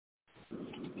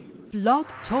Blog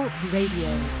Talk Radio.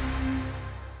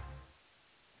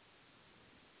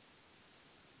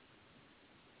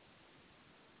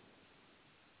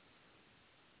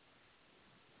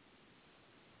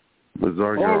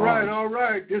 All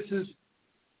right. This is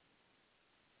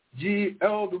G.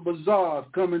 Elder Bazaar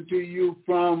coming to you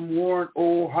from Warren,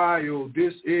 Ohio.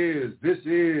 This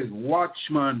is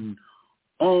Watchman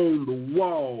on the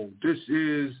Wall. This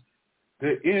is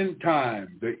the End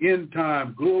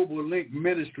Time Global Link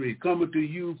Ministry coming to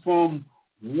you from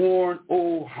Warren,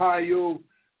 Ohio,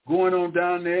 going on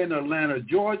down there in Atlanta,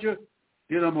 Georgia.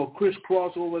 Then I'm going to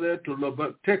crisscross over there to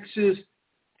Lubbock, Texas,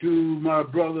 to my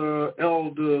brother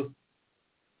Elder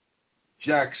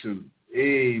Jackson.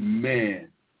 Amen.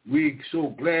 We're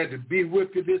so glad to be with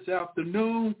you this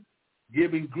afternoon,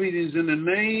 giving greetings in the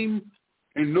name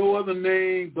and no other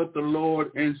name but the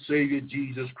Lord and Savior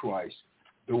Jesus Christ,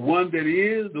 the one that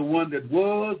is, the one that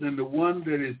was, and the one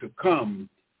that is to come,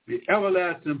 the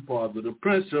everlasting Father, the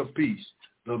Prince of Peace,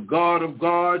 the God of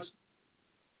gods,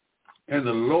 and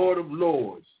the Lord of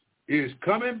lords is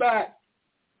coming back.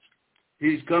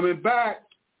 He's coming back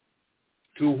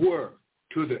to where?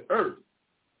 To the earth.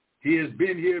 He has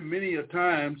been here many a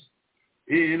times.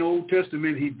 In the Old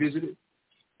Testament, he visited.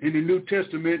 In the New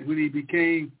Testament, when he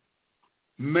became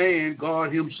man,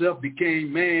 God himself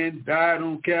became man, died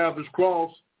on Calvary's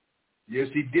cross. Yes,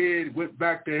 he did. Went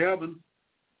back to heaven.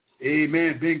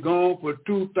 Amen. Been gone for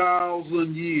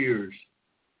 2,000 years.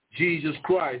 Jesus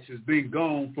Christ has been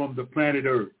gone from the planet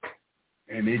Earth.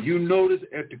 And as you notice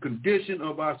at the condition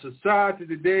of our society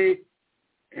today,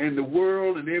 and the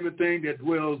world and everything that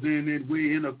dwells in it,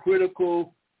 we're in a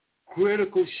critical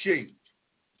shape.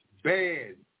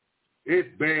 Bad. It's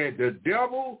bad. The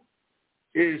devil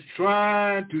is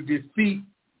trying to defeat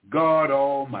God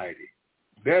Almighty.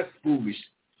 That's foolish.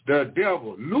 The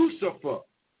devil, Lucifer,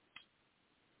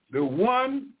 the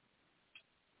one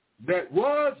that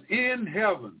was in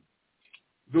heaven,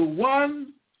 the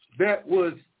one that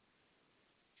was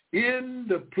in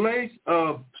the place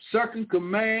of second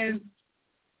command,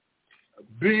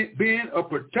 being a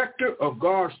protector of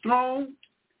God's throne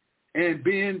and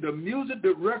being the music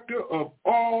director of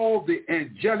all the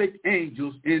angelic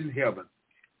angels in heaven.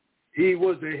 He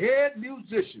was the head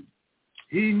musician.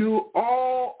 He knew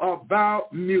all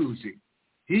about music.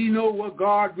 He knew what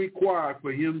God required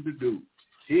for him to do.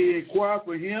 He required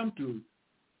for him to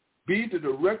be the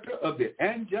director of the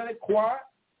angelic choir,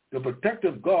 the protector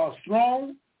of God's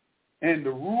throne, and the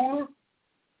ruler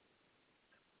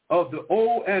of the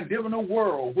old and divinal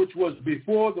world, which was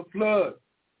before the flood.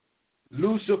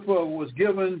 Lucifer was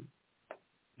given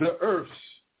the earth,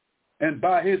 and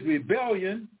by his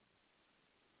rebellion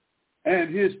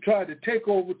and his try to take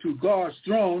over to God's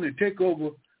throne and take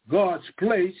over God's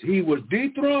place, he was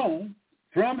dethroned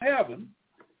from heaven.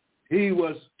 He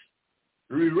was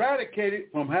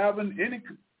eradicated from having any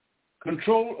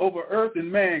control over earth and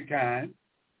mankind,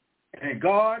 and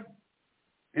God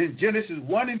in Genesis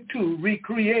 1 and 2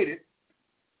 recreated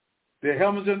the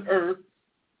heavens and earth,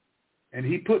 and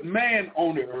he put man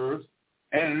on the earth,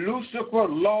 and Lucifer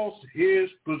lost his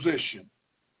position.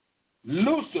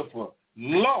 Lucifer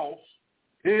lost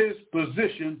his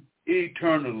position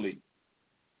eternally.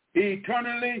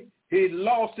 Eternally, he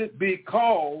lost it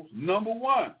because, number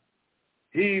one,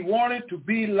 he wanted to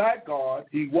be like God.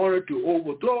 He wanted to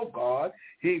overthrow God.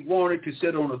 He wanted to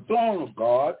sit on the throne of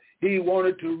God. He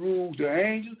wanted to rule the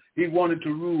angels. He wanted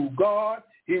to rule God.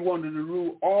 He wanted to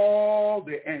rule all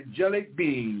the angelic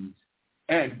beings.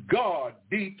 And God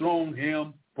dethroned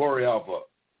him forever.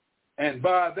 And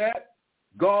by that,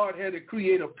 God had to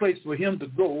create a place for him to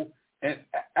go. And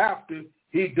after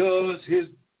he does his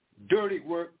dirty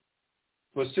work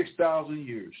for 6,000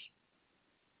 years.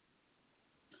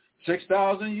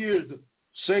 6,000 years,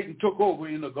 Satan took over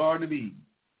in the Garden of Eden.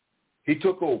 He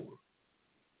took over.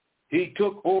 He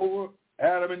took over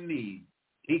Adam and Eve.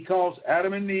 He caused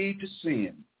Adam and Eve to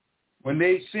sin. When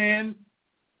they sinned,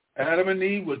 Adam and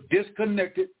Eve was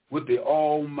disconnected with the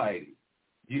Almighty.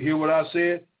 You hear what I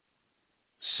said?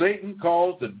 Satan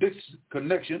caused the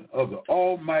disconnection of the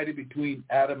Almighty between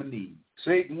Adam and Eve.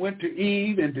 Satan went to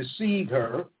Eve and deceived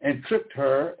her and tricked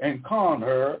her and conned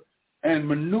her and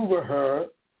maneuvered her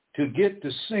to get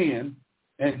to sin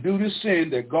and do the sin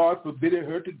that God forbidden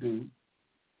her to do.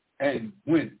 And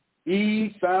when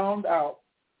Eve found out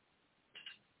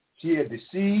she had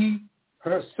deceived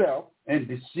herself and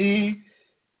deceived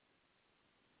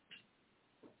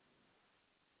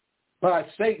by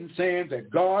Satan saying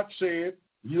that God said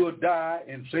you'll die,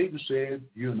 and Satan said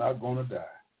you're not going to die.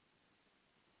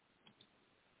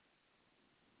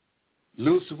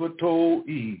 Lucifer told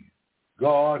Eve,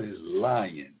 God is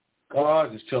lying.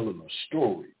 God is telling a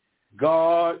story.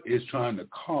 God is trying to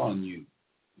con you.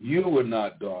 You will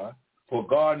not die, for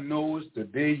God knows the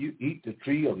day you eat the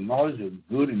tree of knowledge of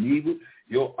good and evil,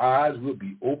 your eyes will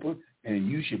be open, and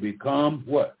you shall become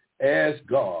what? As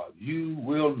God. You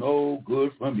will know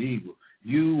good from evil.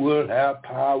 You will have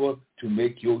power to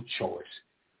make your choice.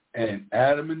 And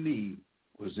Adam and Eve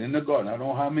was in the garden. I don't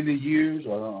know how many years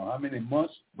or I don't know how many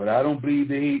months, but I don't believe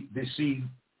they see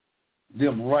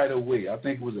them right away. I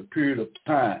think it was a period of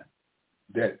time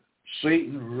that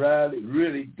Satan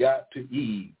really got to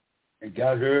Eve and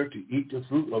got her to eat the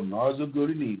fruit of knowledge of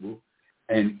good and evil,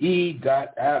 and Eve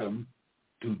got Adam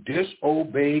to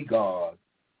disobey God.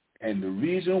 And the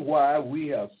reason why we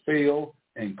have failed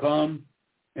and come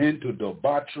into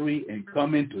debauchery and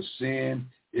come into sin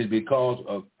is because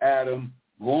of Adam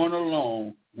going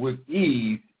along with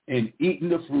Eve and eating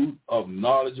the fruit of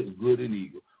knowledge of good and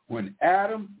evil. When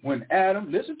Adam,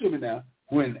 listen to me now,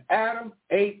 when Adam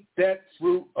ate that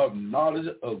fruit of knowledge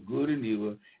of good and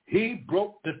evil, he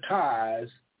broke the ties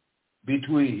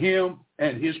between him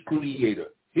and his creator.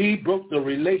 He broke the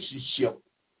relationship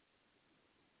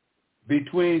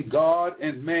between God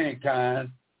and mankind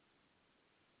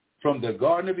from the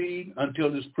Garden of Eden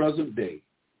until this present day.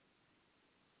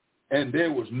 And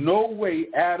there was no way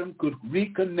Adam could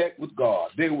reconnect with God.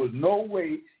 There was no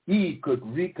way Eve could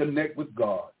reconnect with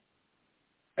God.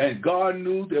 And God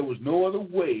knew there was no other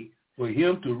way for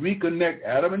him to reconnect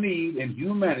Adam and Eve and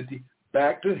humanity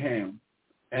back to him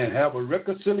and have a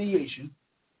reconciliation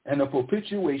and a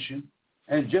propitiation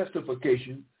and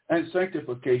justification and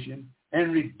sanctification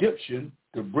and redemption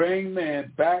to bring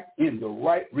man back in the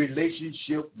right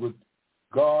relationship with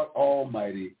God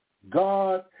Almighty.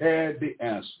 God had the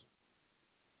answer.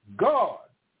 God,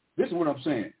 this is what I'm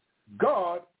saying,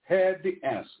 God had the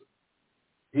answer.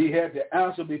 He had the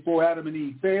answer before Adam and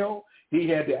Eve fell. He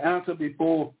had the answer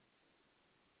before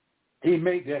he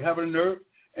made the heaven and earth.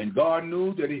 And God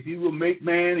knew that if he would make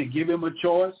man and give him a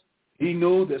choice, he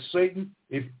knew that Satan,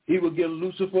 if he would give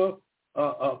Lucifer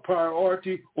a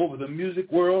priority over the music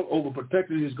world, over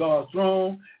protecting his God's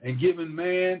throne, and giving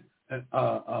man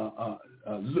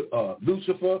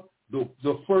Lucifer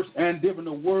the first endeavor in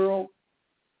the world,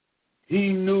 he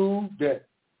knew that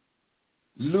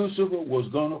Lucifer was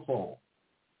going to fall.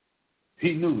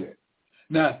 He knew that.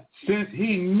 Now, since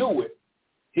he knew it,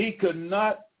 he could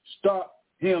not stop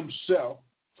himself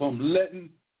from letting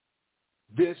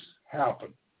this happen.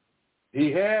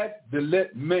 He had to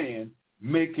let man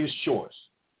make his choice.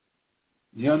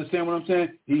 You understand what I'm saying?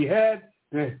 He had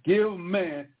to give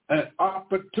man an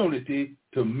opportunity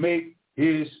to make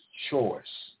his choice.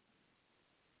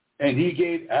 And he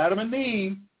gave Adam and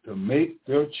Eve to make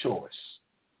their choice.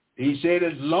 He said,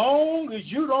 as long as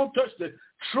you don't touch the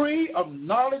tree of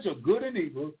knowledge of good and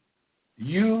evil,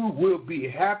 you will be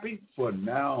happy from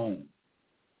now on.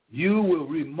 You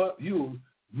will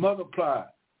multiply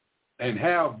and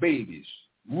have babies.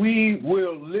 We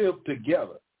will live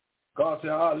together. God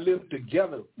said, I'll live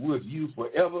together with you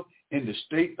forever in the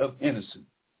state of innocence.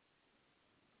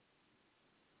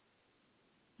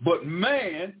 But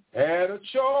man had a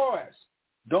choice.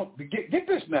 Don't get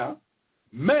this now.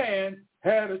 Man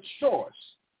had a choice.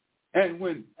 And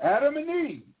when Adam and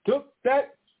Eve took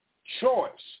that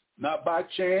choice, not by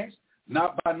chance,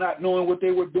 not by not knowing what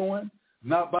they were doing,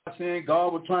 not by saying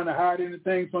God was trying to hide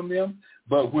anything from them,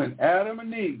 but when Adam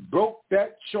and Eve broke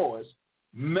that choice,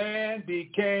 man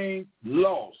became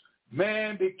lost.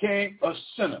 Man became a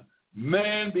sinner.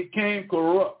 Man became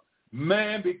corrupt.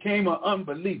 Man became an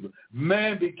unbeliever.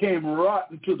 Man became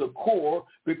rotten to the core,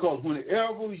 because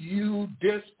whenever you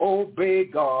disobey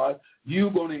God,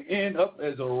 you're going to end up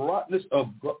as a rottenness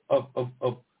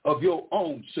of your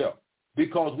own self.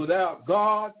 Because without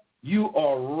God, you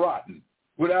are rotten.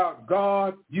 Without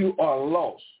God, you are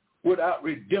lost. Without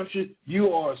redemption,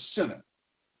 you are a sinner.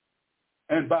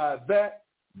 And by that,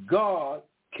 God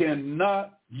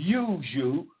cannot use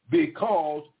you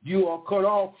because you are cut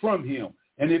off from him.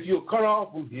 And if you're cut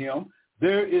off from him,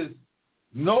 there is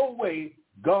no way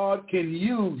God can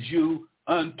use you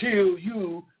until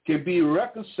you can be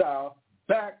reconciled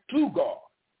back to God.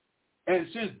 And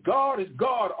since God is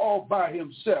God all by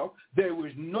himself, there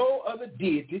is no other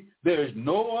deity, there is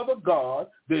no other God,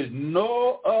 there's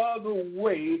no other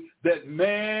way that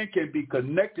man can be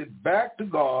connected back to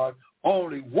God,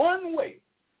 only one way,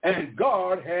 and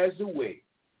God has the way.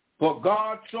 For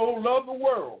God so loved the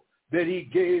world that he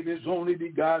gave his only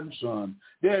begotten Son,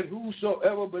 that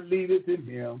whosoever believeth in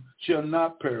him shall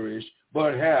not perish,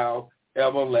 but have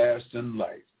everlasting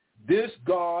life. This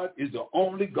God is the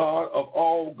only God of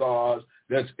all gods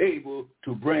that's able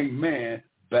to bring man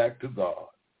back to God.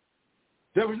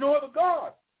 There was no other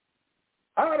God.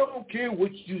 I don't care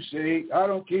what you say. I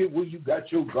don't care where you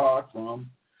got your God from.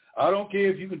 I don't care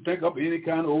if you can think up any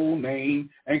kind of old name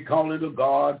and call it a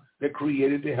God that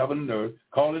created the heaven and earth.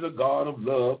 Call it a God of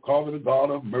love. Call it a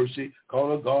God of mercy.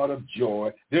 Call it a God of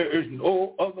joy. There is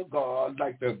no other God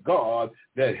like the God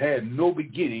that had no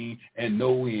beginning and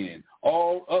no end.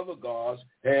 All other gods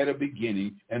had a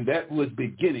beginning, and that was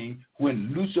beginning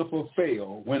when Lucifer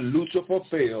fell. When Lucifer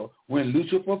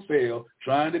fell,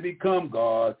 trying to become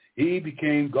God, he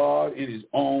became God in his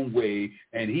own way,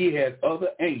 and he had other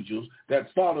angels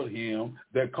that followed him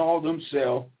that called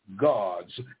themselves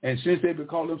gods. And since they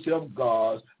call themselves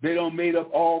gods, they don't made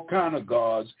up all kind of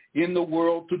gods in the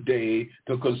world today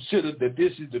to consider that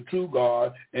this is the true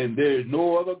God, and there is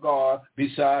no other God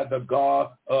besides the God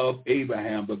of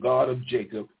Abraham, the God of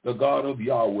Jacob, the God of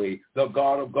Yahweh, the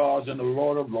God of gods and the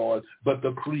Lord of lords, but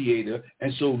the Creator.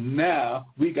 And so now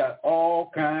we got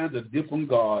all kinds of different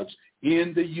gods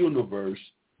in the universe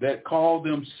that call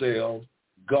themselves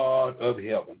God of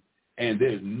heaven. And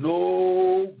there's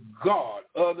no God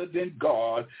other than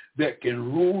God that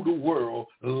can rule the world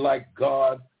like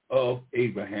God of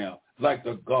Abraham, like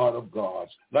the God of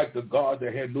gods, like the God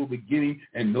that had no beginning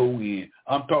and no end.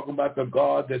 I'm talking about the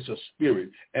God that's a spirit,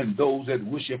 and those that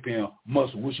worship him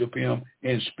must worship him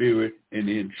in spirit and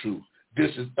in truth.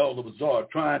 This is Elder Bazaar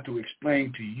trying to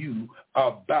explain to you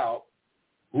about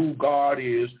who God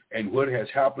is and what has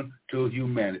happened to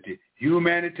humanity.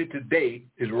 Humanity today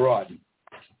is rotten.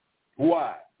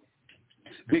 Why?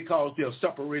 Because they're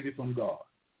separated from God.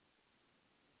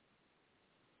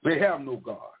 They have no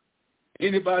God.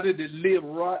 Anybody that live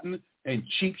rotten and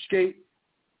cheapskate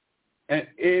and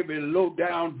every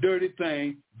low-down dirty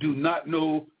thing do not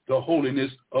know the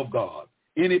holiness of God.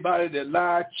 Anybody that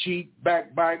lie, cheat,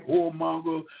 backbite,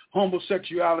 whoremonger,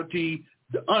 homosexuality,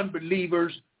 the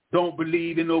unbelievers don't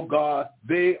believe in no God,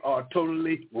 they are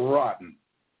totally rotten.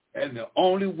 And the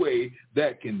only way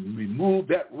that can remove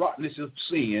that rottenness of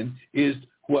sin is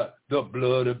what? The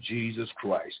blood of Jesus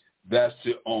Christ. That's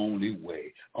the only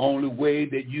way. Only way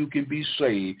that you can be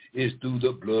saved is through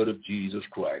the blood of Jesus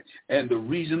Christ. And the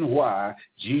reason why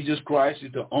Jesus Christ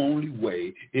is the only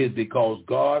way is because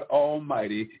God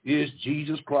Almighty is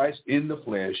Jesus Christ in the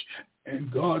flesh,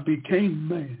 and God became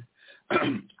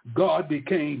man. God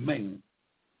became man.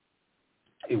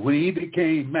 When he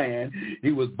became man,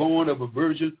 he was born of a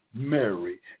Virgin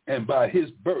Mary, and by his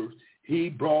birth, he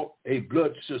brought a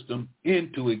blood system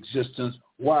into existence.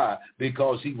 Why?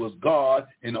 Because he was God.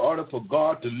 In order for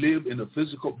God to live in a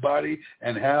physical body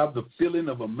and have the feeling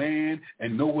of a man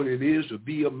and know what it is to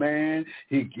be a man,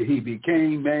 he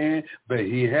became man, but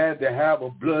he had to have a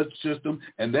blood system,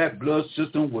 and that blood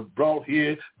system was brought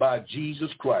here by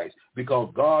Jesus Christ.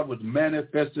 Because God was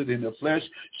manifested in the flesh,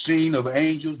 seen of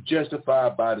angels,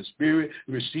 justified by the Spirit,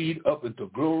 received up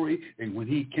into glory. And when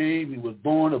he came, he was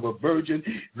born of a virgin,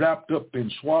 wrapped up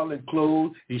in swaddling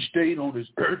clothes. He stayed on this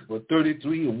earth for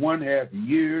 33.5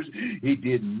 years. He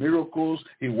did miracles.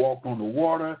 He walked on the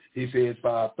water. He fed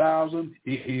 5,000.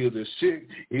 He healed the sick.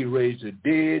 He raised the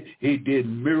dead. He did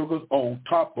miracles on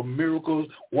top of miracles.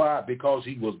 Why? Because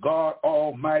he was God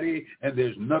Almighty, and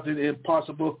there's nothing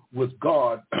impossible with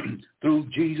God through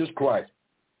Jesus Christ.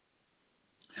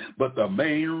 But the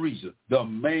main reason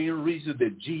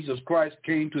that Jesus Christ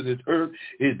came to this earth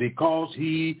is because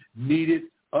he needed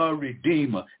a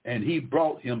redeemer, and he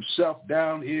brought himself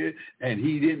down here, and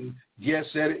he didn't guess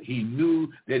at it. He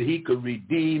knew that he could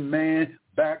redeem man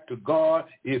back to God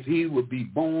if he would be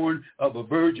born of a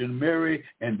Virgin Mary,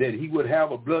 and that he would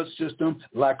have a blood system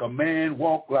like a man,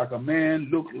 walk like a man,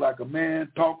 look like a man,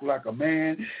 talk like a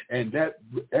man, and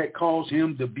that caused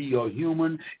him to be a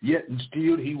human, yet and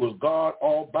still he was God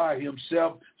all by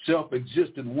himself,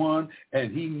 self-existent one,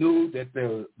 and he knew that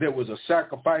there was a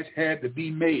sacrifice had to be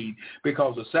made,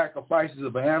 because the sacrifices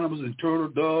of animals and turtle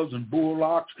doves and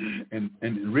bullocks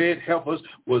and red heifers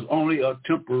was only a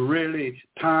temporary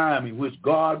time in which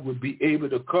God would be able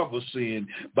to cover sin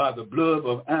by the blood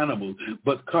of animals.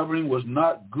 But covering was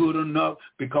not good enough,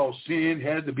 because sin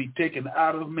had to be taken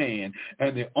out of man,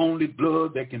 and the only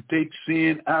blood that can take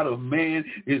sin out of man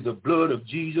is the blood of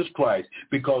Jesus Christ,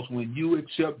 because when you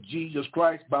accept Jesus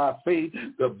Christ by faith,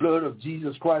 the blood of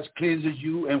Jesus Christ cleanses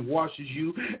you and washes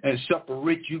you and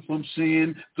separates you from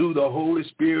sin through the Holy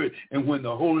Spirit. And when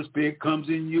the Holy Spirit comes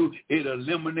in you, it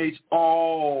eliminates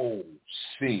all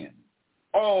sin.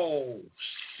 All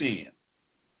sin.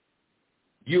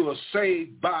 You are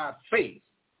saved by faith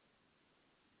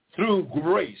through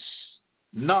grace,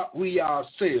 not we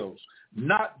ourselves,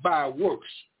 not by works.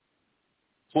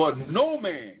 For no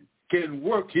man can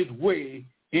work his way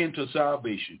into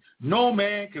salvation. No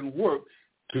man can work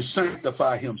to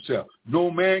sanctify himself.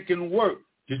 No man can work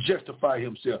to justify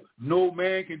himself. No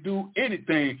man can do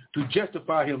anything to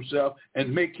justify himself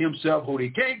and make himself holy.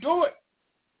 He can't do it.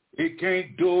 He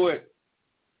can't do it.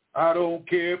 I don't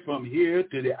care from here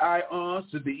to the ions,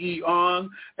 to the eon,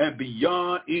 and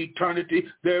beyond eternity.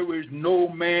 There is no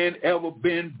man ever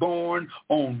been born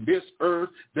on this earth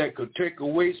that could take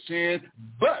away sin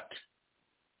but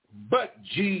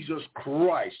Jesus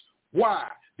Christ. Why?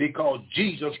 Because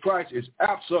Jesus Christ is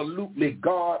absolutely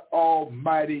God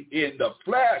Almighty in the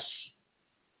flesh.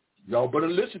 Y'all better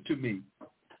listen to me.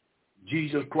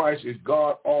 Jesus Christ is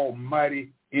God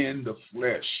Almighty in the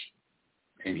flesh.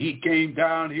 And he came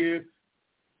down here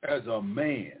as a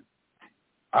man.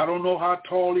 I don't know how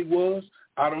tall he was.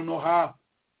 I don't know how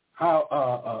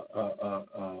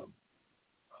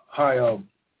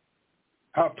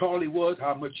tall he was,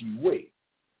 how much he weighed.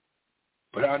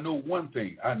 But I know one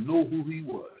thing. I know who he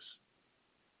was.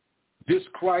 This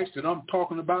Christ that I'm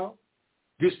talking about,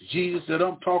 this Jesus that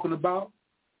I'm talking about,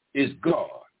 is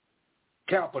God.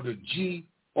 Capital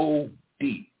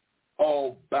G-O-D.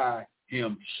 All by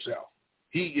himself.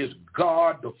 He is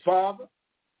God the Father.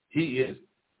 He is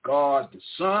God the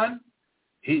Son.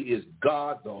 He is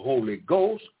God the Holy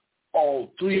Ghost.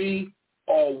 All three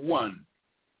are one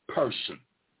person.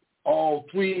 All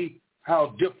three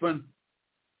have different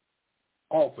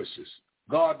offices.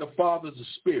 God the Father is a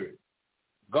spirit.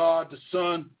 God the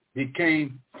Son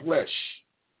became flesh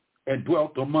and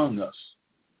dwelt among us.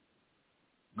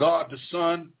 God the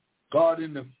Son, God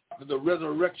in the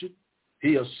resurrection,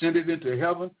 he ascended into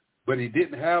heaven, but he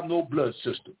didn't have no blood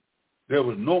system. There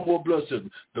was no more blood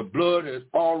system. The blood has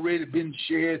already been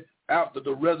shed after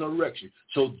the resurrection.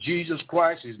 So Jesus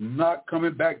Christ is not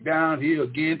coming back down here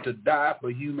again to die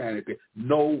for humanity.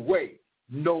 No way.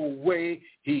 No way.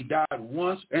 He died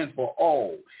once and for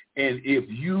all. And if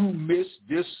you miss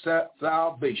this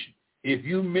salvation, if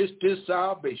you miss the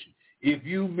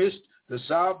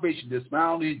salvation that's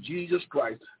found in Jesus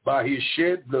Christ by his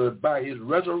shed blood, by his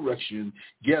resurrection,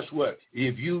 guess what?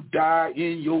 If you die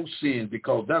in your sin,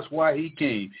 because that's why he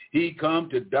came. He come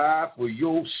to die for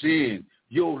your sin,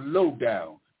 your low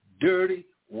down, dirty,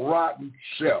 rotten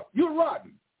self. You're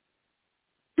rotten.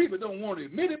 People don't want to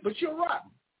admit it, but you're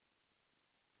rotten.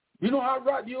 You know how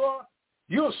rotten you are?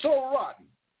 You're so rotten.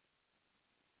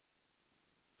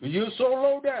 And you're so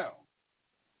low down.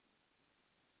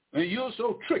 And you're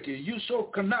so tricky, you're so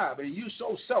conniving, you're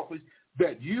so selfish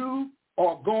that you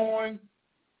are going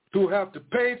to have to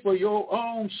pay for your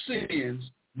own sins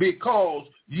because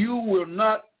you will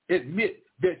not admit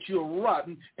that you're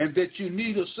rotten and that you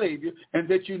need a Savior and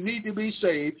that you need to be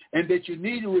saved and that you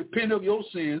need to repent of your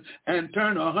sins and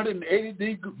turn 180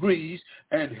 degrees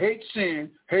and hate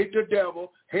sin, hate the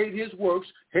devil, hate his works,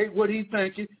 hate what he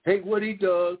thinking, hate what he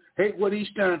does, hate what he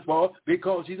stands for,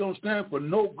 because he don't stand for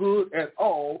no good at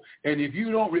all. And if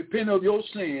you don't repent of your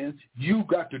sins, you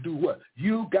got to do what?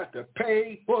 You got to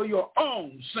pay for your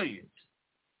own sins.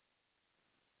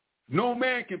 No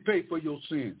man can pay for your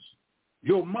sins.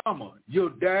 Your mama,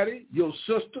 your daddy, your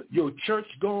sister, your church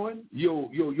going, your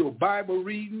Bible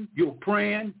reading, your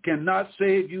praying cannot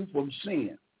save you from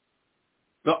sin.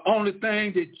 The only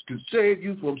thing that can save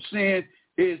you from sin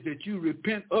is that you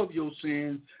repent of your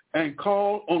sins and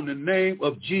call on the name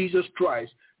of Jesus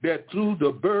Christ, that through the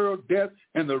burial, death,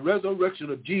 and the resurrection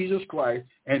of Jesus Christ,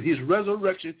 and his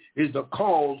resurrection is the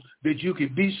cause that you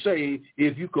can be saved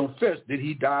if you confess that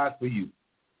he died for you.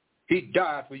 He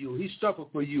died for you. He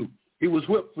suffered for you. He was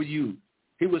whipped for you.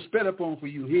 He was spat upon for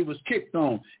you. He was kicked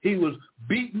on. He was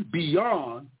beaten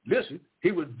beyond, listen,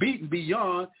 he was beaten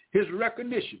beyond his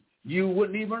recognition. You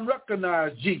wouldn't even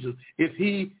recognize Jesus if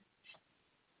he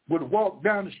would walk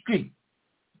down the street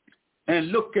and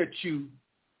look at you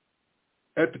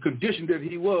at the condition that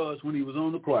he was when he was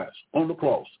on the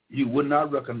cross. You would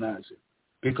not recognize him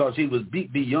because he was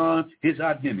beat beyond his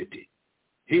identity.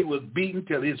 He was beaten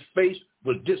till his face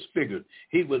was disfigured.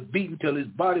 He was beaten till his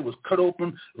body was cut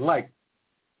open like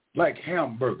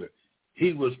hamburger.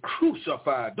 He was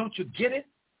crucified. Don't you get it?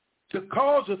 The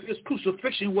cause of his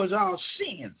crucifixion was our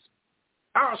sins.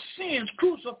 Our sins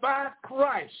crucified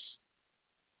Christ.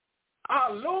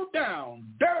 Our low down,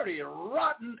 dirty,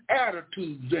 rotten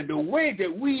attitudes and the way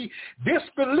that we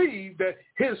disbelieve that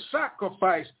his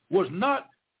sacrifice was not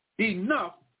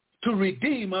enough to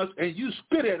redeem us, and you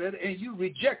spit at it and you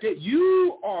reject it,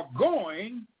 you are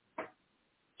going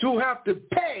to have to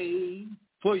pay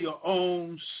for your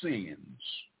own sins.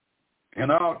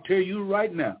 And I'll tell you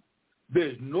right now,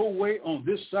 there's no way on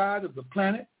this side of the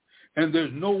planet And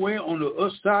there's nowhere on the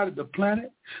other side of the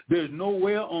planet. There's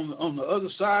nowhere on the other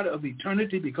side of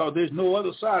eternity, because there's no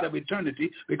other side of eternity,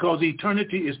 because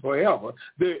eternity is forever.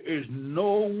 There is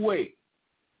no way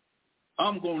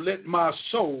I'm going to let my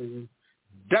soul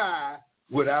die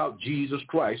without Jesus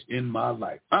Christ in my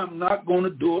life. I'm not going to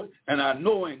do it, and I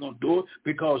know I ain't going to do it,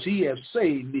 because he has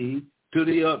saved me to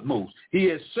the utmost. He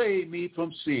has saved me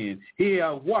from sin. He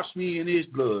has washed me in his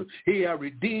blood. He has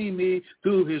redeemed me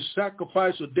through his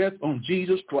sacrifice of death on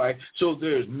Jesus Christ. So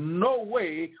there's no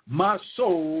way my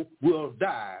soul will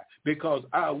die, because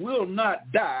I will not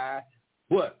die.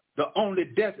 What? The only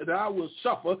death that I will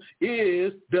suffer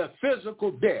is the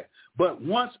physical death. But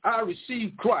once I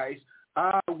received Christ,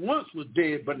 I once was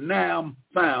dead, but now I'm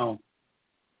found.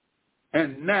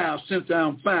 And now, since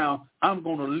I'm found, I'm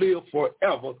going to live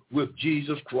forever with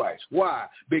Jesus Christ. Why?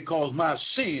 Because my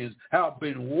sins have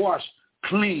been washed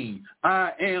clean.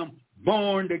 I am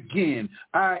born again.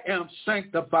 I am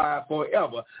sanctified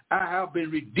forever. I have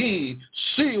been redeemed,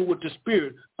 sealed with the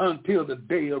Spirit until the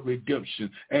day of redemption.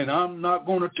 And I'm not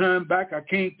going to turn back. I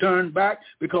can't turn back,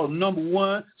 because, number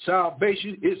one,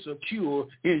 salvation is secure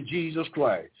in Jesus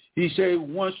Christ. He said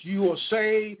once you are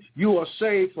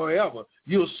saved forever.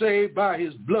 You're saved by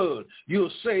his blood. You're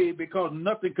saved because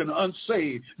nothing can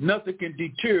unsave. Nothing can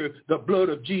deter the blood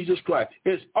of Jesus Christ.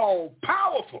 It's all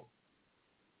powerful.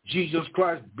 Jesus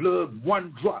Christ's blood,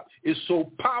 one drop, is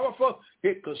so powerful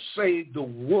it could save the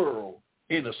world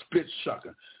in a split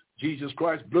second. Jesus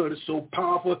Christ's blood is so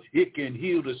powerful it can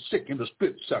heal the sick in a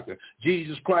split second.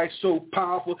 Jesus Christ is so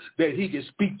powerful that he can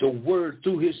speak the word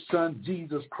through his son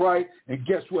Jesus Christ. And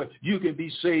guess what? You can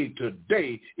be saved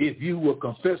today if you will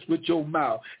confess with your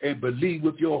mouth and believe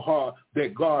with your heart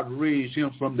that God raised him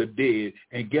from the dead.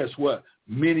 And guess what?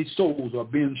 Many souls are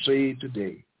being saved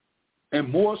today. And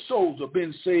more souls are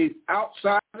being saved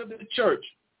outside of the church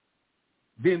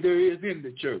than there is in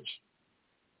the church.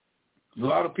 A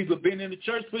lot of people have been in the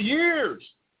church for years,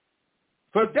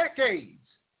 for decades,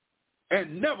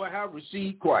 and never have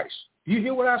received Christ. You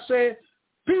hear what I said?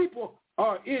 People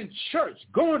are in church,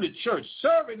 going to church,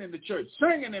 serving in the church,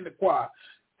 singing in the choir,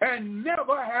 and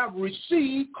never have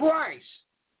received Christ.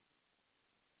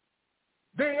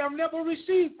 They have never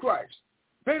received Christ.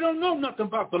 They don't know nothing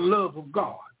about the love of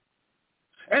God.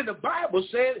 And the Bible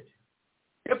said,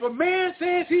 if a man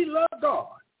says he loves God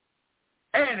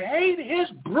and hate his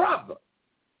brother,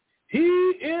 he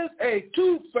is a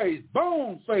two-faced,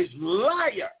 bone-faced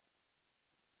liar.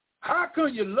 How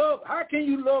can you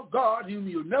love God whom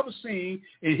you've never seen,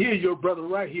 and here's your brother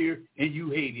right here and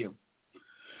you hate him?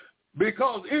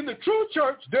 Because in the true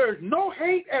church, there's no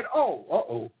hate at all.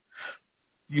 Uh-oh.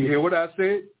 You hear what I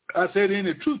said? I said in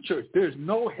the true church, there's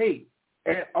no hate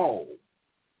at all.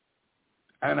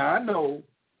 And I know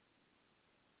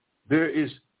there is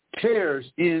tares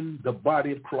in the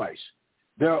body of Christ.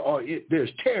 There's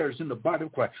tares in the body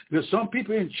of Christ. There's some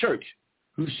people in church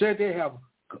who said they have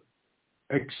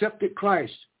accepted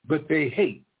Christ, but they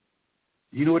hate.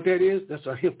 You know what that is? That's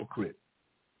a hypocrite.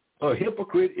 A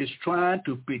hypocrite is trying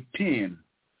to pretend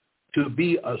to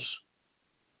be a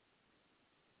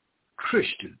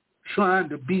Christian, trying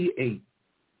to be a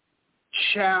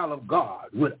child of God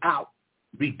without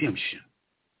redemption.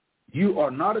 You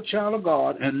are not a child of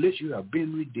God unless you have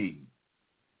been redeemed.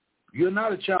 You're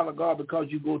not a child of God because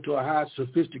you go to a high,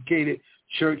 sophisticated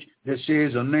church that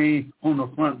says a name on the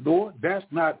front door. That's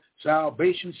not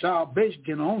salvation. Salvation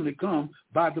can only come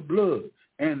by the blood.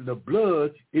 And the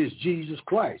blood is Jesus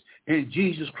Christ. And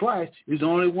Jesus Christ is the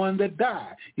only one that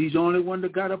died. He's the only one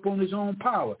that got up on his own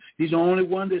power. He's the only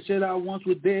one that said, I once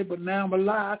was dead, but now I'm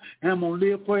alive, and I'm going to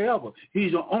live forever.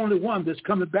 He's the only one that's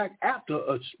coming back after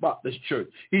a spotless church.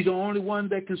 He's the only one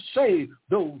that can save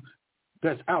those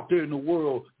that's out there in the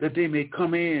world, that they may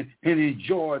come in and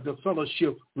enjoy the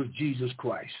fellowship with Jesus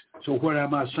Christ. So what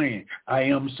am I saying? I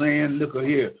am saying, look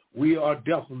here, we are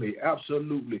definitely,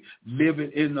 absolutely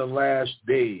living in the last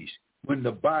days. When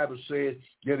the Bible says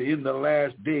that in the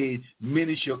last days,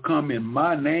 many shall come in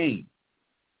my name.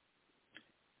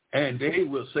 And they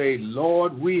will say,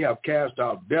 Lord, we have cast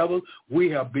out devils. We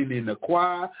have been in the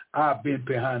choir. I've been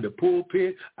behind the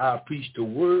pulpit. I preached the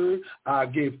word. I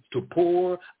gave to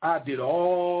poor. I did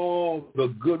all the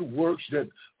good works that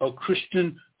a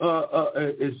Christian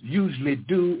is usually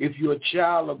do if you're a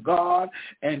child of God.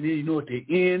 And then, you know, at the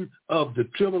end of the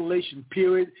tribulation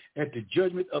period, at the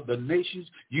judgment of the nations,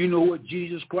 you know what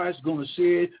Jesus Christ is going to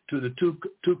say to the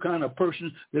two kind of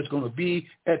persons that's going to be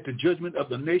at the judgment of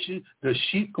the nation. The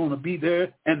sheep going to be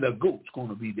there and the goats going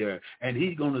to be there. And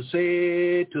he's going to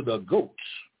say to the goats,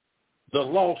 the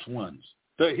lost ones,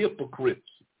 the hypocrites,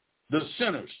 the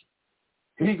sinners,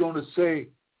 he's going to say,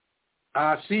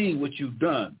 I've seen what you've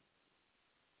done,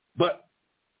 but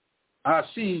I've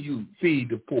seen you feed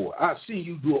the poor. I've seen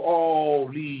you do all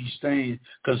these things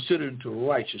considering to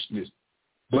righteousness.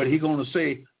 But he's going to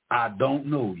say, I don't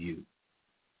know you.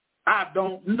 I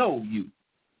don't know you.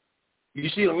 You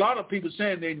see, a lot of people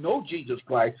saying they know Jesus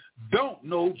Christ don't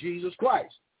know Jesus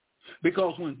Christ.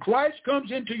 Because when Christ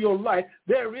comes into your life,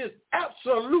 there is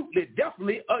absolutely,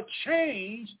 definitely a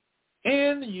change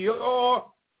in your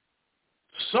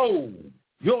soul.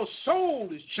 Your soul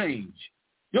is changed.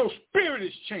 Your spirit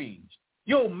is changed.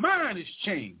 Your mind is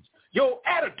changed. Your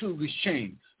attitude is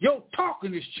changed. Your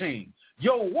talking is changed.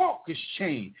 Your walk is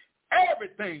changed.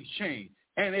 Everything's changed.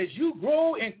 And as you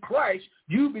grow in Christ,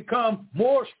 you become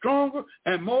more stronger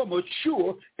and more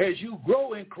mature as you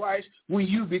grow in Christ when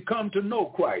you become to know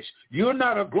Christ. You're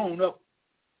not a grown-up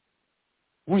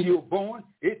when you're born.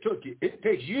 It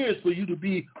takes years for you to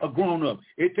be a grown-up.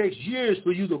 It takes years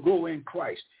for you to grow in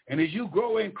Christ. And as you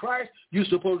grow in Christ, you're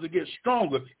supposed to get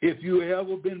stronger if you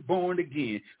ever been born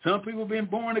again. Some people have been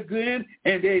born again,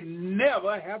 and they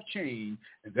never have changed.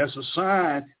 And that's a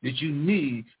sign that you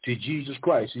need to Jesus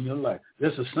Christ in your life.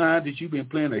 That's a sign that you've been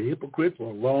playing a hypocrite for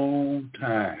a long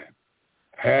time.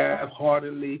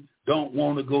 Half-heartedly, don't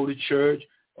want to go to church.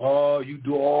 Oh, you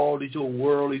do all these little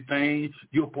worldly things.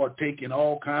 You partake in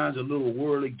all kinds of little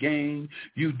worldly games.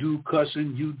 You do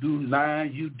cussing. You do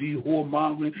lying. You do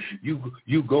whoremongering.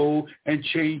 You go and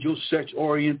change your sex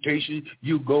orientation.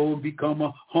 You go and become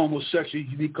a homosexual.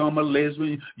 You become a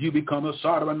lesbian. You become a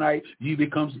sodomite. You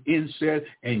become incest.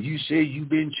 And you say you've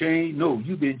been changed. No,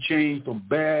 you've been changed from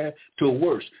bad to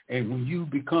worse. And when you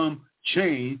become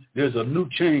changed, there's a new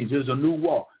change. There's a new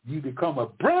walk. You become a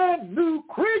brand new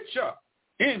creature.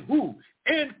 In who?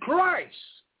 In Christ.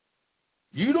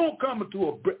 You don't come to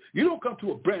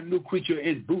a brand new creature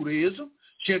in Buddhism,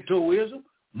 Shintoism,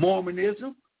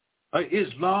 Mormonism,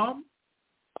 Islam,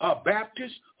 a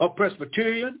Baptist, a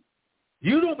Presbyterian.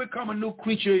 You don't become a new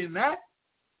creature in that.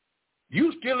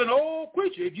 You still an old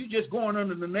creature if you just going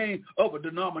under the name of a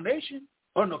denomination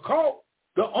or an occult.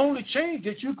 The only change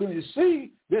that you can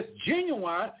see that's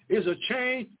genuine is a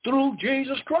change through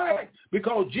Jesus Christ,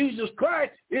 because Jesus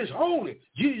Christ is holy.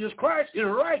 Jesus Christ is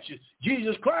righteous.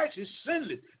 Jesus Christ is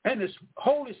sinless, and the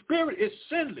Holy Spirit is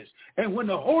sinless. And when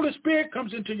the Holy Spirit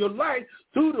comes into your life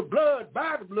through the blood,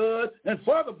 by the blood, and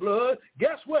for the blood,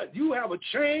 guess what? You have a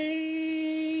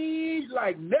change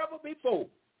like never before.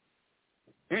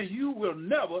 And you will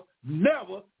never,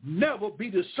 never, never be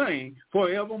the same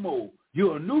forevermore.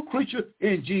 You're a new creature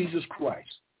in Jesus Christ.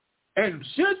 And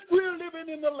since we're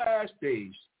living in the last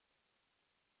days,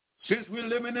 since we're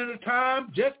living in a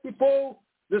time just before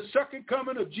the second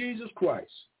coming of Jesus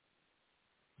Christ,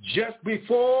 just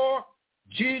before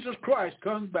Jesus Christ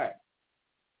comes back,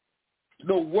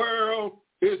 the world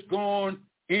is going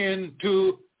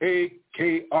into a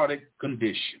chaotic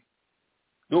condition.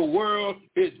 The world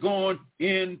is going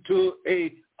into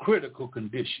a critical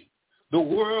condition. The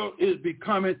world is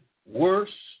becoming worse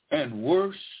and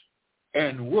worse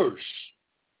and worse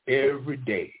every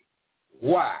day.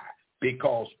 Why?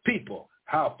 Because people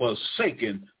have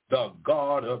forsaken the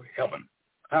God of heaven,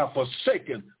 have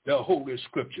forsaken the Holy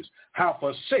Scriptures, have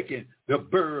forsaken the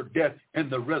birth, death, and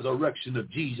the resurrection of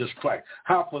Jesus Christ,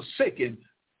 have forsaken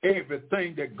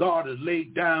everything that God has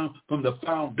laid down from the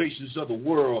foundations of the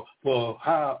world for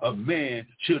how a man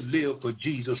should live for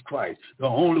Jesus Christ. The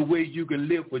only way you can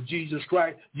live for Jesus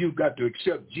Christ, you've got to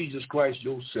accept Jesus Christ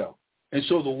yourself. And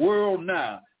so the world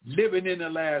now, living in the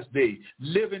last days,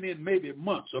 living in maybe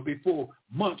months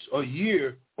or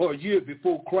year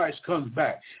before Christ comes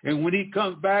back. And when he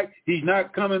comes back, he's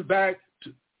not coming back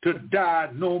to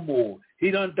die no more. He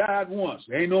done died once.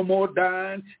 Ain't no more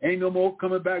dying. Ain't no more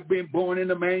coming back being born in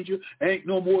the manger. Ain't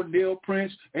no more nail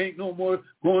prints. Ain't no more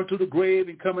going to the grave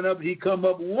and coming up. He come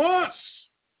up once.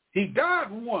 He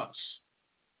died once.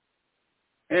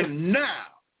 And now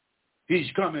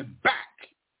he's coming back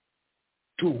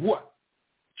to what?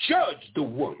 Judge the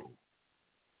world.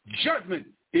 Judgment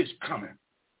is coming.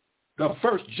 The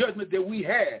first judgment that we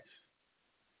had,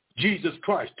 Jesus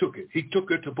Christ took it. He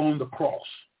took it upon the cross.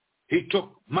 He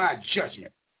took my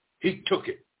judgment. He took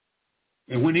it.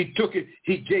 And when he took it,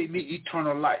 he gave me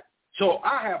eternal life. So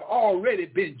I have already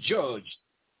been judged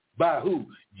by who?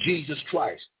 Jesus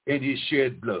Christ and his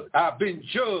shed blood. I've been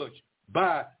judged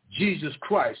by Jesus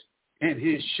Christ and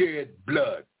his shed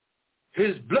blood.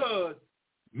 His blood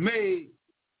made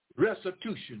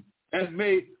restitution and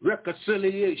made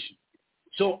reconciliation.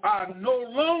 So I no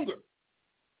longer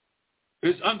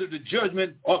is under the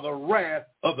judgment or the wrath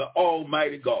of the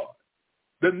Almighty God.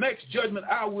 The next judgment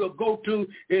I will go to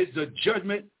is the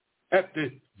judgment at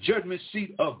the judgment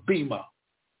seat of Bema.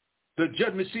 the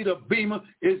judgment seat of Bema,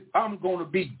 is I'm going to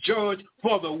be judged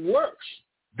for the works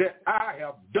that I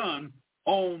have done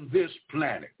on this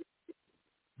planet.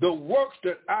 The works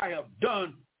that I have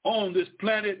done on this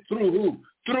planet through who?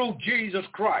 Through Jesus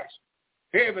Christ.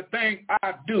 Everything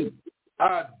I do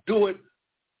it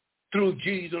through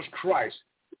Jesus Christ.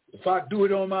 If I do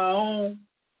it on my own,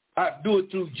 I do it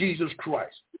through Jesus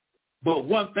Christ. But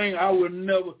one thing I will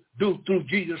never do through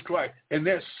Jesus Christ, and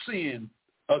that's sin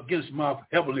against my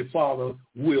Heavenly Father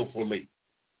willfully.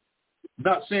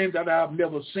 Not saying that I've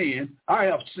never sinned. I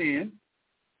have sinned.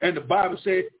 And the Bible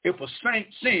says if a saint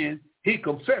sins, he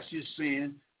confesses his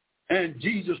sin, and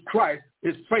Jesus Christ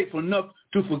is faithful enough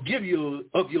to forgive you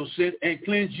of your sin and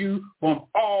cleanse you from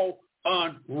all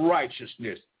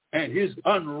unrighteousness. And his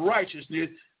unrighteousness,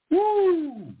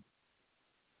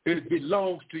 it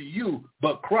belongs to you.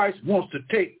 But Christ wants to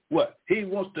take what? He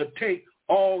wants to take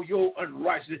all your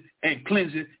unrighteousness and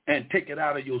cleanse it and take it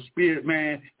out of your spirit,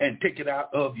 man, and take it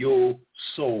out of your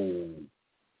soul.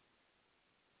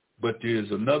 But there's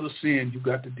another sin you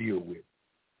got to deal with.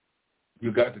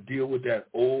 You got to deal with that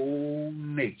old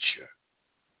nature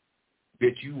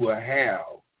that you will have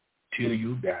till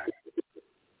you die.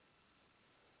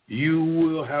 You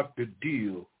will have to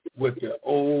deal with the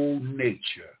old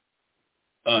nature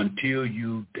until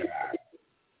you die.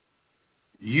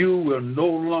 You will no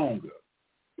longer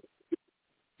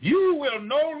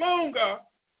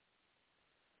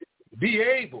be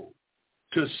able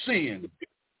to sin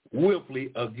willfully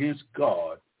against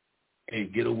God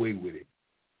and get away with it.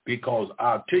 Because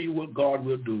I'll tell you what God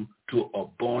will do to a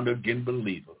born-again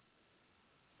believer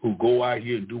who go out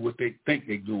here and do what they think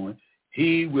they're doing.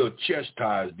 He will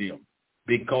chastise them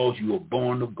because you are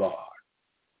born of God.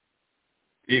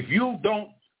 If you don't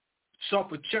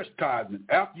suffer chastisement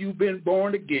after you've been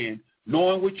born again,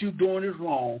 knowing what you're doing is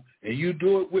wrong, and you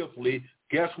do it willfully,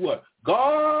 guess what?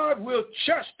 God will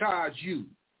chastise you,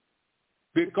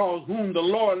 because whom the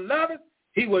Lord loveth,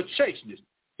 he will chasten.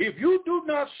 If you do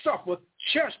not suffer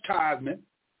chastisement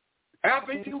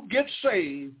after you get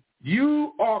saved,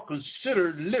 you are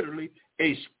considered literally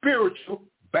a spiritual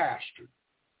bastard.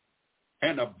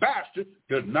 And a bastard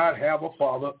does not have a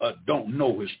father or don't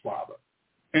know his father.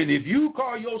 And if you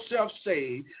call yourself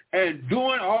saved and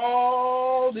doing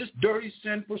all this dirty,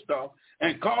 sinful stuff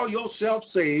and call yourself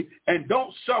saved and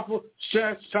don't suffer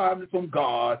chastisement from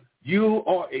God, you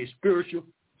are a spiritual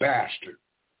bastard.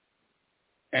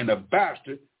 And a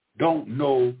bastard don't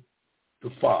know the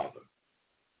Father.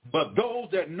 But those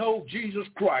that know Jesus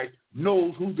Christ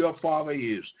knows who their Father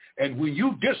is. And when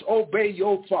you disobey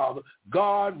your Father,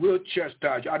 God will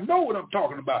chastise you. I know what I'm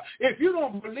talking about. If you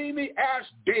don't believe me, ask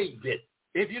David.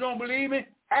 If you don't believe me,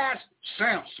 ask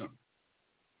Samson.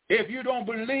 If you don't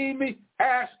believe me,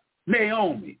 ask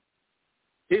Naomi.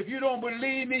 If you don't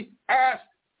believe me, ask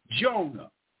Jonah.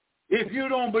 If you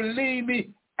don't believe me,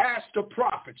 ask the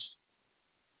prophets.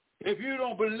 If you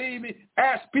don't believe me,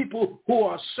 ask people who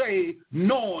are saved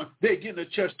knowing they're getting a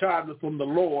chastisement from the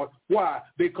Lord. Why?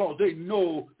 Because they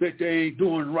know that they ain't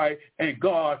doing right, and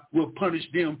God will punish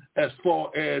them as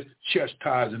far as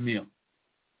chastising them.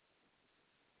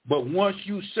 But once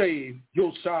you save,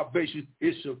 your salvation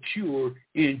is secure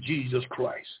in Jesus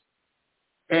Christ.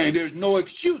 And there's no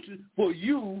excuses for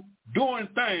you doing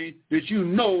things that you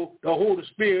know the Holy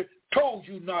Spirit told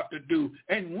you not to do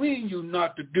and weaned you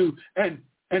not to do, and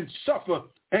suffer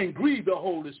and grieve the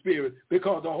Holy Spirit,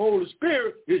 because the Holy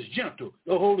Spirit is gentle.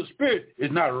 The Holy Spirit is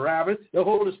not rabid. The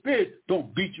Holy Spirit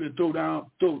don't beat you and throw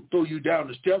you down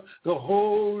the steps. The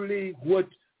Holy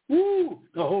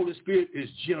Spirit is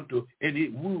gentle, and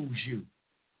it woos you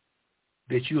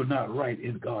that you're not right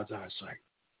in God's eyesight.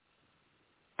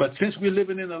 But since we're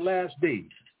living in the last days,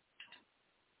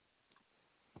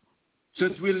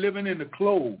 since we're living in the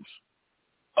close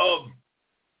of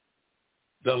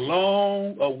the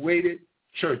long-awaited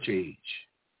church age.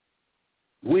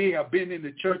 We have been in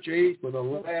the church age for the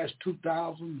last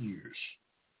 2,000 years.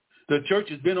 The church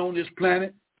has been on this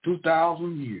planet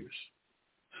 2,000 years.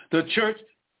 The church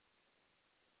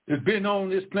has been on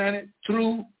this planet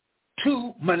through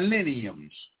 2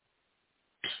 millenniums.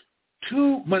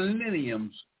 2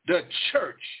 millenniums, the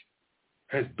church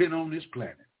has been on this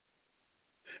planet.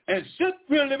 And since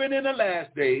we're living in the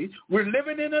last days, we're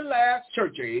living in the last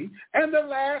church age, and the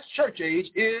last church age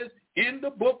is in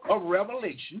the book of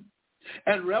Revelation.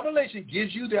 And Revelation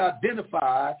gives you to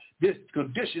identify this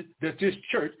condition that this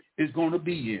church is going to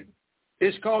be in.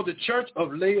 It's called the Church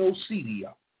of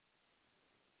Laodicea.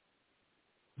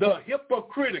 The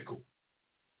hypocritical,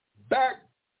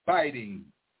 backbiting,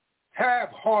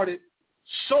 half-hearted,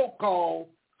 so-called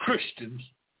Christians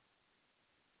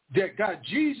that got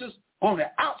Jesus on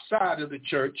the outside of the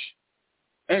church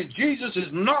And Jesus is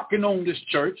knocking on this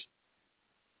church,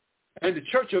 and the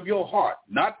church of your heart,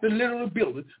 not the literal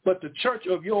building, but the church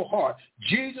of your heart.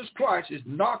 Jesus Christ is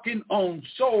knocking on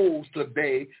souls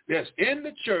today that's in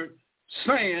the church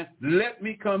saying, let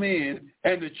me come in.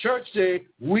 And the church say,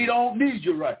 we don't need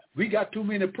you, right? We got too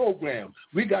many programs.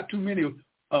 We got too many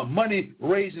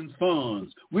money-raising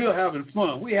funds. We're having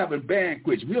fun. We're having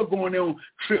banquets. We're going on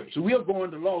trips. We're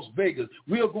going to Las Vegas.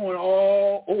 We're going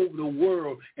all over the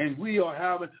world, and we are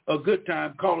having a good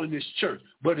time calling this church.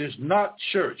 But it's not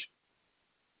church.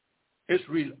 It's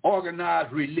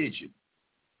organized religion.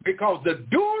 Because the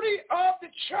duty of the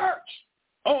church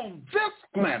on this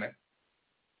planet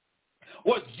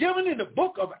was given in the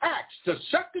book of Acts, the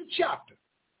second chapter.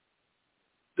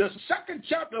 The second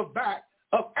chapter of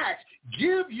Acts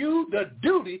give you the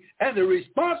duty and the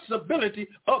responsibility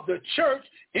of the church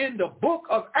in the book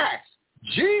of Acts.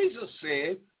 Jesus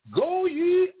said, go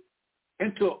ye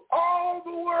into all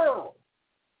the world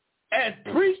and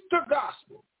preach the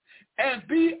gospel and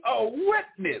be a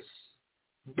witness.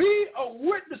 Be a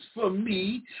witness for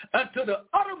me unto the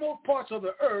uttermost parts of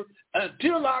the earth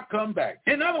until I come back.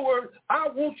 In other words, I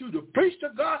want you to preach the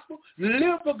gospel,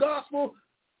 live the gospel,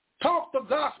 talk the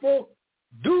gospel,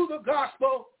 do the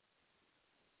gospel,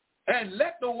 and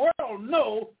let the world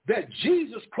know that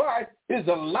Jesus Christ is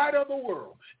the light of the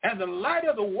world. And the light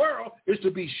of the world is to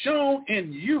be shown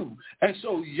in you. And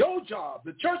so your job,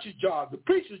 the church's job, the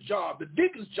preacher's job, the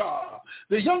deacon's job,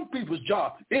 the young people's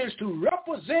job is to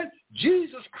represent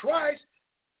Jesus Christ,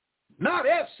 not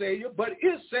as Savior, but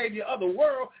is Savior of the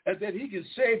world, and that he can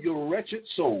save your wretched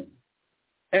soul.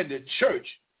 And the church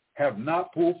have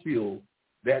not fulfilled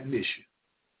that mission.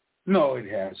 No, it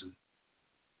hasn't.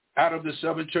 Out of the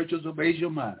 7 churches of Asia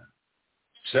Minor,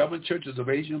 7 churches of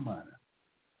Asia Minor,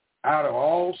 out of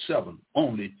all 7,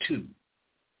 only two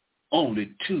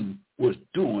was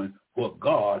doing what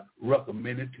God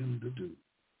recommended him to do.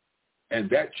 And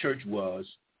that church was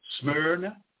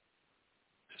Smyrna,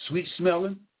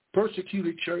 sweet-smelling,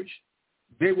 persecuted church.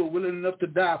 They were willing enough to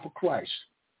die for Christ.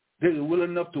 They were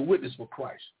willing enough to witness for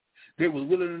Christ. They were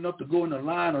willing enough to go in the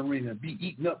lion arena and be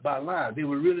eaten up by lions. They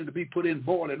were willing to be put in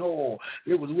boiling oil.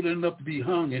 They were willing enough to be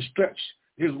hung and stretched.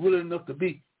 They were willing enough to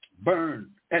be burned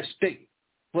at stake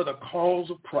for the cause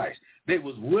of Christ. They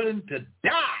was willing to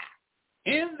die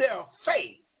in their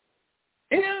faith,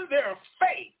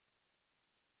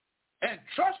 and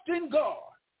trust in God.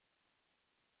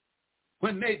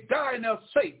 When they die in their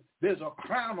faith, there's a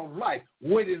crown of life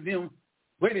waiting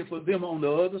for them on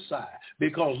the other side.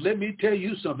 Because let me tell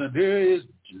you something, there is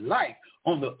life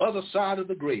on the other side of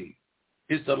the grave.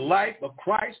 It's the life of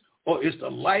Christ or it's the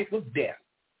life of death.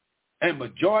 And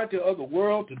majority of the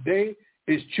world today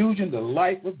is choosing the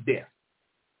life of death.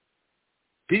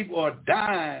 People are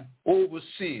dying over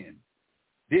sin.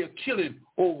 They're killing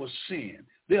over sin.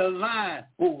 They're lying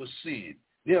over sin.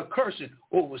 They're cursing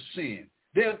over sin.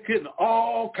 They're getting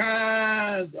all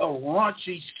kinds of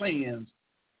raunchy sins,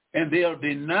 and they're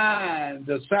denying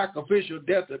the sacrificial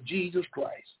death of Jesus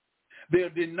Christ. They're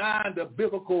denying the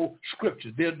biblical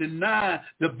scriptures. They're denying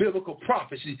the biblical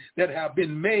prophecies that have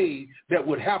been made that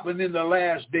would happen in the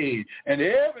last days. And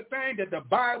everything that the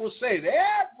Bible says,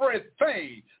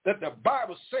 everything that the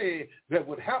Bible says that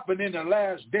would happen in the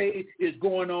last days is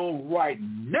going on right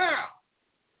now.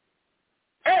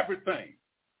 Everything.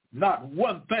 Not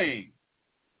one thing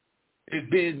is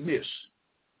being missed.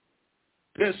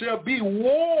 There shall be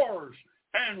wars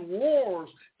and wars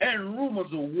and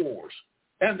rumors of wars.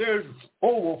 And there's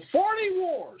over 40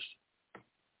 wars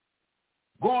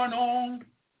going on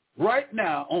right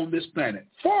now on this planet.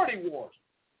 40 wars.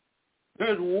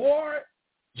 There's war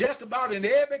just about in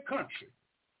every country.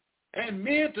 And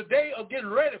men today are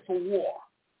getting ready for war.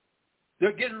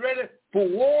 They're getting ready for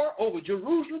war over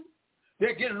Jerusalem.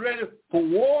 They're getting ready for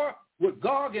war with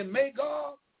Gog and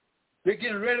Magog. They're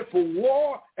getting ready for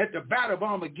war at the Battle of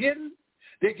Armageddon.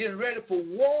 They're getting ready for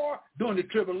war during the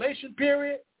tribulation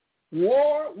period.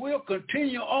 War will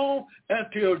continue on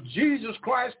until Jesus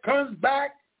Christ comes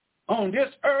back on this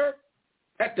earth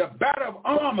at the Battle of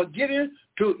Armageddon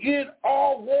to end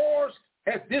all wars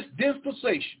at this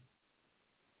dispensation.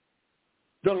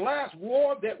 The last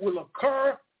war that will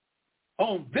occur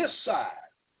on this side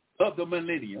of the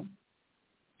millennium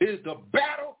is the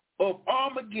Battle of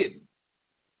Armageddon.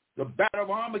 The Battle of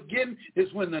Armageddon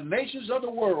is when the nations of the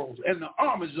world and the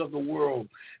armies of the world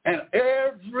and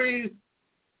every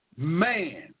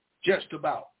man just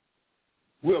about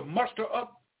will muster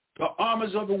up the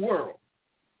armies of the world,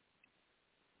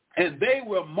 and they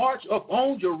will march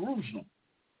upon Jerusalem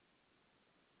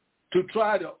to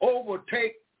try to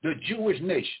overtake the Jewish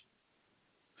nation.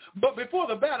 But before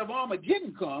the Battle of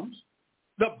Armageddon comes,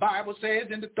 The Bible says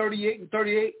in the 38 and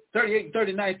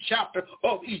 39th chapter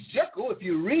of Ezekiel, if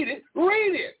you read it,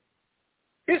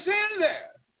 It's in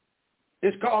there.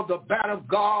 It's called the battle of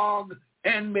Gog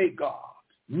and Magog,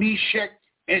 Meshach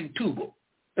and Tubal.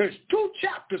 There's 2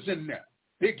 chapters in there.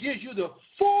 It gives you the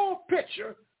full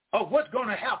picture of what's going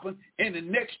to happen in the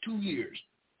next 2 years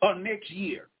or next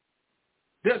year.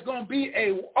 There's going to be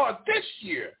this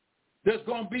year, there's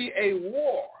going to be a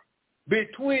war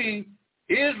between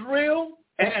Israel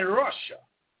and Russia.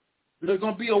 There's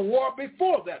going to be a war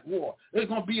before that war. There's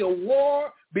going to be a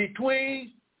war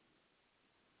between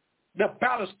the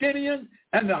Palestinians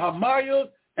and the Hamas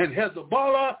and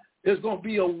Hezbollah. There's going to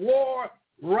be a war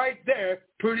right there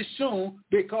pretty soon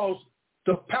because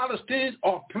the Palestinians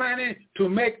are planning to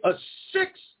make a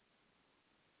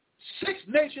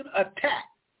six-nation attack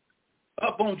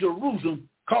up on Jerusalem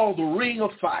called the Ring of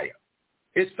Fire.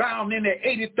 It's found in the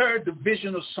 83rd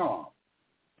division of Psalm.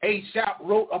 Asaph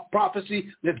wrote a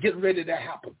prophecy that's getting ready to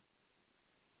happen.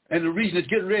 And the reason it's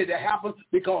getting ready to happen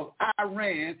because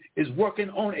Iran is working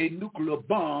on a nuclear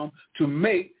bomb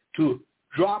to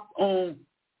drop on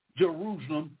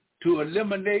Jerusalem to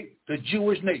eliminate the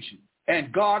Jewish nation.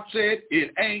 And God said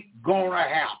it ain't going to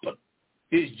happen.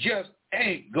 It just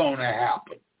ain't going to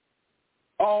happen.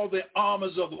 All the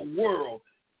armies of the world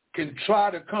can try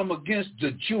to come against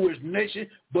the Jewish nation,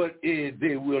 but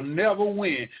they will never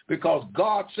win because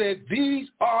God said, these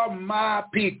are my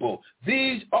people.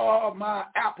 These are my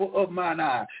apple of mine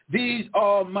eye. These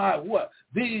are my what?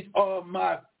 These are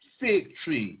my fig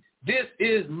tree. This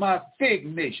is my fig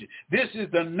nation. This is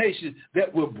the nation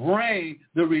that will bring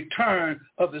the return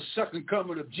of the second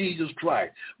coming of Jesus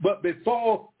Christ. But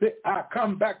before I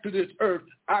come back to this earth,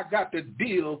 I got to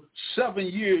deal 7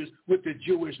 years with the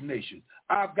Jewish nation.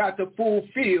 I've got to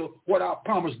fulfill what I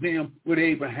promised them with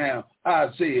Abraham,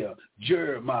 Isaiah,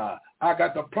 Jeremiah. I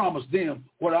got to promise them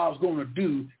what I was going to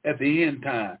do at the end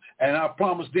time. And I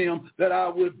promised them that I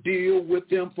would deal with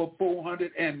them for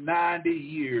 490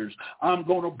 years. I'm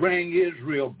going to bring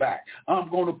Israel back. I'm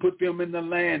going to put them in the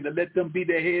land and let them be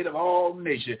the head of all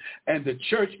nations. And the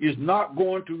church is not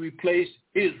going to replace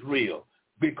Israel.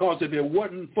 Because if it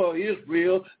wasn't for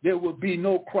Israel, there would be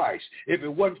no Christ. If it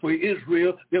wasn't for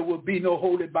Israel, there would be no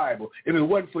Holy Bible. If it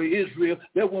wasn't for Israel,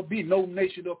 there would be no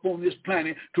nation upon this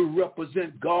planet to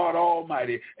represent God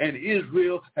Almighty. And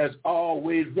Israel has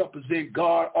always represented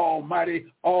God Almighty,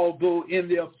 although in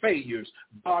their failures,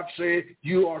 God said,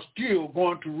 you are still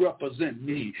going to represent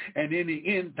me. And in the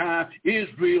end time,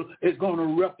 Israel is going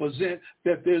to represent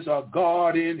that there's a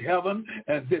God in heaven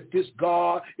and that this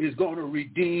God is going to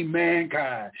redeem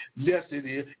mankind. Yes, it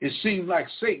is. It seems like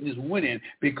Satan is winning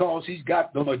because he's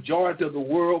got the majority of the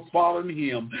world following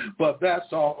him. But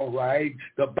that's all right.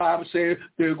 The Bible says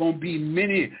there are going to be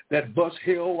many that bust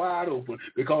hell wide open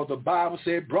because the Bible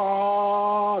said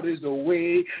broad is the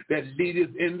way that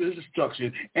leadeth into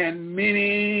destruction. And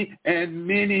many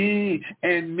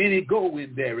go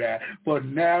in thereat. For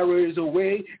narrow is the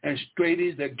way and straight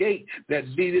is the gate that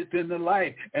leadeth into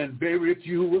life, and very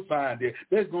few will find it.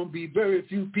 There's going to be very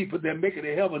few people that make it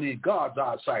to heaven in God's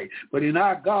eyesight. But in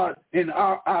our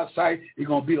eyesight, it's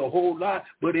going to be a whole lot.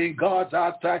 But in God's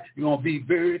eyesight, it's going to be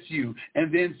very few.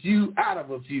 And then few out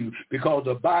of a few. Because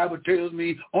the Bible tells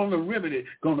me only remnant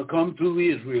going to come through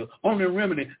Israel. Only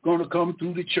remnant going to come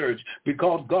through the church.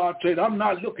 Because God said, I'm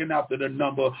not looking after the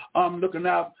number. I'm looking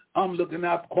out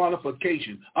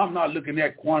qualification. I'm not looking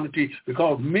at quantity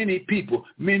because many people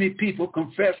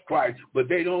confess Christ, but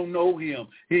they don't know him.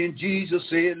 And Jesus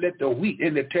said, let the wheat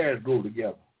and the tares grow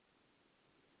together.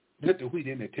 Let the wheat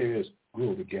and the tares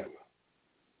grow together.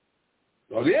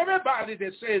 Because everybody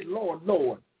that says, Lord,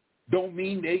 Lord, don't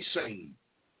mean they saved.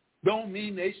 Don't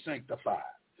mean they sanctified.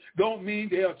 Don't mean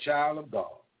they're a child of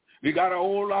God. We got a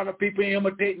whole lot of people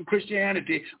imitating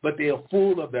Christianity, but they're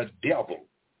full of the devil.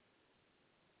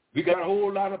 We got a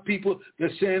whole lot of people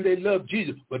that saying they love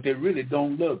Jesus, but they really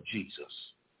don't love Jesus.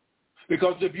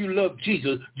 Because if you love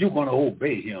Jesus, you're going to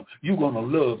obey him. You're going to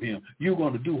love him. You're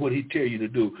going to do what he tells you to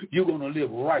do. You're going to live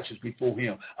righteous before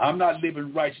him. I'm not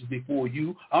living righteous before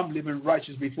you. I'm living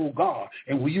righteous before God.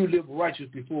 And when you live righteous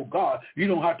before God, you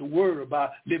don't have to worry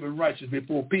about living righteous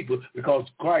before people because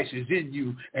Christ is in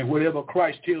you. And whatever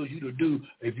Christ tells you to do,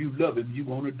 if you love him, you're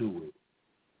going to do it.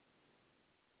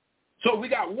 So we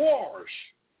got wars.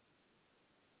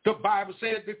 The Bible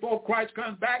says before Christ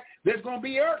comes back, there's going to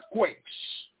be earthquakes.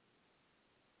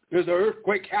 There's an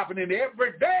earthquake happening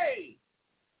every day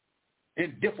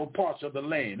in different parts of the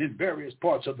land, in various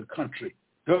parts of the country.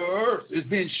 The earth is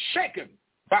being shaken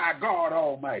by God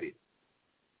Almighty.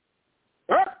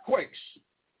 Earthquakes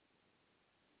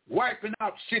wiping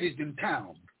out cities and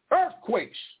towns.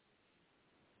 Earthquakes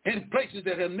in places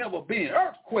that have never been.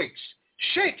 Earthquakes,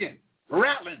 shaking,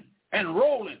 rattling, and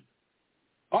rolling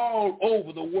all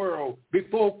over the world.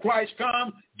 Before Christ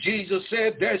comes, Jesus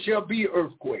said there shall be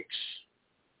earthquakes.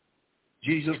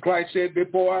 Jesus Christ said,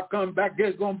 before I come back,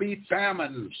 there's going to be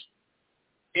famines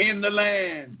in the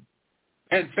land.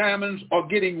 And famines are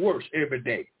getting worse every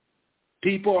day.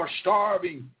 People are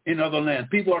starving in other lands.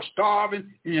 People are starving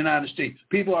in the United States.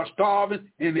 People are starving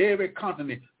in every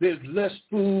continent. There's less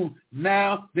food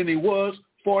now than there was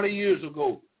 40 years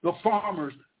ago. The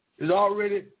farmers is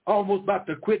already almost about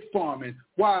to quit farming.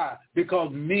 Why?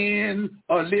 Because men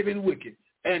are living wicked.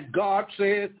 And God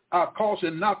says, I cause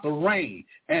it not to rain.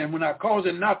 And when I cause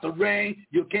it not to rain,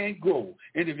 you can't grow.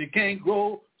 And if you can't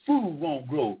grow, food won't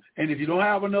grow. And if you don't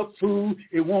have enough food,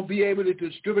 it won't be able to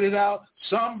distribute it out.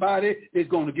 Somebody is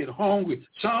going to get hungry.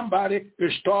 Somebody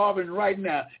is starving right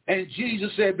now. And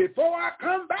Jesus said, before I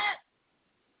come back,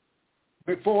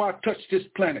 before I touch this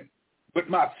planet with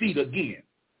my feet again,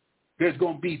 there's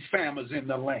going to be famines in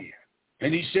the land.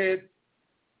 And he said,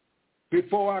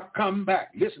 before I come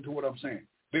back, listen to what I'm saying.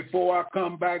 Before I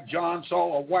come back, John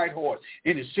saw a white horse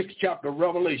in the 6th chapter of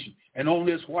Revelation. And on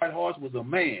this white horse was a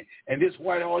man. And this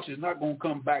white horse is not going to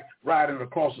come back riding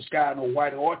across the sky on a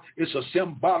white horse. It's a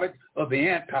symbolic of the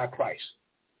Antichrist.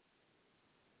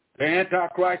 The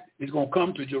Antichrist is going to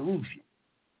come to Jerusalem.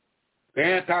 The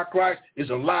Antichrist is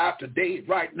alive today,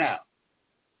 right now.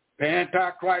 The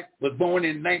Antichrist was born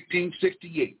in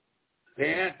 1968. The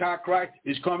Antichrist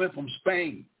is coming from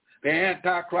Spain. The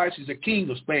Antichrist is the king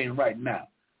of Spain right now.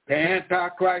 The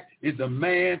Antichrist is the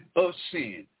man of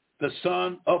sin, the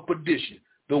son of perdition,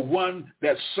 the one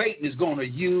that Satan is going to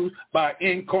use by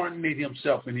incarnating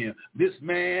himself in him. This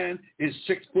man is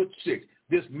 6'6".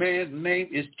 This man's name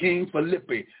is King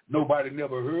Philippi. Nobody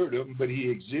never heard of him, but he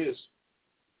exists.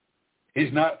 He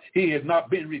has not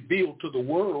been revealed to the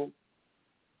world.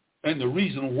 And the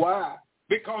reason why,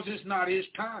 because it's not his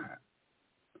time.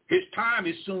 His time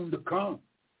is soon to come.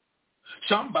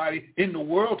 Somebody in the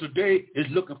world today is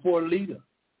looking for a leader.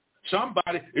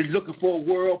 Somebody is looking for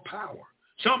world power.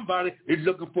 Somebody is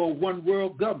looking for one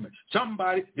world government.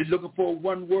 Somebody is looking for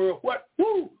one world what?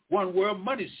 One world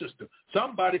money system.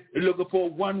 Somebody is looking for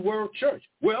one world church.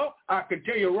 Well, I can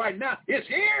tell you right now, it's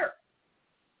here.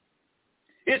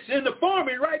 It's in the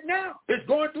army right now. It's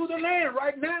going through the land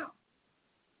right now.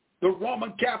 The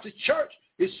Roman Catholic Church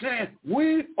is saying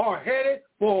we are headed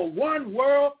for a one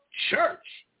world church.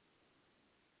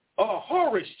 A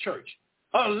Horus church,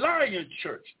 a lion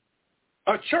church,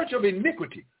 a church of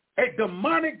iniquity, a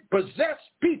demonic possessed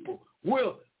people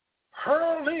will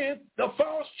hurl in the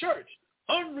false church,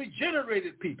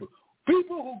 unregenerated people,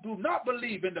 people who do not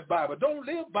believe in the Bible, don't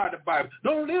live by the Bible,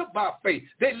 don't live by faith,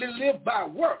 they live by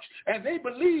works, and they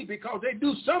believe because they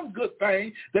do some good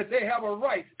thing that they have a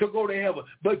right to go to heaven.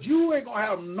 But you ain't going to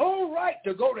have no right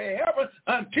to go to heaven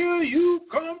until you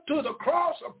come to the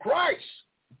cross of Christ.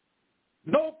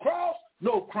 No cross,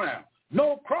 no crown.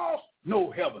 No cross,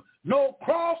 no heaven. No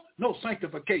cross, no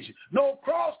sanctification. No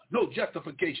cross, no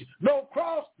justification. No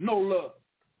cross, no love.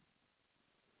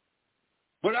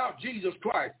 Without Jesus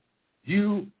Christ,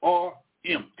 you are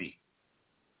empty.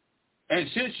 And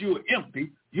since you're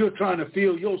empty, you're trying to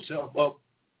fill yourself up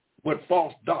with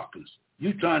false doctrines.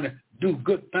 You're trying to do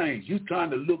good things. You're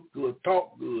trying to look good,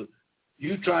 talk good.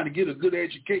 You're trying to get a good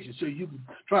education so you can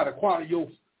try to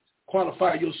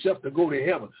qualify yourself to go to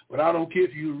heaven. But I don't care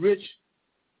if you're rich,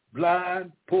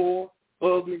 blind, poor,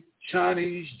 ugly,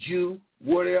 Chinese, Jew,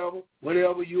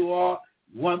 whatever you are.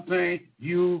 One thing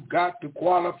you got to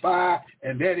qualify,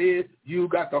 and that is you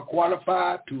got to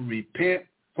qualify to repent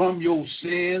from your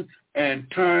sins and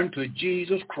turn to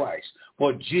Jesus Christ.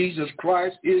 For Jesus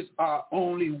Christ is our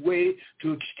only way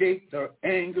to escape the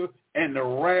anger and the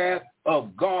wrath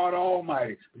of God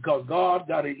Almighty. Because God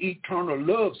got an eternal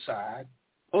love side.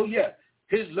 Oh, yeah,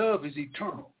 his love is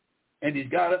eternal. And he's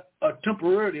got a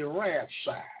temporary wrath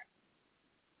side.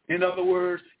 In other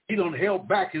words, he done held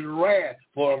back his wrath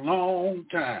for a long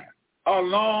time. A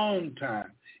long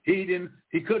time. He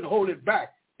couldn't hold it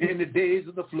back in the days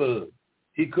of the flood.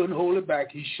 He couldn't hold it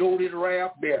back. He showed his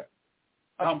wrath there.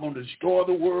 I'm going to destroy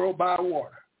the world by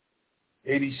water.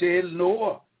 And he said,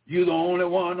 Noah, you're the only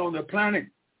one on the planet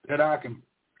that I can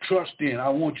trust in. I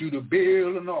want you to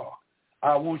build an ark.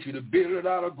 I want you to build it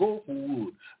out of gopher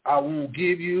wood. I won't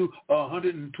give you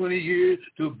 120 years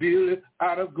to build it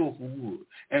out of gopher wood.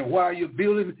 And while you're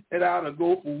building it out of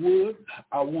gopher wood,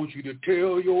 I want you to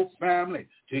tell your family,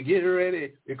 to get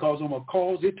ready because I'm going to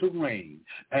cause it to rain.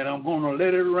 And I'm going to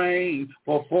let it rain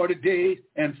for 40 days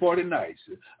and 40 nights.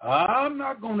 I'm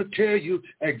not going to tell you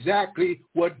exactly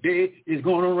what day is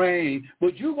going to rain,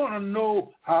 but you're going to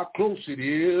know how close it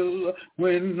is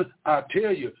when I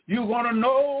tell you. You're going to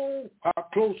know how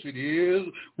close it is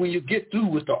when you get through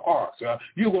with the ark.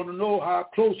 You're going to know how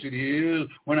close it is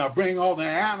when I bring all the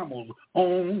animals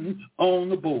on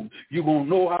the boat. You're going to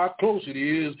know how close it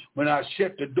is when I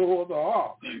shut the door of the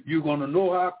ark. You're going to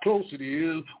know how close it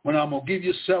is when I'm going to give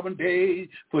you 7 days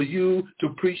for you to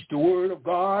preach the word of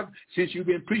God. Since you've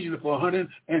been preaching it for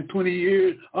 120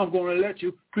 years, I'm going to let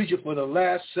you preach it for the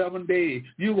last 7 days.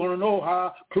 You're going to know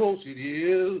how close it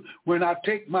is when I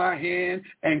take my hand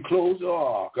and close the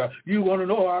ark. You're going to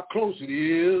know how close it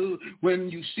is when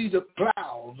you see the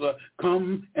clouds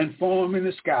come and form in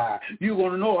the sky. You're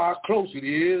going to know how close it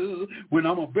is when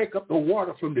I'm going to break up the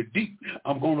water from the deep.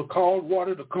 I'm going to cause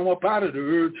water to come up out of the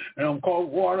earth, and I'm going to cause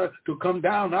water to come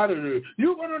down out of the earth.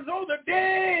 You're going to know the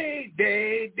day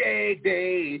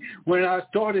when I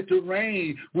started to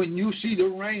rain. When you see the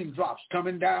raindrops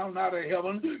coming down out of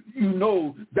heaven, you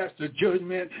know that's the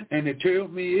judgment, and it tells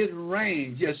me it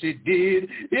rained. Yes, it did.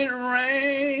 It rained.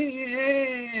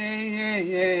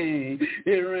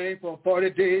 It rained for 40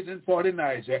 days and 40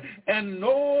 nights. And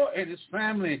Noah and his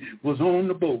family was on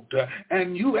the boat.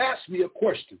 And you asked me a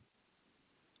question.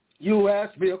 You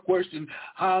asked me a question,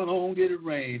 how long did it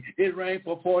rain? It rained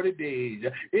for 40 days.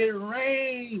 It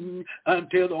rained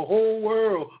until the whole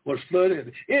world was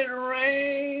flooded. It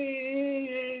rained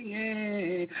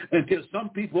until some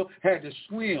people had to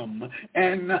swim.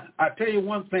 And I tell you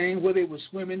one thing, where they were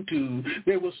swimming to,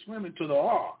 they were swimming to the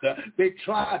ark. They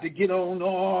tried to get on the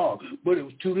ark, but it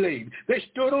was too late. They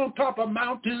stood on top of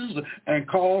mountains and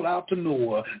called out to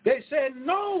Noah. They said,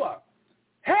 Noah,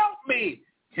 help me.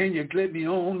 Can you let me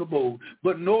on the boat?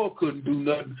 But Noah couldn't do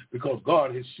nothing because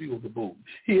God has sealed the boat.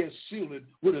 He has sealed it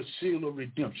with a seal of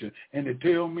redemption. And they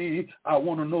tell me, I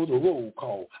want to know the roll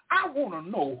call. I want to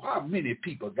know how many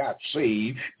people got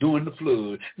saved during the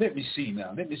flood. Let me see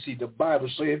now. Let me see. The Bible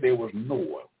said there was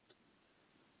Noah.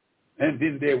 And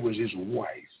then there was his wife.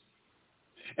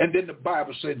 And then the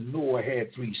Bible said Noah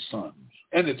had 3 sons.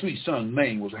 And the 3 sons'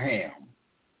 name was Ham,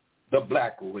 the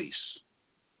black race.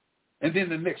 And then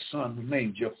the next son was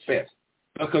named Japheth,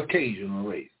 a Caucasian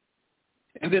race.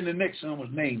 And then the next son was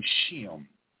named Shem,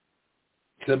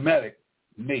 Semitic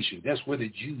nation. That's where the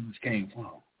Jews came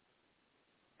from.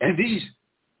 And these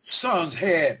sons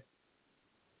had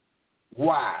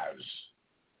wives.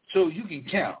 So you can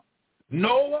count.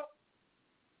 Noah,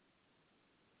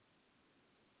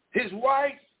 his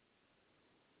wife,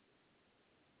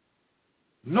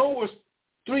 Noah's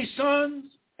 3 sons,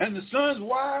 and the sons'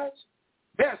 wives.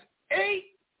 That's 8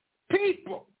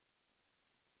 people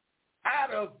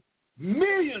out of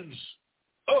millions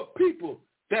of people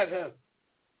that have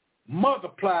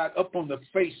multiplied up on the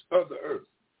face of the earth.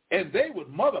 And they was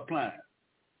multiplying.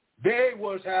 They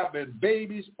was having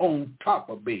babies on top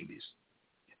of babies.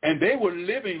 And they were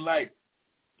living like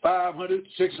 500,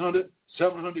 600,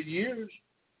 700 years.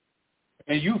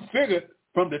 And you figure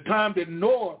from the time that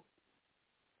Noah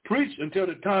preached until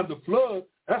the time of the flood,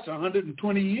 that's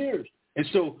 120 years. And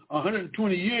so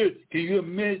 120 years, can you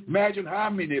imagine how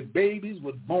many babies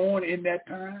was born in that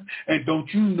time? And don't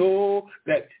you know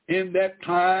that in that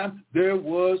time there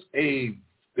was a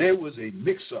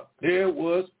mix-up. There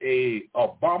was a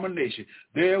abomination.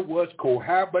 There was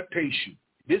cohabitation.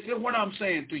 This is what I'm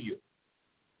saying to you.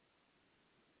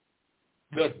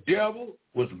 The devil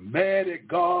was mad at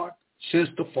God since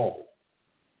the fall.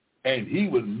 And he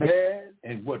was mad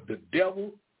at what the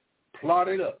devil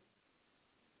plotted up.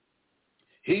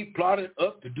 He plotted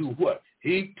up to do what?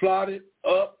 He plotted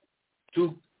up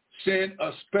to send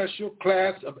a special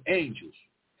class of angels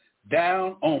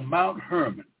down on Mount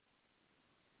Hermon.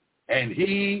 And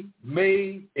he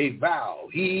made a vow.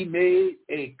 He made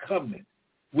a covenant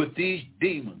with these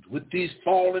demons, with these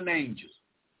fallen angels,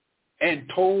 and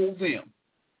told them,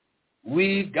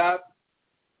 we've got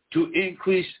to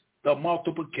increase the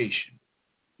multiplication.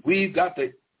 We've got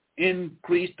to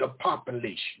increase the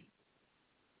population.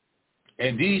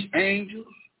 And these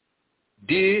angels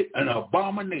did an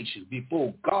abomination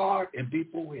before God and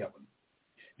before heaven.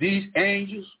 These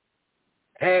angels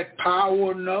had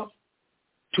power enough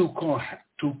to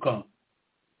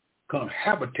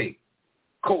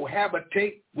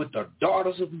cohabitate with the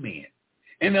daughters of men.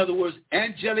 In other words,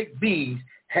 angelic beings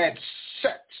had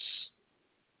sex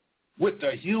with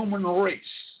the human race.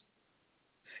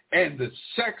 And the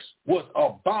sex was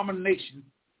abomination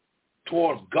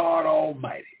towards God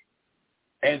Almighty.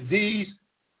 And these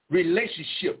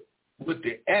relationships with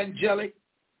the angelic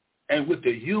and with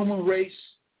the human race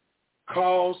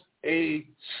caused a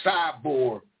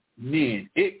cyborg men.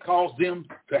 It caused them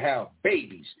to have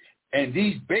babies. And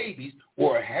these babies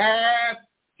were half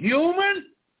human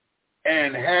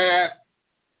and half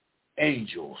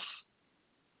angels.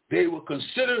 They were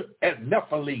considered as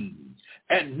Nephilim.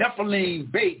 And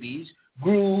Nephilim babies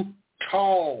grew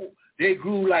tall. They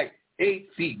grew like 8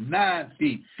 feet, 9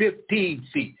 feet, 15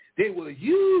 feet. They were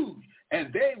huge.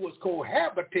 And they was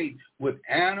cohabitating with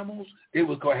animals. They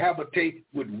was cohabitating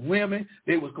with women.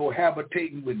 They was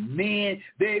cohabitating with men.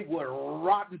 They were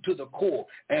rotten to the core.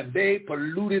 And they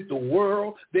polluted the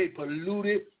world. They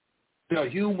polluted the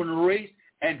human race.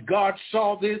 And God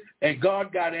saw this, and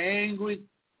God got angry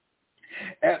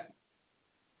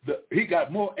he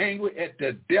got more angry at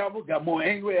the devil, got more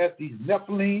angry at these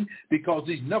Nephilim, because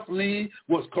these Nephilim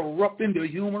was corrupting the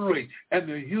human race. And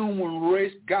the human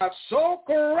race got so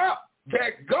corrupt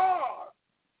that God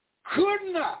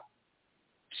could not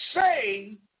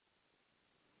save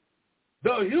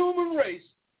the human race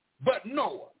but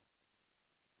Noah.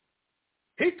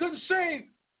 He couldn't save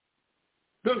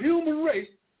the human race,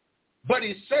 but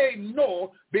he saved Noah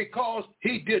because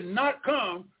he did not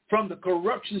come from the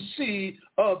corruption seed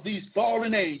of these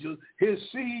fallen angels. His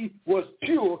seed was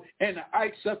pure in the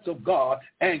eyesight of God,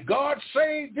 and God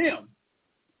saved him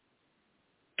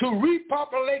to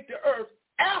repopulate the earth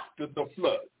after the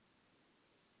flood.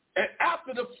 And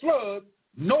after the flood,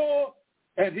 Noah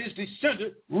and his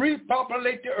descendants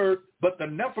repopulate the earth, but the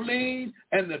Nephilim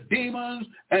and the demons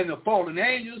and the fallen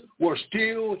angels were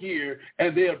still here,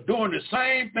 and they're doing the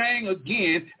same thing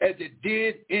again as it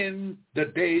did in the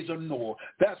days of Noah.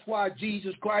 That's why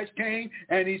Jesus Christ came,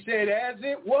 and he said, as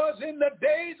it was in the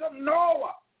days of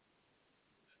Noah,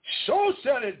 so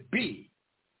shall it be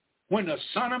when the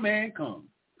Son of Man comes.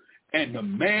 And the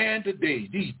man today,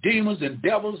 these demons and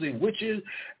devils and witches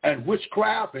and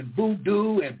witchcraft and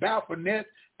voodoo and Baphomet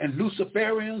and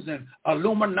Luciferians and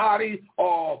Illuminati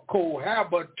are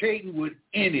cohabitating with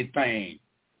anything.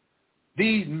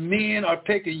 These men are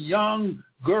taking young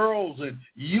girls and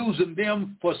using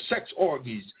them for sex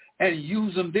orgies and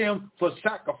using them for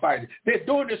sacrifices. They're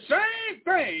doing the same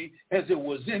thing as it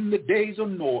was in the days of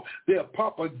Noah. They're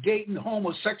propagating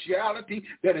homosexuality,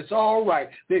 that it's all right.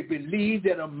 They believe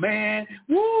that a man,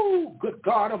 good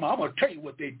God, I'm going to tell you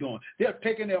what they're doing. They're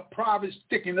taking their private,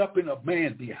 sticking up in a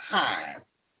man's behind.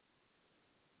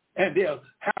 And they're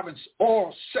having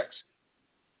oral sex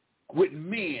with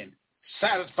men,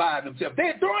 satisfying themselves.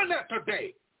 They're doing that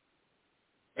today.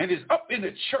 And it's up in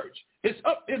the church. It's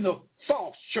up in the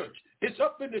false church. It's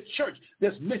up in the church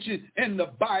that's mentioned in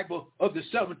the Bible of the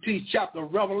 17th chapter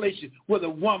of Revelation, where the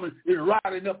woman is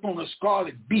riding up on a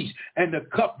scarlet beast, and the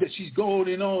cup that she's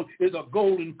going on is a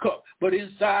golden cup. But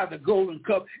inside the golden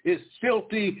cup is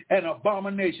filthy and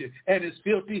abomination, and it's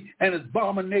filthy and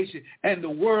abomination, and the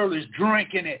world is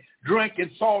drinking it, drinking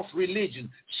false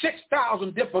religion.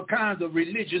 6,000 different kinds of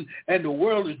religion, and the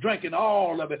world is drinking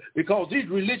all of it, because these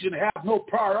religions have no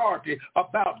priority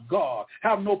about God,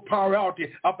 have no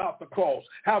priority about the cross,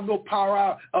 have no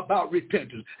power about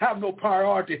repentance, have no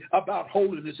priority about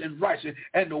holiness and righteousness,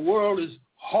 and the world is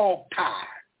hog-tied.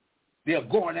 They're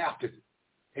going after it.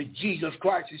 And Jesus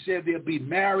Christ, he said they'll be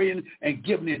marrying and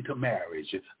giving into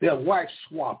marriage. They're wife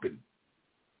swapping.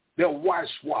 They're wife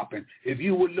swapping. If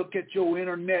you would look at your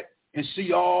internet and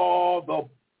see all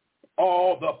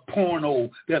the porno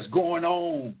that's going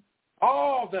on,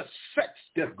 all the sex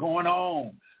that's going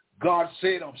on, God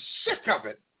said, I'm sick of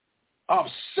it. I'm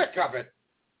sick of it.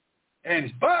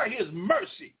 And by his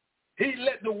mercy, he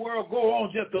let the world go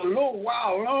on just a little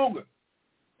while longer.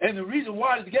 And the reason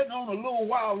why it's getting on a little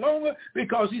while longer,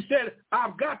 because he said,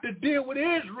 I've got to deal with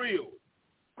Israel.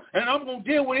 And I'm going to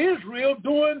deal with Israel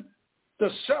during the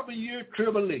 7-year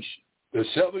tribulation. The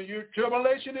 7-year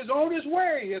tribulation is on its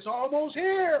way. It's almost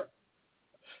here.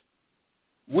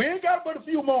 We ain't got but a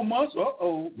few more months.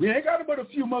 We ain't got but a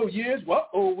few more years.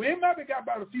 We ain't maybe got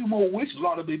about a few more weeks. A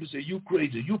lot of people say, you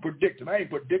crazy. You predicting. I ain't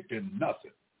predicting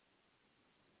nothing.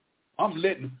 I'm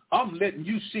letting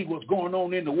you see what's going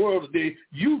on in the world today.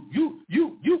 You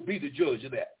be the judge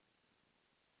of that.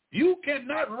 You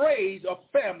cannot raise a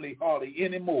family hardly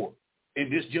anymore in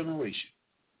this generation.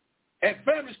 And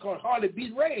families can hardly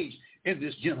be raised in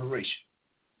this generation.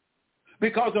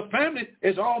 Because the family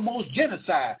is almost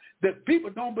genocide. The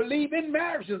people don't believe in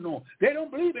marriage anymore. They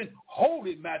don't believe in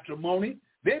holy matrimony.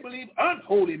 They believe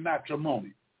unholy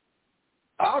matrimony.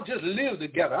 I'll just live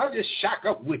together. I'll just shack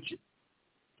up with you.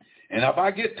 And if I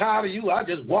get tired of you, I'll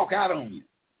just walk out on you.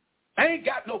 Ain't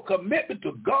got no commitment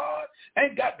to God,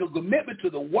 ain't got no commitment to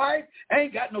the wife,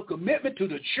 ain't got no commitment to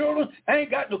the children,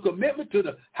 ain't got no commitment to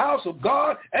the house of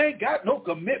God, ain't got no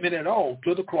commitment at all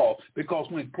to the cross. Because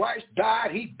when Christ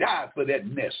died, he died for that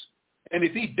mess. And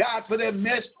if he died for that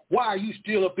mess, why are you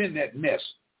still up in that mess?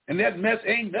 And that mess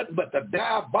ain't nothing but the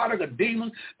diabolical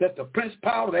demons that the prince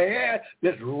power of the air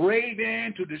that's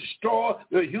raving to destroy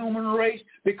the human race,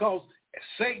 because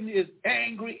Satan is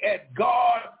angry at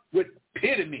God with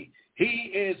epitome.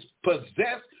 He is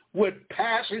possessed with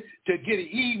passion to get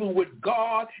even with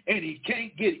God, and he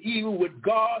can't get even with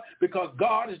God because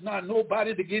God is not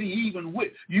nobody to get even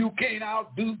with. You can't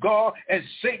outdo God and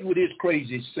Satan with his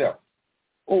crazy self.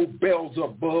 Oh,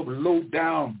 Beelzebub, low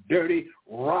down, dirty,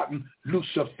 rotten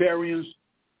Luciferians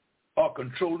are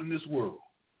controlling this world.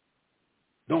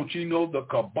 Don't you know the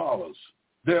Kabbalahs?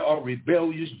 There are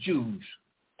rebellious Jews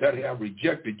that have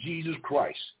rejected Jesus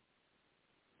Christ.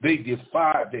 They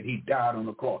defied that he died on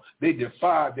the cross. They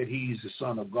defied that he is the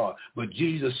Son of God. But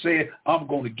Jesus said, I'm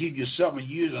going to give you 7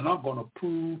 years, and I'm going to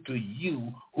prove to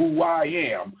you who I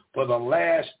am. For the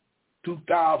last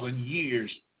 2,000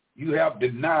 years, you have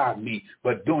denied me,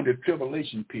 but during the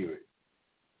tribulation period.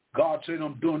 God said,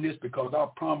 I'm doing this because I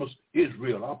promised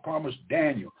Israel, I promised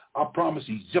Daniel, I promised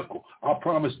Ezekiel, I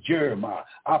promised Jeremiah,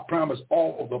 I promised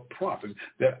all of the prophets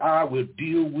that I will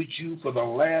deal with you for the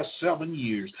last 7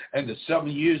 years. And the 7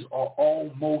 years are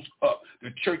almost up.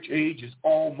 The church age is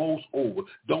almost over.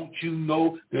 Don't you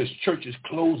know this church is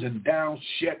closing down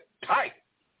shut tight?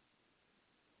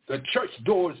 The church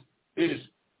doors is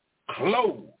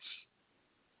closed.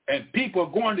 And people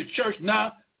are going to church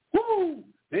now. Woo!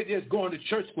 They're just going to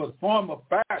church for a form of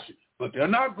fashion. But they're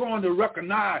not going to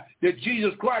recognize that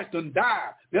Jesus Christ done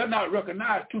died. They're not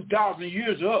recognizing 2,000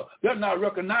 years up. They're not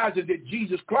recognizing that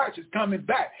Jesus Christ is coming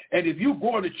back. And if you're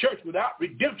going to church without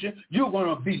redemption, you're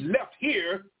going to be left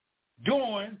here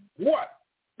doing what?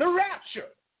 The rapture.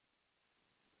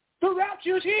 The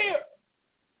rapture is here.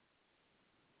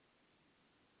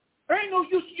 There ain't no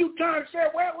use you trying to say,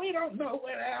 well, we don't know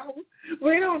what hour.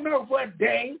 We don't know what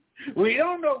day. We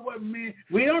don't know what minute.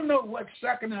 We don't know what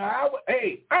second or hour.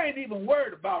 Hey, I ain't even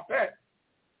worried about that.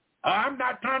 I'm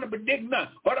not trying to predict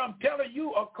nothing. But I'm telling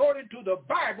you, according to the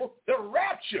Bible, the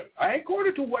rapture, I ain't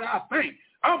according to what I think.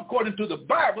 I'm according to the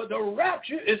Bible, the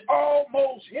rapture is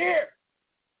almost here.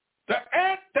 The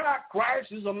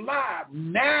Antichrist is alive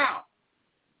now.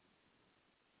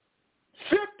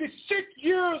 56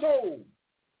 years old.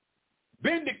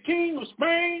 Been the king of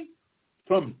Spain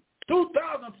from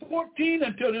 2014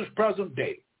 until this present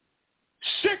day.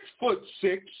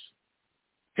 6'6".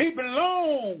 He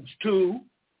belongs to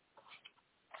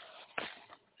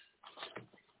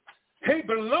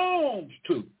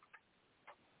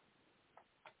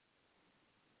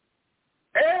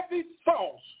every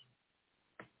false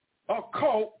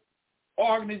occult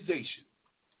organization.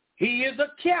 He is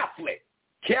a Catholic.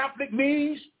 Catholic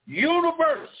means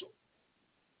universal.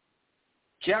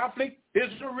 Catholic is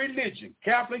a religion.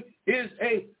 Catholic is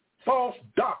a false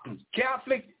doctrine.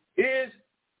 Catholic is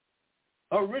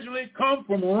originally come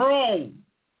from Rome.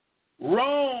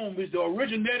 Rome is the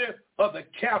originator of the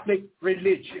Catholic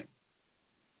religion.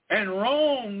 And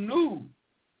Rome knew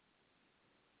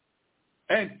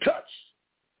and touched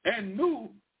and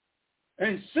knew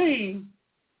and seen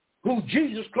who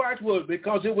Jesus Christ was,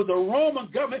 because it was the Roman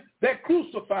government that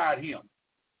crucified him.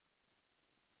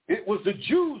 It was the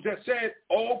Jews that said,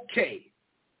 okay,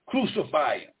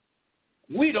 crucify him.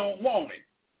 We don't want him.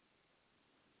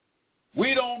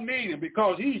 We don't need him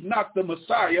because he's not the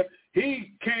Messiah.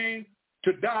 He came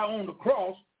to die on the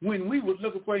cross when we was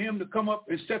looking for him to come up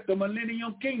and set the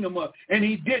millennium kingdom up, and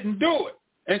he didn't do it.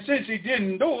 And since he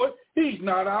didn't do it, he's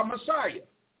not our Messiah.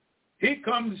 He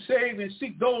comes to save and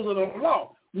seek those of the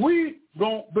law. We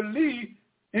don't believe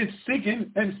in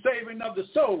seeking and saving of the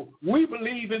soul. We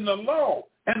believe in the law.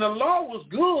 And the law was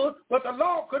good, but the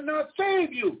law could not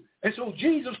save you. And so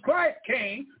Jesus Christ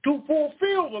came to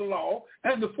fulfill the law,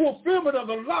 and the fulfillment of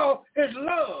the law is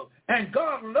love. And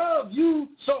God loved you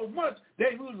so much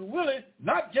that he was willing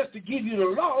not just to give you the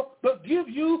law, but give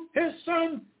you his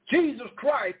son, Jesus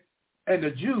Christ. And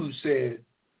the Jews said,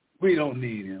 we don't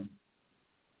need him.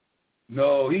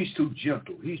 No, he's too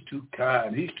gentle. He's too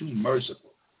kind. He's too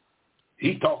merciful.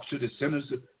 He talks to the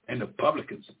sinners and the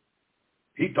publicans.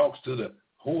 He talks to the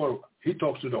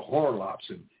whorelocks,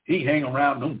 and he hang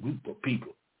around them group of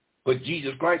people. But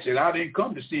Jesus Christ said, I didn't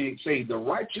come to save the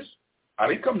righteous. I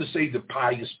didn't come to save the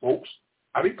pious folks.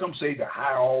 I didn't come to save the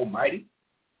high almighty,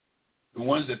 the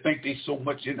ones that think they so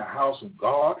much in the house of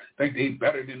God, think they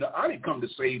better than I didn't come to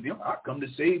save them. I come to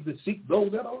seek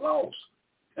those that are lost,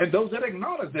 and those that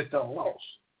acknowledge that they're lost.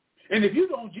 And if you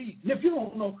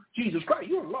don't know Jesus Christ,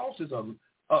 you're lost as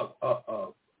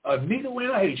a needle in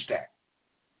a haystack.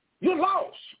 You're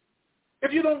lost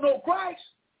if you don't know Christ.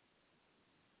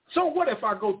 So what if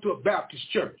I go to a Baptist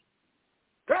church?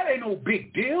 That ain't no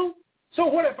big deal. So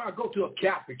what if I go to a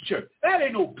Catholic church? That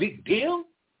ain't no big deal.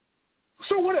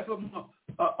 So what if I'm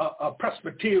a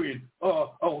Presbyterian?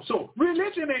 So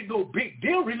religion ain't no big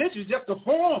deal. Religion is just a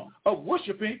form of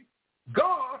worshiping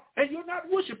God, and you're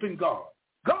not worshiping God.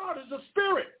 God is a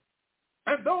spirit,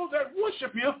 and those that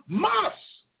worship him must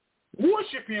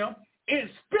worship him in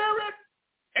spirit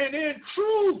and in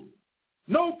truth.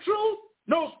 No truth,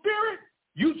 no spirit,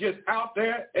 you just out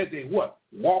there as a what?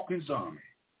 Walking zombie.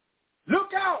 Look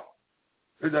out.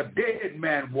 There's a dead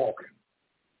man walking.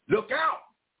 Look out.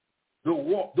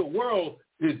 The world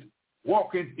is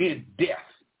walking in death.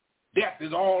 Death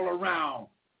is all around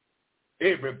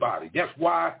everybody. That's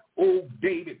why old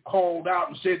David called out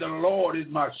and said, the Lord is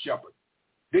my shepherd.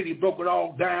 Then he broke it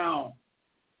all down.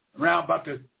 Around about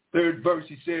the third verse,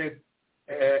 he said,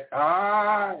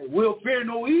 I will fear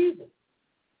no evil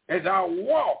as I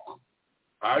walk.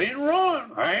 I didn't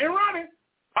run. I ain't running.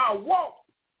 I walk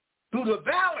through the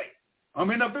valley. I'm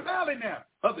in the valley now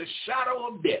of the shadow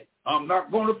of death. I'm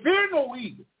not going to fear no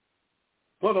evil.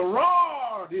 For the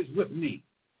rod is with me,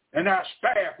 and our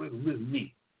staff is with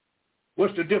me.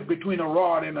 What's the difference between a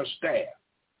rod and a staff?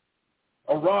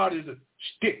 A rod is a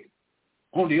stick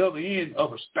on the other end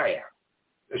of a staff.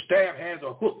 The staff has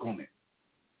a hook on it.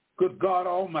 Good God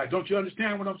Almighty. Don't you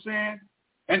understand what I'm saying?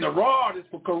 And the rod is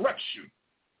for correction.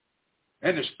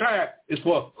 And the staff is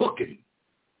for hooking.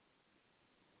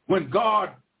 When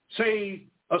God saves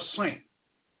a saint,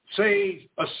 saves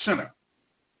a sinner,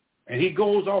 and he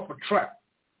goes off a track,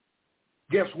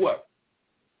 guess what?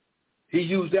 He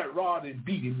used that rod and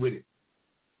beat him with it.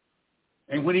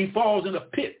 And when he falls in a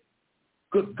pit,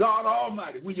 good God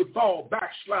Almighty, when you fall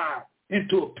backslide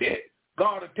into a pit,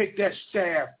 God will take that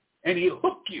staff and he'll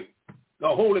hook you. The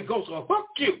Holy Ghost will hook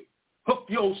you, hook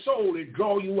your soul and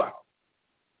draw you out.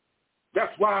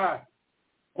 That's why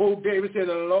old David said,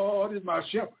 the Lord is my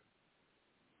shepherd,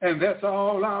 and that's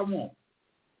all I want.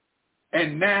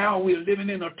 And now we're living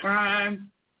in a time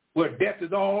where death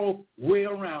is all way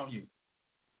around you.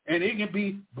 And it can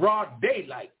be broad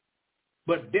daylight,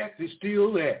 but death is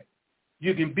still there.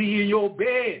 You can be in your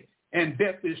bed, and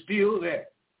death is still there.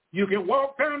 You can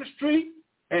walk down the street,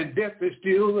 and death is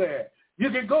still there. You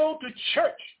can go to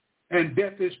church, and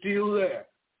death is still there.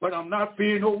 But I'm not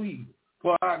fearing no evil,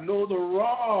 for I know the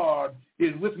rod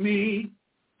is with me,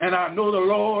 and I know the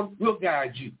Lord will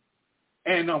guide you.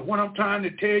 And what I'm trying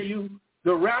to tell you,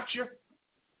 the rapture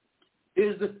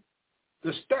is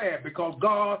the staff, because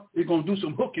God is going to do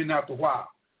some hooking after a while.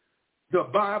 The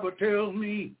Bible tells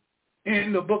me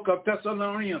in the book of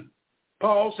Thessalonians,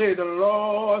 Paul said the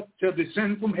Lord shall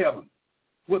descend from heaven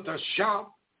with a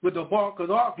shout, with the voice of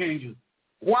the archangel.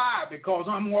 Why? Because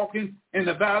I'm walking in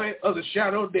the valley of the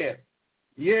shadow of death.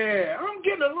 Yeah, I'm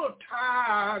getting a little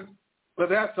tired, but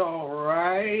that's all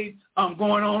right. I'm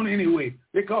going on anyway,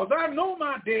 because I know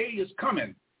my day is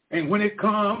coming. And when it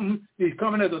comes, it's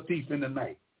coming as a thief in the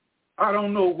night. I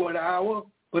don't know what hour,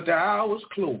 but the hour's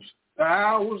close. The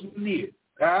hour's near.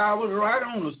 The hour's right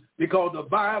on us, because the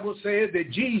Bible says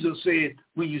that Jesus said,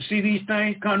 when you see these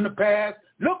things come to pass,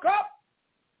 look up.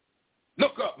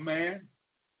 Look up, man.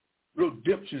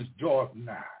 Redemption's draweth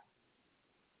nigh.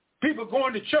 People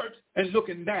going to church and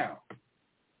looking down.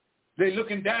 They're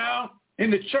looking down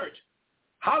in the church.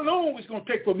 How long is it going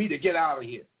to take for me to get out of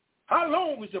here? How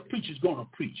long is the preacher's going to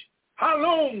preach? How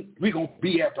long we going to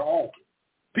be at the altar?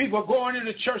 People are going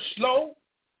into church slow,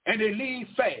 and they leave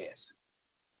fast.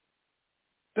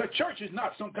 The church is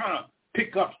not some kind of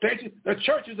pickup station. The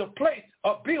church is a place,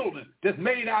 a building that's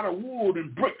made out of wood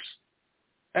and bricks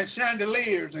and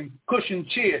chandeliers and cushion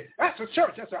chairs. That's a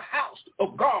church. That's a house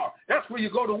of God. That's where you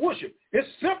go to worship. It's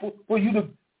simple for you to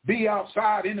be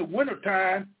outside in the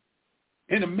wintertime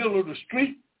in the middle of the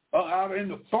street or out in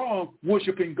the farm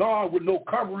worshiping God with no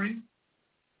covering.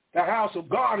 The house of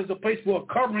God is a place for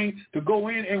a covering to go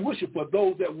in and worship for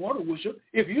those that want to worship.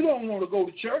 If you don't want to go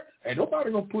to church, ain't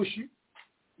nobody going to push you.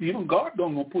 Even God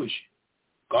don't going to push you.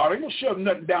 God ain't going to shove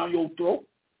nothing down your throat.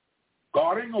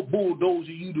 God ain't going to bulldoze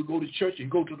you to go to church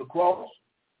and go to the cross.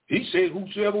 He said,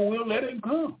 whosoever will, let him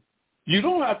come. You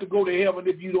don't have to go to heaven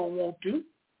if you don't want to.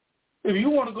 If you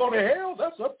want to go to hell,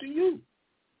 that's up to you.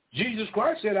 Jesus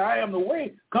Christ said, I am the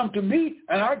way. Come to me,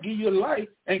 and I'll give you life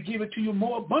and give it to you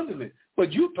more abundantly.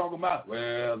 But you talking about,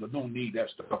 well, I don't need that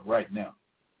stuff right now.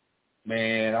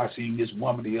 Man, I seen this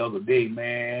woman the other day,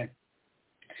 man.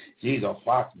 She's a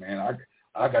fox, man.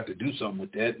 I got to do something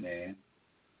with that, man.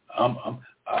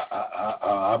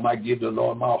 I might give the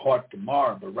Lord my heart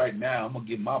tomorrow, but right now I'm gonna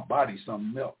give my body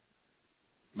something else.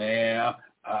 Man,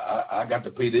 I got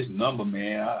to pay this number,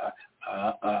 man.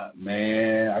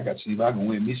 Man, I got to see if I can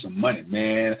win me some money,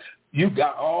 man. You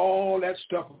got all that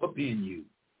stuff up in you,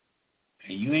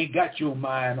 and you ain't got your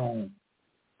mind on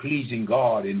pleasing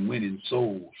God and winning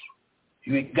souls.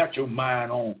 You ain't got your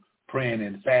mind on praying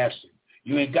and fasting.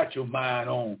 You ain't got your mind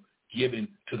on giving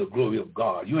to the glory of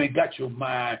God. You ain't got your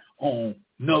mind on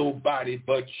nobody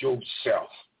but yourself.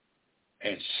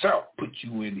 And self puts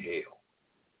you in hell.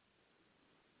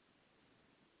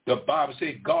 The Bible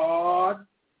says God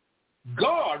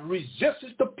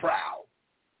resists the proud.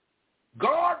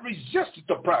 God resists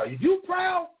the proud. If you're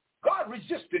proud, God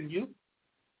resisting you.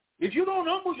 If you don't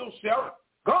humble yourself,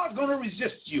 God's going to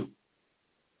resist you.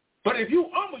 But if you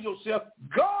humble yourself,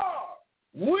 God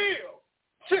will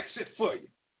fix it for you.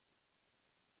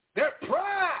 That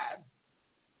pride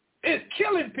is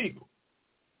killing people.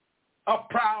 A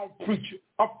proud preacher,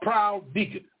 a proud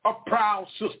deacon, a proud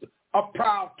sister, a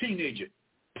proud teenager.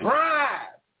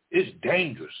 Pride is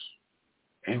dangerous.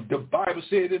 And the Bible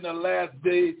said in the last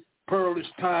days, perilous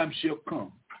times shall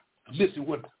come. Listen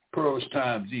what perilous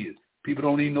times is. People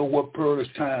don't even know what perilous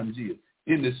times is.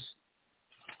 In this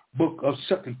book of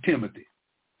 2 Timothy,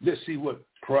 let's see what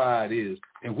pride is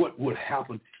and what would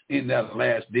happen in that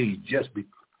last day just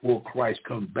before Christ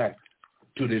comes back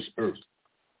to this earth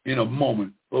in a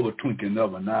moment of a twinkling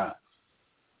of an eye.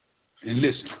 And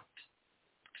listen,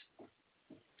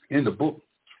 in the book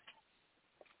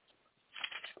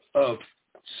of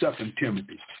 2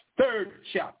 Timothy, third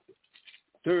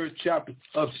chapter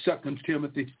of 2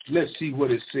 Timothy, let's see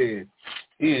what it said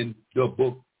in the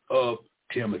book of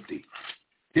Timothy.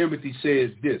 Timothy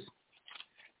says this: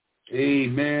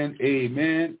 Amen,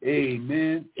 amen,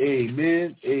 amen,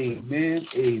 amen, amen,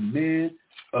 amen,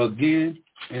 again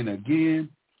and again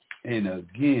and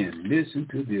again. Listen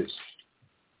to this.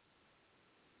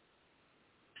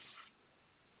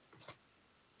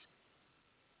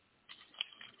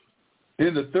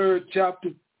 In the third chapter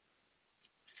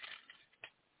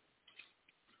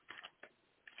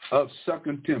of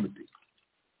 2 Timothy,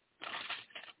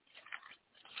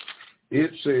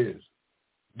 it says,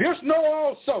 "This know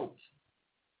also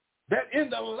that in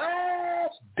the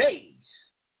last days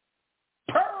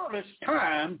perilous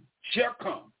time shall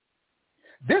come."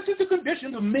 This is the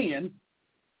condition of men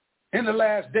in the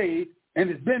last days, and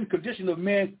it's been condition of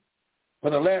men for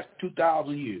the last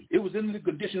 2,000 years. It was in the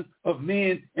condition of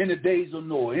men in the days of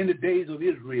Noah, in the days of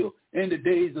Israel, in the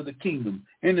days of the kingdom,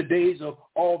 in the days of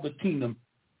all the kingdom.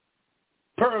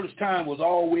 Perilous time was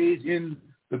always in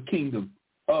the kingdom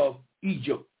of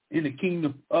Egypt, in the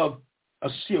kingdom of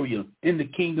Assyria, in the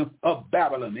kingdom of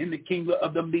Babylon, in the kingdom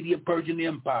of the Medo-Persian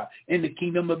Empire, in the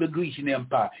kingdom of the Grecian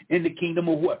Empire, in the kingdom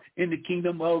of what? In the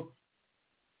kingdom of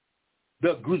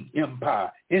the Greek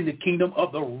Empire, in the kingdom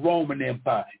of the Roman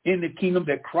Empire, in the kingdom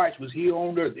that Christ was here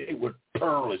on earth. It was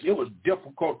perilous. It was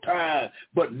difficult times,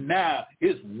 but now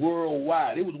it's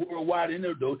worldwide. It was worldwide in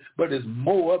there, though, but there's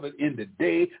more of it in the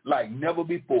day like never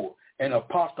before. And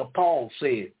Apostle Paul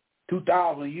said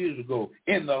 2,000 years ago,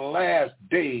 in the last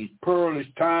days, perilous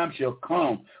times shall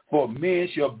come, for men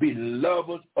shall be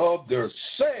lovers of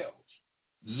themselves,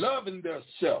 loving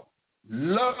themselves,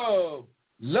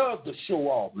 love to show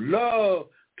off, love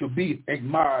to be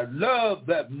admired, love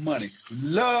that money,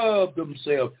 love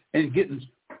themselves, and getting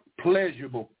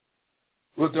pleasurable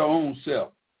with their own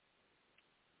self.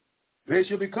 They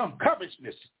shall become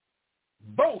covetousness,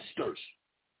 boasters,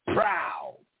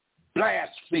 proud,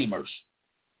 blasphemers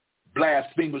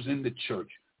in the church,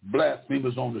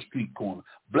 blasphemers on the street corner,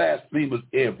 blasphemers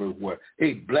everywhere.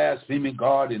 They blaspheming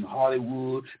God in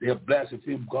Hollywood. They're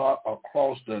blaspheming God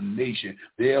across the nation.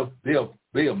 They're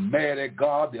mad at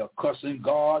God. They're cussing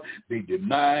God. They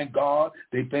deny God.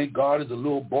 They think God is a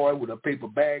little boy with a paper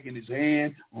bag in his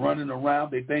hand running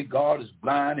around. They think God is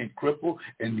blind and crippled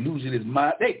and losing his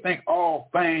mind. They think all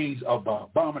things are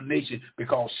abomination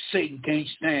because Satan can't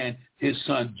stand his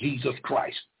son, Jesus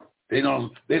Christ. They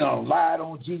don't lie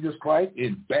on Jesus Christ,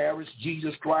 embarrass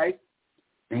Jesus Christ.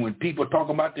 And when people talk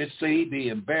about they're saved, they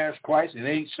embarrass Christ and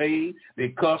they ain't saved. They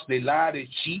cuss, they lie, they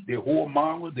cheat, they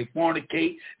whoremongers, they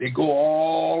fornicate. They go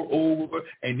all over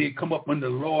and they come up under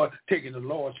the Lord, taking the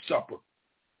Lord's Supper.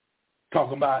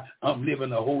 Talking about I'm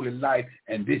living a holy life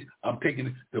and this I'm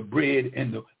taking the bread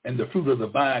and the fruit of the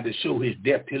vine to show his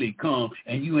death till he comes,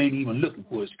 and you ain't even looking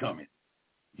for his coming.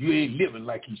 You ain't living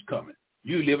like he's coming.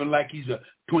 You living like he's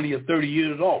 20 or 30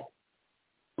 years off.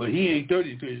 But he ain't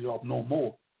 30 years off no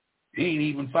more. He ain't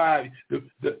even 5.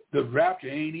 The rapture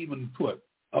ain't even,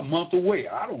 a month away.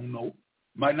 I don't know.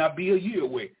 Might not be a year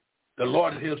away. The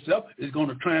Lord himself is going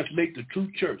to translate the true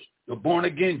church, the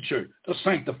born-again church, the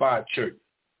sanctified church.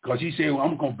 Because he said, well,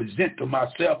 I'm going to present to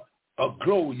myself a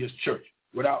glorious church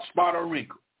without spot or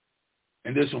wrinkle.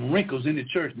 And there's some wrinkles in the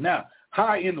church now.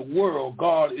 How in the world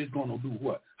God is going to do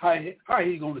what? How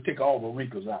he going to take all the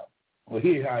wrinkles out? Well,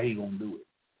 here's how he going to do it.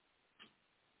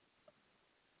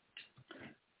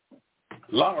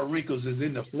 A lot of wrinkles is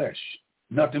in the flesh,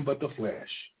 nothing but the flesh.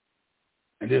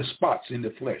 And there's spots in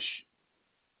the flesh.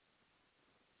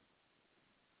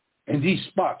 And these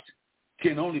spots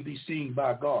can only be seen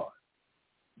by God.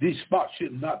 These spots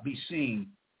should not be seen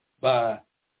by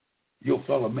your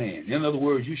fellow man. In other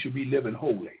words, you should be living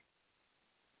holy.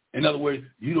 In other words,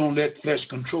 you don't let flesh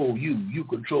control you. You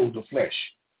control the flesh.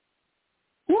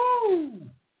 Woo!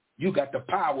 You got the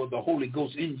power of the Holy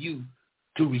Ghost in you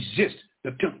to resist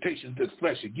the temptations that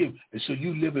flesh will give. And so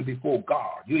you living before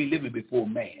God. You ain't living before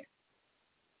man.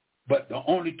 But the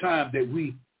only time that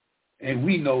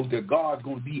we know that God's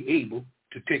going to be able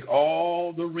to take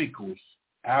all the wrinkles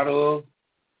out of,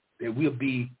 that we'll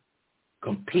be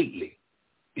completely,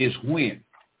 is when,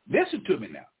 listen to me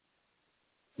now,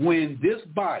 when this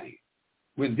body,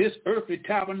 when this earthly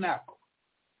tabernacle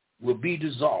will be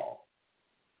dissolved,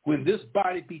 when this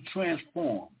body be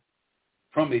transformed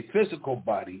from a physical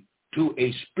body to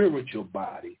a spiritual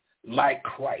body like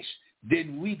Christ,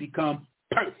 then we become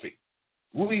perfect.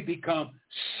 We become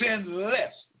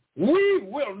sinless. We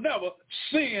will never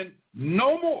sin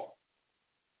no more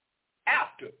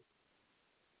after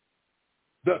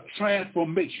the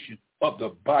transformation of the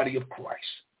body of Christ.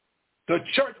 The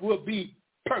church will be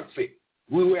perfect.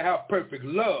 We will have perfect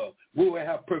love. We will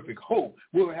have perfect hope.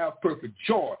 We will have perfect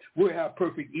joy. We will have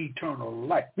perfect eternal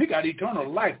life. We got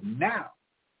eternal life now.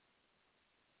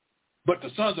 But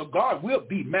the sons of God will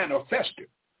be manifested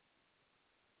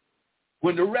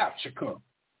when the rapture comes.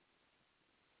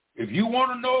 If you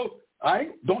want to know,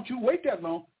 don't you wait that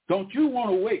long. Don't you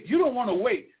want to wait? You don't want to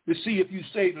wait to see if you're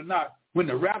saved or not when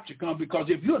the rapture comes, because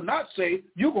if you're not saved,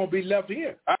 you're going to be left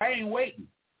here. I ain't waiting.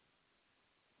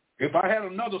 If I had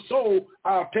another soul,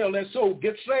 I'll tell that soul,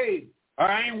 get saved.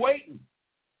 I ain't waiting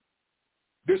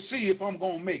to see if I'm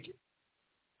going to make it.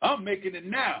 I'm making it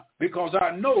now because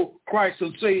I know Christ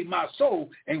will save my soul.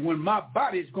 And when my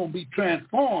body is going to be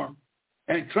transformed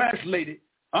and translated,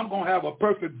 I'm going to have a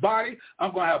perfect body.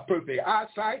 I'm going to have perfect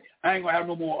eyesight. I ain't going to have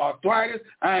no more arthritis.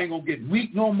 I ain't going to get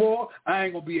weak no more. I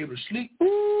ain't going to be able to sleep.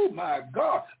 Ooh, my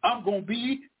God. I'm going to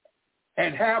be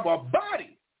and have a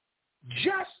body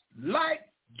just like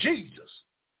Jesus.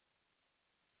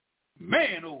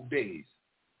 Man, old days.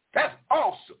 That's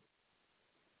awesome.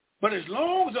 But as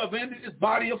long as I'm in this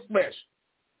body of flesh,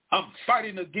 I'm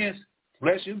fighting against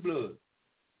flesh and blood.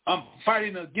 I'm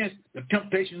fighting against the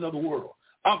temptations of the world.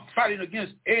 I'm fighting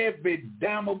against every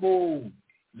damnable,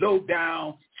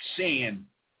 low-down sin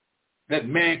that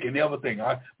man can ever think.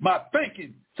 My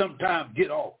thinking sometimes get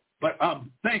off, but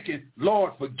I'm thinking,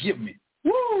 Lord, forgive me.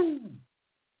 Woo!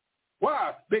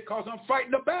 Why? Because I'm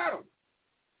fighting a battle.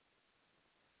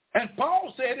 And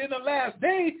Paul said in the last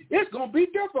days, it's going to be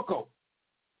difficult.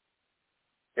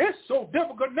 It's so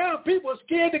difficult now, people are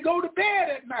scared to go to bed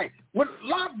at night with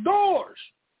locked doors.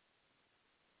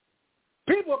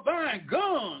 People are buying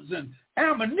guns and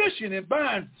ammunition and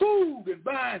buying food and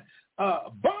buying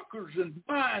bunkers and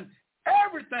buying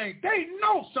everything. They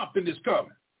know something is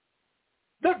coming.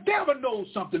 The devil knows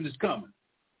something is coming.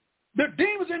 The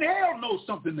demons in hell know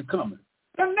something is coming.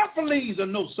 The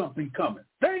Nephilims know something coming.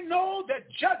 They know that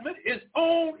judgment is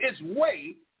on its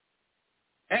way.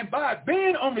 And by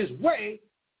being on its way,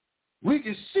 we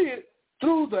can see it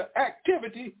through the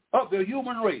activity of the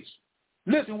human race.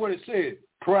 Listen what it says.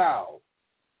 Proud,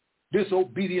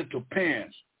 disobedient to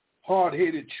parents,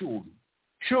 hard-headed children,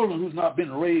 children who's not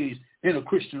been raised in a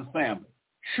Christian family,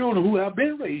 children who have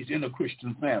been raised in a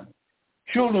Christian family,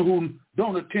 children who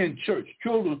don't attend church,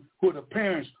 children who the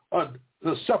parents are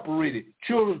separated,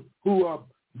 children who are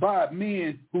by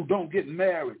men who don't get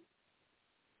married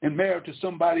and married to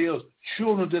somebody else,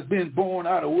 children that's been born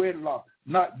out of wedlock,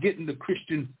 not getting the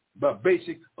Christian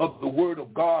basic of the word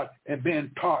of God and being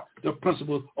taught the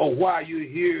principles of why you're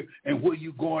here and where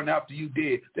you're going after you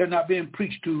dead. They're not being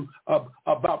preached to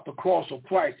about the cross of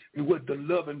Christ and what the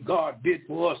loving God did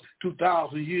for us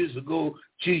 2,000 years ago.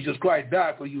 Jesus Christ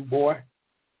died for you, boy.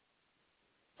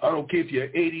 I don't care if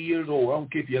you're 80 years old. I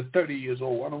don't care if you're 30 years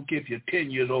old. I don't care if you're 10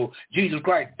 years old. Jesus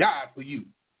Christ died for you.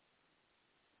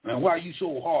 And why are you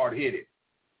so hard-headed?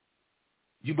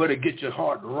 You better get your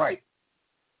heart right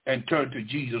and turn to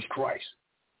Jesus Christ.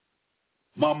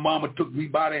 My mama took me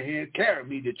by the hand, carried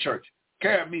me to church.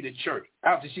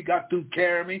 After she got through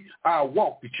carrying me, I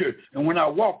walked to church. And when I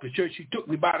walked to church, she took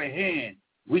me by the hand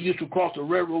We used to cross the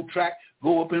railroad track,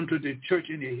 go up into the church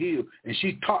in the hill, and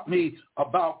she taught me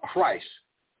about Christ.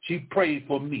 She prayed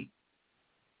for me.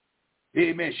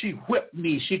 Amen. She whipped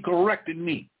me. She corrected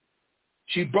me.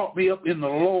 She brought me up in the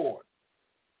Lord.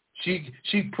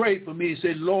 She prayed for me and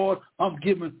said, Lord, I'm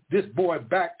giving this boy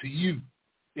back to you,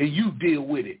 and you deal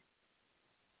with it.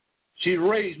 She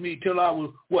raised me till I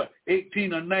was,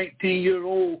 18 or 19 years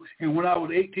old. And when I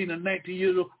was 18 or 19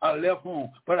 years old, I left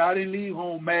home. But I didn't leave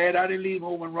home mad. I didn't leave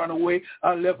home and run away.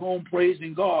 I left home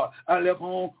praising God. I left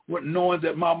home with knowing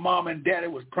that my mom and daddy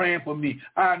was praying for me.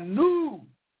 I knew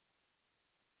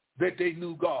that they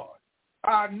knew God.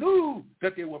 I knew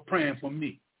that they were praying for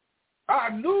me. I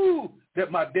knew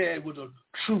that my dad was a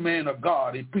true man of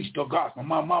God. He preached the gospel.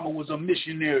 My mama was a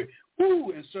missionary.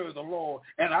 And serve the Lord,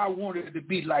 and I wanted to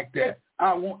be like that.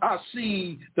 I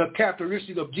seen the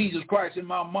characteristic of Jesus Christ in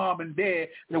my mom and dad,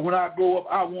 that when I grow up,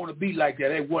 I want to be like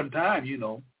that. At one time,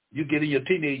 you get in your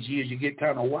teenage years, you get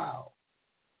kind of wild.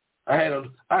 I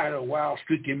had a wild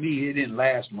streak in me. It didn't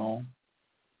last long.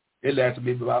 It lasted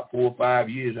maybe about 4 or 5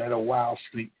 years. I had a wild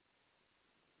streak,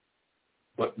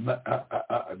 but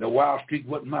the wild streak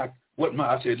wasn't my.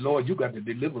 I said, Lord, you got to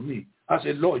deliver me. I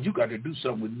said, Lord, you got to do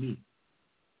something with me.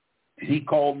 And he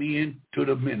called me into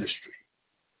the ministry.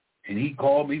 And he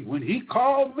called me when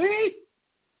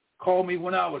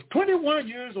I was 21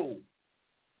 years old.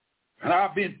 And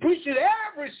I've been preaching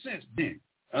ever since then.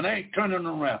 And I ain't turning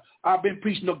around. I've been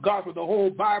preaching the gospel, the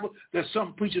whole Bible, that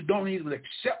some preachers don't even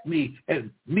accept me as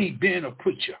me being a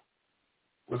preacher.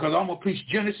 Because I'm going to preach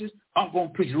Genesis, I'm going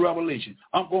to preach Revelation,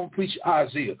 I'm going to preach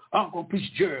Isaiah, I'm going to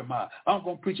preach Jeremiah, I'm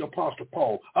going to preach Apostle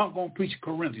Paul, I'm going to preach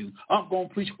Corinthians, I'm going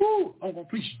to preach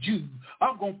Jude,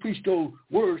 I'm going to preach those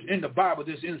words in the Bible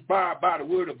that's inspired by the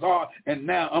word of God. And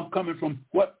now I'm coming from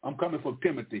what? I'm coming from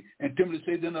Timothy. And Timothy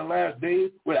says in the last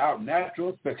days, without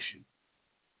natural affection.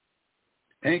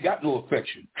 Ain't got no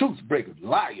affection. Truth breakers,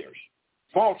 liars,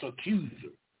 false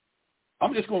accusers.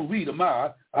 I'm just going to read them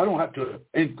out. I don't have to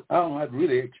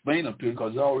really explain them to you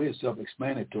because it all is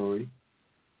self-explanatory.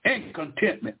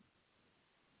 Incontentment.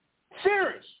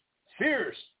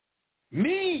 Fierce,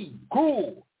 mean,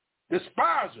 cruel,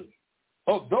 despisers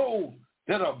of those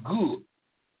that are good.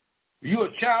 You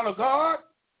a child of God?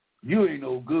 You ain't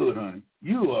no good, honey.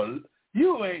 You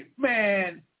ain't,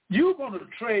 man, you're going to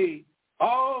trade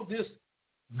all this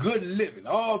good living,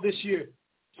 all this here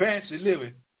fancy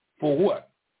living for what?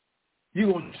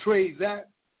 You're going to trade that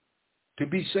to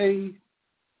be saved,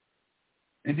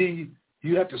 and then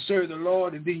you have to serve the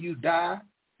Lord, and then you die,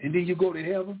 and then you go to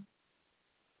heaven?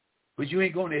 But you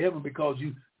ain't going to heaven because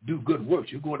you do good works.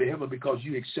 You're going to heaven because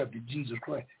you accepted Jesus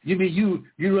Christ. You mean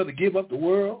you'd rather give up the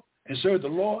world and serve the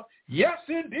Lord? Yes,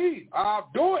 indeed. I'll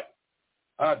do it.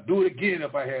 I'll do it again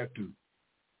if I have to.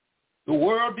 The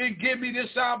world didn't give me this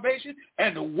salvation,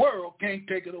 and the world can't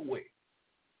take it away.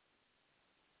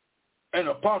 And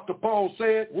Apostle Paul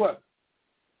said what?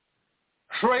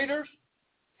 Traitors,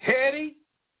 heady,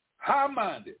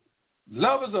 high-minded,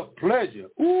 lovers of pleasure.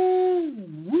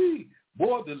 Ooh-wee.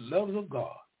 Boy, the lovers of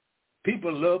God.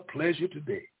 People love pleasure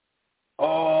today.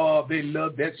 Oh, they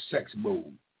love that sex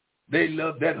mode. They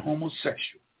love that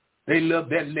homosexual. They love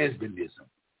that lesbianism.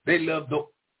 They love the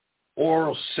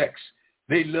oral sex.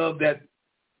 They love that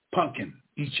punking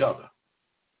each other.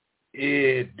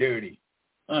 Dirty,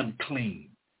 unclean,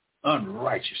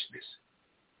 unrighteousness.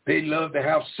 They love to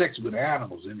have sex with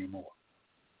animals anymore.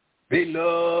 They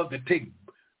love to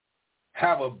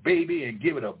have a baby and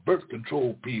give it a birth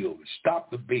control pill to stop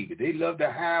the baby. They love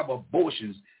to have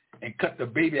abortions and cut the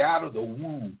baby out of the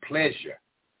womb. Pleasure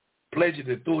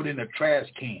to throw it in a trash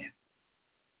can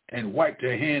and wipe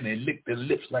their hand and lick their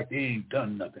lips like they ain't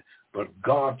done nothing. But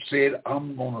God said,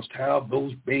 I'm going to have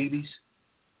those babies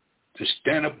to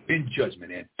stand up in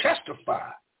judgment and testify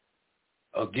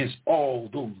against all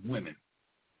those women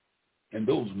and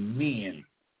those men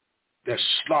that's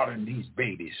slaughtering these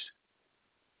babies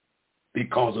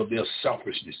because of their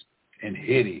selfishness and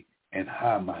heady and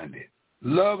high-minded.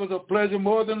 Lovers of pleasure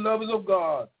more than lovers of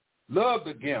God. Love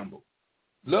to gamble.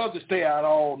 Love to stay out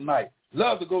all night.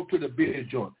 Love to go to the beer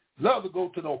joint. Love to go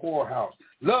to the whorehouse.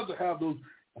 Love to have those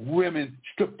women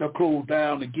strip their clothes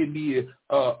down and give me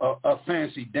a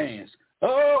fancy dance.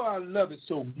 Oh, I love it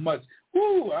so much.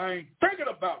 Ooh, I ain't thinking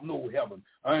about no heaven.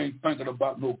 I ain't thinking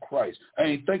about no Christ. I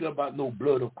ain't thinking about no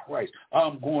blood of Christ.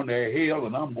 I'm going to hell,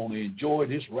 and I'm going to enjoy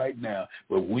this right now.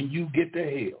 But when you get to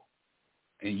hell,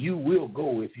 and you will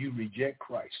go if you reject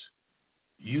Christ,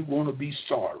 you're going to be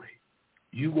sorry.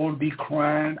 You're going to be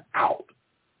crying out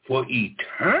for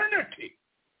eternity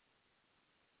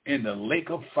in the lake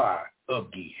of fire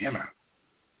of Gehenna.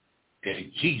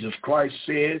 And Jesus Christ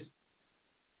says,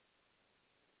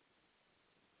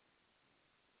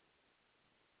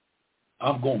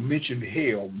 I'm going to mention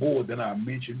hell more than I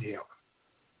mention heaven.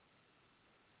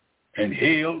 And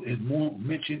hell is more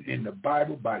mentioned in the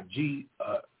Bible by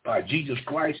Jesus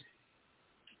Christ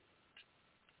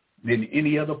than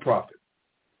any other prophet.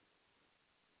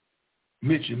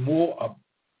 Mention more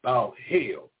about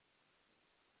hell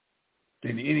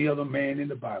than any other man in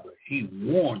the Bible. He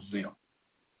warns them.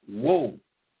 Woe.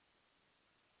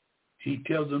 He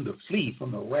tells them to flee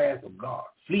from the wrath of God.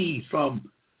 Flee from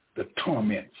the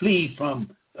torment. Flee from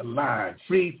the line.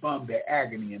 Flee from the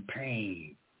agony and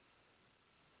pain.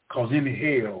 Because in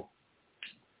hell,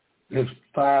 there's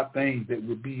 5 things that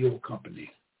will be your company.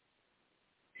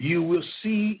 You will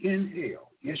see in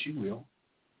hell. Yes, you will.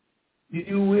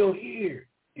 You will hear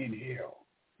in hell.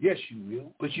 Yes, you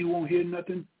will. But you won't hear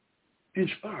nothing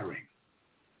inspiring.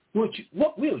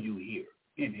 What will you hear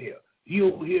in hell?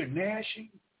 You'll hear gnashing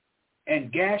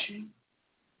and gashing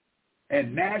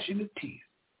and gnashing of teeth.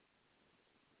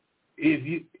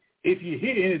 If you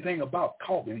hear anything about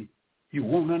talking, you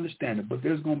won't understand it, but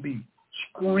there's going to be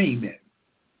screaming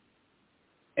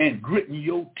and gritting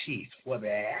your teeth for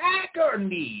the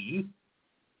agony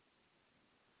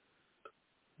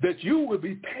that you will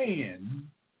be paying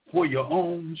for your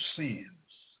own sins.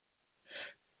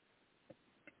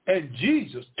 And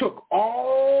Jesus took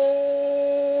all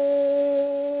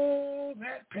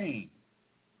that pain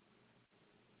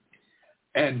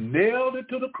and nailed it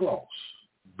to the cross,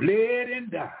 bled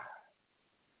and died,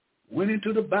 went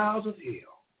into the bowels of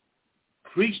hell,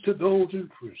 preached to those in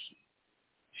prison,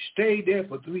 stayed there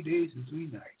for 3 days and 3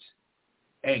 nights,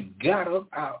 and got up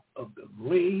out of the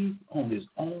grave on his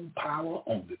own power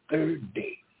on the 3rd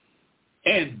day.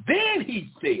 And then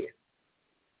he said,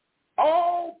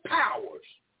 all powers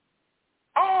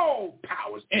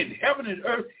in heaven and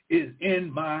earth is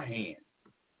in my hand.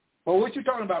 Well, what you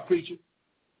talking about, preacher?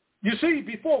 You see,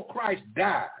 before Christ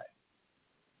died,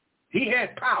 he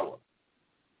had power.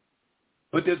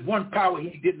 But there's one power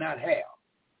he did not have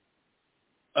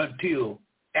until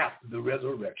after the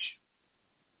resurrection.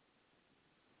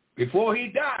 Before he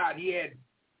died, he had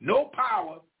no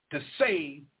power to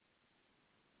save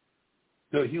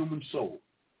the human soul.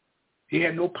 He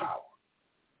had no power.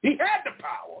 He had the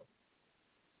power,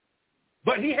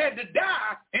 but he had to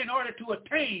die in order to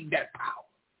attain that power.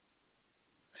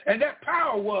 And that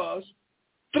power was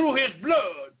through his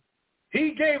blood.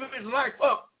 He gave his life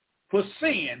up for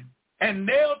sin and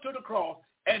nailed to the cross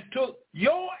and took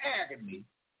your agony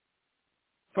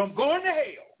from going to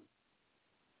hell.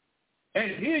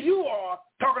 And here you are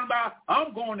talking about,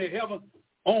 I'm going to heaven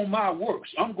on my works.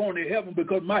 I'm going to heaven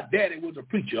because my daddy was a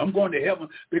preacher. I'm going to heaven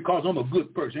because I'm a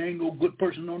good person. There ain't no good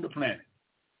person on the planet.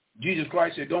 Jesus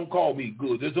Christ said, don't call me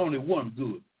good. There's only one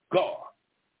good, God.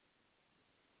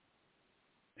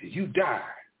 And you die.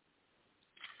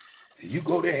 And you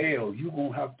go to hell. You're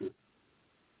going to have to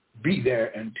be there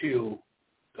until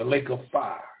the lake of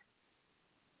fire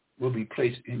will be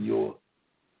placed in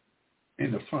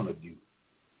the front of you.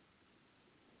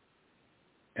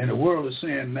 And the world is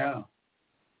saying now,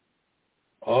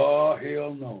 oh,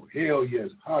 hell no. Hell yes.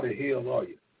 How the hell are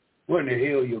you? Where in the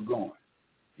hell you're going?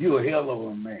 You're a hell of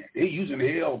a man. They're using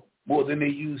hell more than they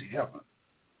use heaven.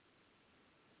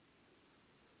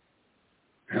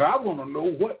 And I want to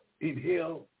know what in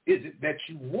hell is it that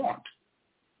you want.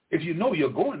 If you know you're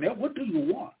going there, what do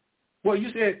you want? Well, you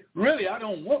said, really, I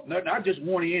don't want nothing. I just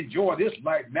want to enjoy this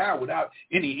life now without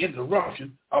any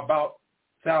interruption about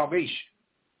salvation.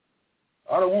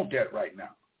 I don't want that right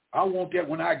now. I want that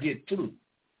when I get through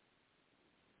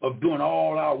of doing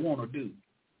all I want to do.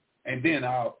 And then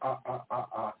I'll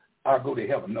go to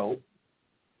heaven. No.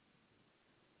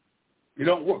 It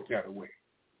don't work that way.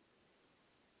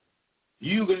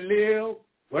 You can live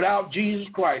without Jesus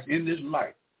Christ in this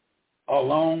life, a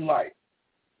long life,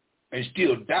 and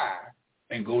still die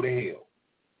and go to hell.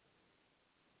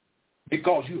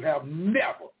 Because you have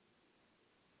never,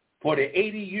 for the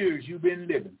 80 years you've been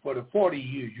living, for the 40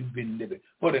 years you've been living,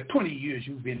 for the 20 years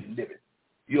you've been living,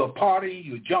 you're partying,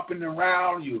 you're jumping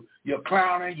around, you're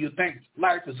clowning, you think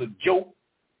life is a joke,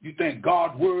 you think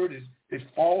God's word is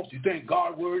false, you think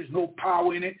God's word is no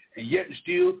power in it, and yet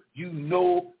still you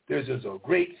know there's a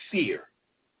great fear.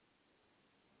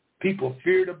 People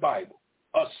fear the Bible.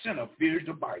 A sinner fears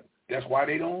the Bible. That's why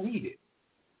they don't read it.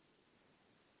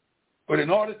 But in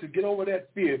order to get over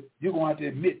that fear, you're going to have to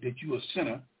admit that you're a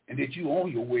sinner and that you're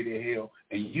on your way to hell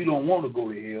and you don't want to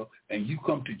go to hell, and you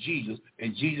come to Jesus,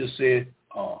 and Jesus said,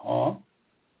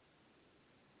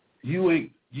 you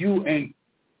ain't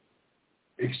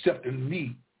accepting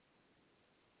me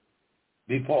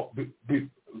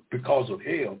because of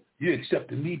hell. You're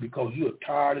accepting me because you're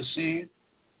tired of sin.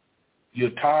 You're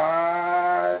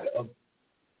tired of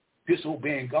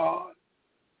disobeying God.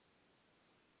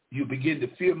 You begin to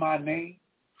fear my name.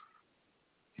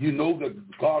 You know that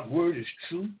God's word is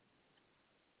true.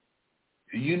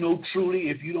 And you know truly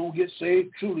if you don't get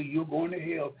saved, truly you're going to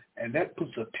hell. And that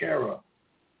puts a terror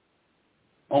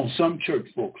on some church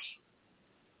folks.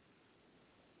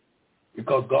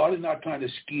 Because God is not trying to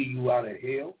scare you out of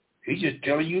hell. He's just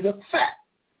telling you the fact.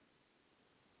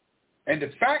 And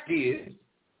the fact is,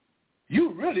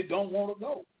 you really don't want to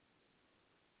go.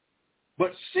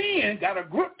 But sin got a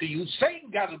grip to you. Satan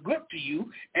got a grip to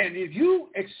you. And if you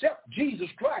accept Jesus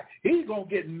Christ, he's going to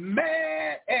get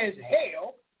mad as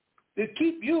hell to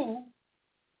keep you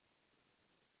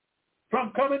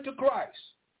from coming to Christ.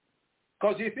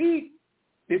 Because if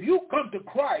you come to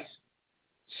Christ,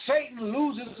 Satan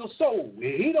loses a soul.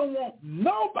 He don't want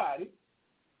nobody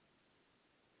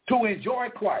to enjoy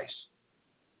Christ.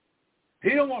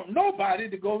 He don't want nobody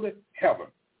to go to heaven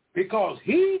because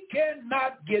he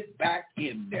cannot get back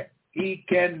in there. He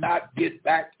cannot get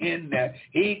back in there.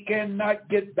 He cannot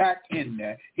get back in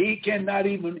there. He cannot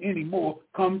even anymore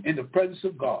come in the presence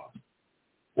of God.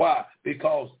 Why?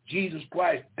 Because Jesus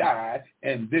Christ died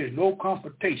and there's no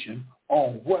confrontation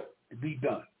on what to be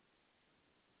done.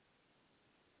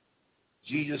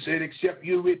 Jesus said, except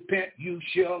you repent, you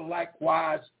shall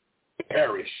likewise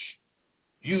perish.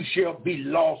 You shall be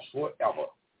lost forever.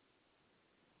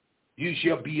 You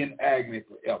shall be in agony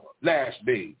forever. Last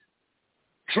days.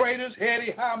 Traitors,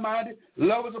 heady, high-minded,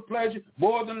 lovers of pleasure,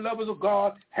 more than lovers of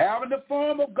God, having the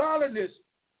form of godliness,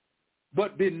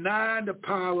 but denying the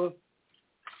power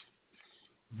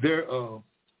thereof.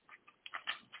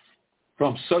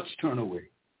 From such turn away.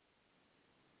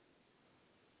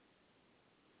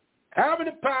 Having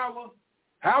the power,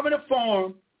 having a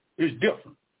form is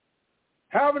different.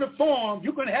 Having a form,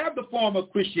 you can have the form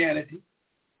of Christianity.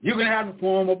 You can have the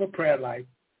form of a prayer life.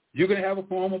 You can have a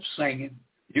form of singing.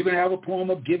 You can have a form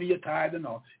of giving your tithe and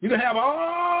all. You can have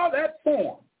all that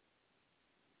form.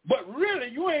 But really,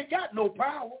 you ain't got no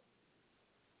power.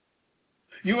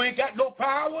 You ain't got no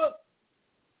power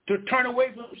to turn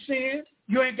away from sin.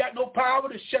 You ain't got no power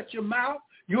to shut your mouth.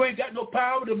 You ain't got no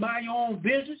power to mind your own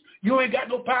business. You ain't got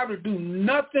no power to do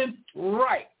nothing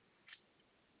right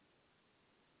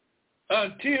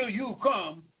until you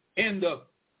come in the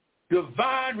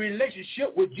divine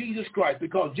relationship with Jesus Christ,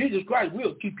 because Jesus Christ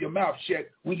will keep your mouth shut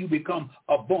when you become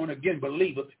a born-again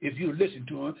believer if you listen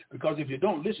to him, because if you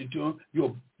don't listen to him,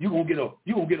 you're going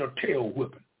to get a tail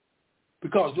whipping.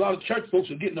 Because a lot of church folks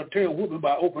are getting a tail whipping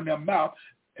by opening their mouth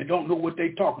and don't know what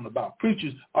they're talking about.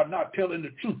 Preachers are not telling the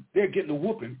truth. They're getting a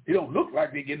whooping. It don't look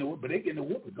like they're getting a whooping, but they're getting a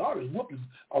whooping. God is whooping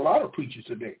a lot of preachers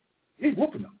today. He's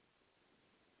whooping them.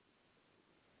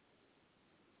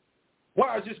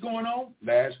 Why is this going on?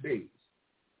 Last days.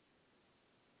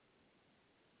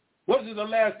 What does the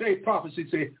last day prophecy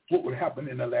say what would happen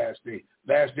in the last day?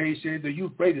 Last day said the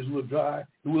Euphrates will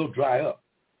dry up.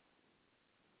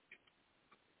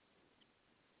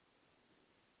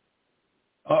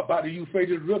 By the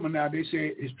Euphrates River now, they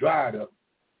say it's dried up.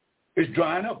 It's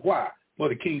drying up. Why? For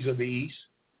the kings of the east.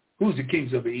 Who's the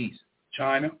kings of the east?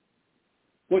 China.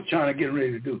 What China getting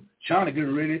ready to do? China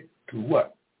getting ready to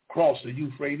what? Cross the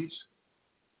Euphrates.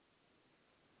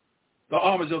 The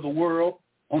armies of the world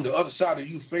on the other side of the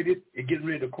Euphrates are getting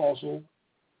ready to cross over.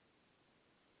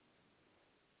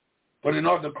 But in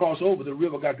order to cross over, the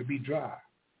river got to be dry.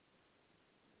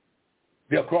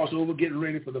 They'll cross over getting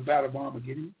ready for the Battle of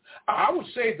Armageddon. I would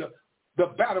say the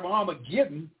Battle of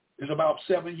Armageddon is about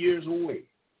 7 years away.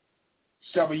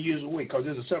 7 years away, because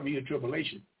there's a 7-year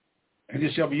tribulation. And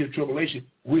this 7-year tribulation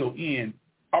will end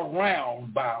around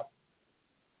about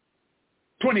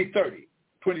 2030.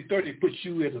 2030 puts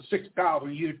you at a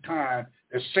 6,000-year time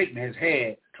that Satan has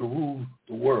had to rule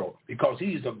the world, because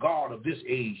he's the God of this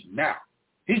age now.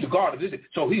 He's the God of this age,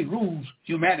 so he rules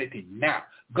humanity now.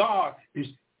 God is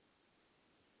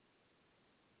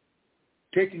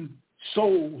taking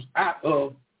souls out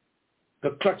of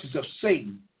the clutches of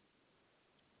Satan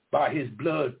by his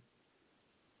blood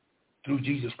through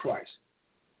Jesus Christ.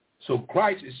 So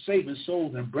Christ is saving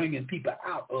souls and bringing people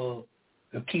out of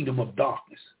the kingdom of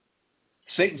darkness.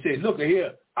 Satan said, look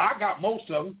here, I got most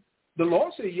of them. The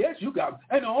Lord said, yes, you got them.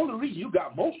 And the only reason you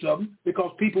got most of them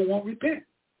because people won't repent.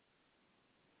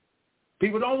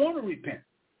 People don't want to repent.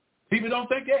 People don't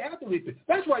think they have to repent.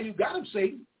 That's why you got them,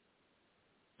 Satan.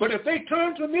 But if they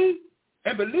turn to me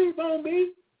and believe on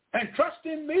me and trust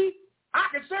in me, I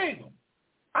can save them.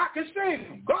 I can save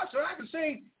them. God said I can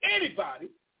save anybody,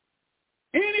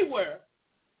 anywhere,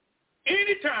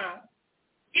 anytime,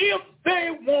 if they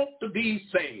want to be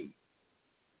saved.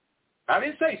 I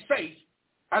didn't say safe.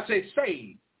 I said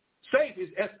saved. Safe is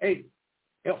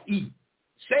S-A-F-E.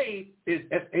 Save is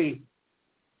S-A-V-E-D,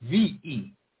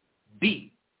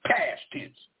 past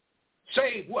tense.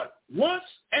 Save what? Once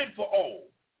and for all.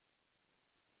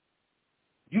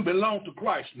 You belong to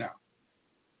Christ now.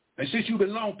 And since you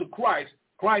belong to Christ,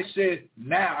 Christ said,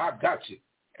 now I got you.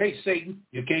 Hey, Satan,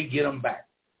 you can't get them back.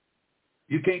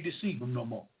 You can't deceive them no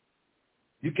more.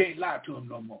 You can't lie to them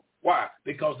no more. Why?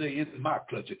 Because they're in my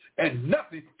clutches. And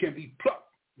nothing can be plucked.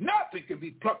 Nothing can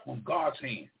be plucked from God's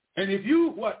hand. And if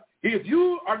you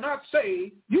are not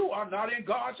saved, you are not in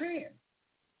God's hand.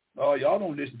 Oh, y'all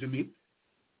don't listen to me.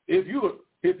 If you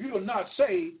are not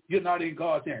saved, you're not in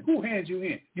God's hand. Who hands you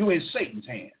in? You're in Satan's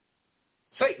hand.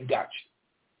 Satan got you.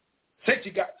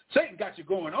 Satan got you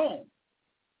going on.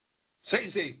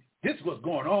 Satan said, this is what's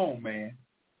going on, man.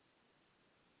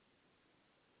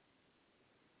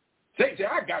 Satan said,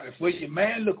 I got it for you,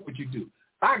 man. Look what you do.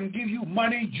 I can give you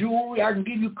money, jewelry. I can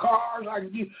give you cars. I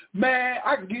can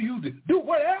give you do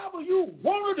whatever you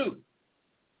want to do.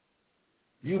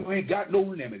 You ain't got no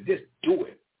limit. Just do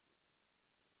it.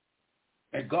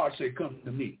 And God said, come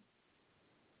to me.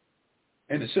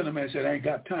 And the sinner man said, I ain't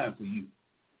got time for you.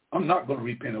 I'm not going to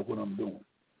repent of what I'm doing.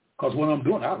 Because what I'm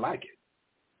doing, I like it.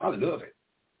 I love it.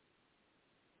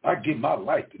 I give my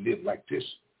life to live like this.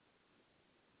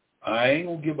 I ain't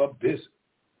going to give up this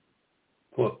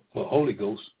for Holy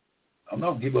Ghost. I'm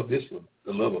not going to give up this for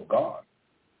the love of God.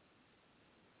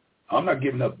 I'm not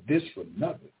giving up this for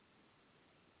nothing.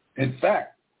 In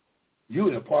fact, you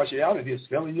in a partiality is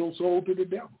selling your soul to the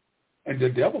devil. And the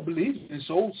devil believes in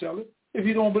soul selling. If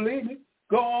you don't believe me,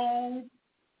 go on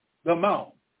the mount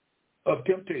of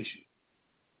temptation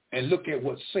and look at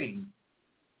what Satan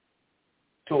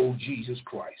told Jesus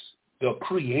Christ, the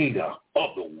creator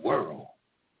of the world,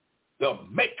 the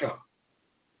maker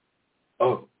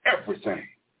of everything.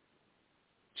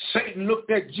 Satan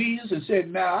looked at Jesus and said,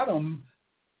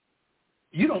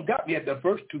 you don't got me at the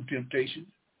first two temptations.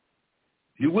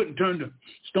 You wouldn't turn the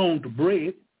stone to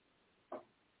bread,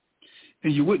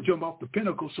 and you wouldn't jump off the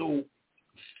pinnacle so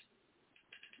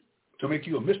to make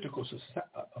you a mystical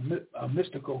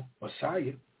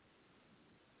Messiah.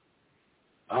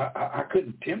 I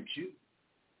couldn't tempt you.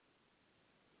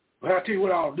 But I'll tell you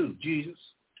what I'll do, Jesus.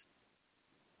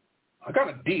 I got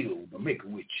a deal to make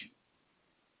with you.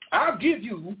 I'll give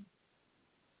you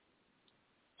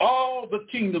all the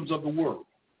kingdoms of the world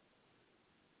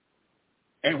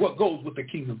and what goes with the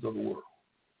kingdoms of the world.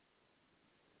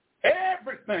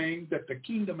 Everything that the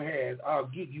kingdom has, I'll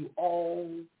give you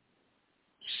all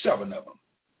 7 of them.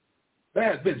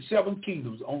 There has been 7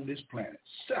 kingdoms on this planet.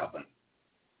 7.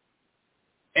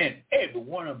 And every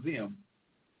one of them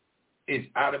is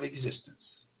out of existence.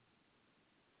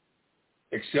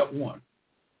 Except one.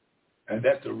 And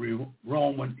that's the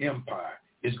Roman Empire.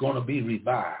 Is going to be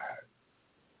revived.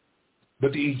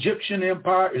 But the Egyptian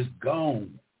Empire is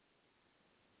gone.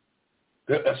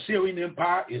 The Assyrian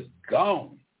Empire is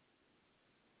gone.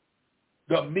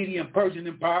 The Median Persian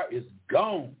Empire is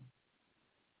gone.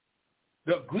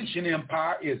 The Grecian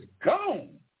Empire is gone.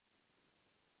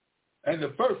 And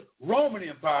the first Roman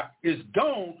Empire is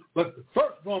gone, but the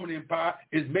first Roman Empire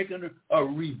is making a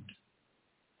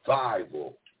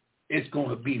revival. It's going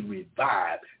to be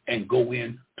revived and go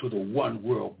into the one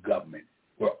world government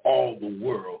where all the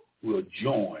world will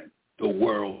join the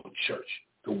world church,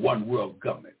 the one world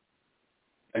government,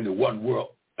 and the one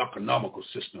world economical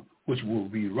system, which will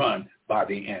be run by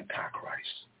the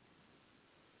Antichrist.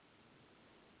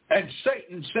 And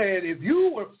Satan said, if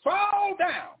you would fall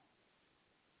down,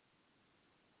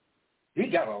 he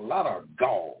got a lot of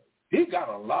gall. He got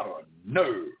a lot of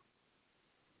nerve.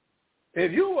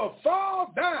 If you will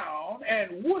fall down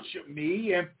and worship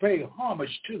me and pay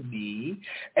homage to me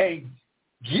and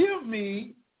give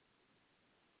me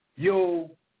your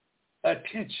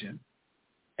attention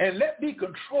and let me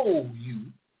control you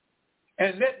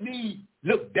and let me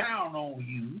look down on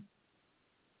you,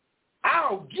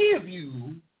 I'll give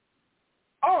you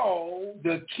all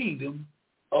the kingdom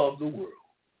of the world.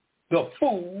 The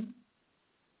fool,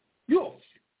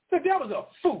 the devil's a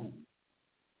fool.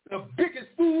 The biggest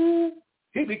fool,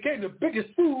 he became the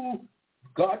biggest fool.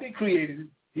 God didn't create him.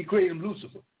 He created him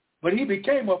Lucifer. But he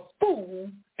became a fool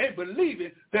and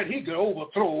believing that he could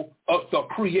overthrow the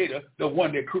creator, the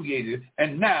one that created it.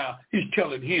 And now he's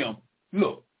telling him,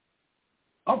 look,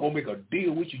 I'm going to make a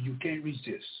deal with you you can't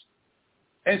resist.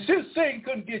 And since Satan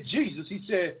couldn't get Jesus, he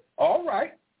said, all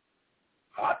right,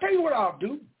 I'll tell you what I'll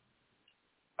do.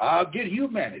 I'll get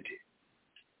humanity.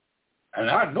 And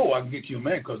I know I can get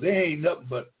humanity because they ain't nothing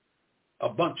but a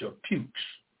bunch of pukes.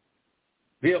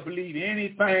 They'll believe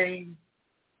anything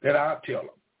that I tell them.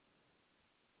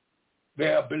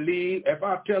 They'll believe if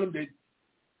I tell them that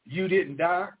you didn't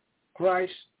die,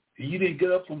 Christ and you didn't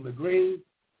get up from the grave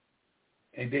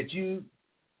and that you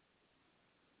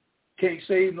can't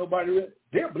save nobody else,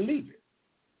 they'll believe it.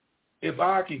 If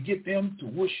I can get them to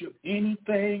worship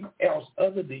anything else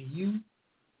other than you,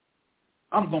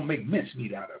 I'm going to make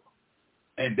mincemeat out of them.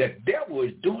 And the devil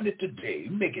is doing it today,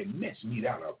 making mincemeat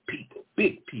out of people,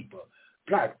 big people,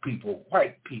 black people,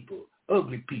 white people,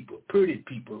 ugly people, pretty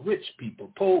people, rich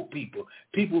people, poor people,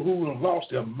 people who have lost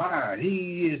their mind.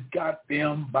 He has got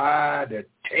them by the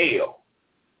tail.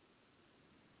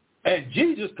 And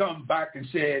Jesus come back and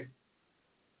said,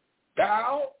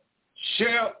 thou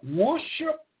shalt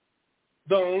worship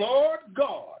the Lord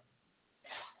God.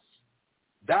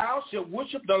 Thou shalt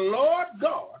worship the Lord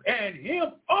God and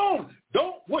him only.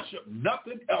 Don't worship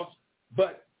nothing else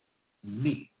but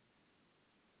me.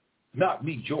 Not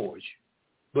me, George,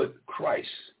 but Christ.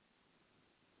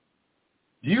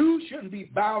 You shouldn't be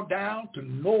bowed down to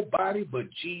nobody but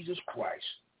Jesus Christ.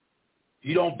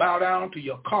 You don't bow down to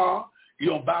your car. You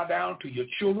don't bow down to your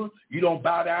children. You don't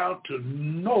bow down to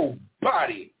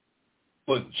nobody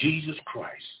but Jesus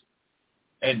Christ.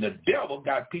 And the devil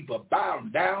got people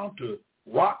bowing down to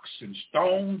rocks and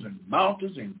stones and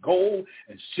mountains and gold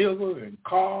and silver and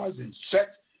cars and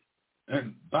sex,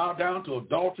 and bow down to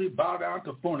adultery, bow down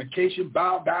to fornication,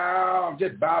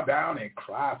 just bow down and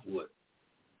cry for it.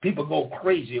 People go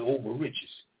crazy over riches.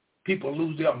 People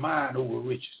lose their mind over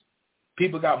riches.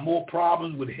 People got more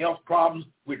problems with health problems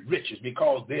with riches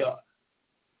because they are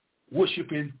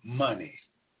worshiping money.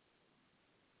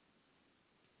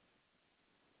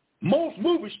 Most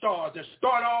movie stars that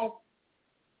start off,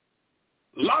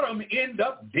 a lot of them end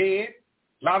up dead.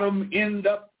 A lot of them end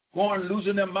up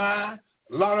losing their mind.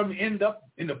 A lot of them end up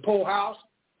in the poorhouse.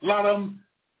 A lot of them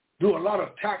do a lot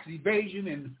of tax evasion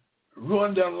and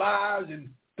ruin their lives and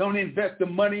don't invest the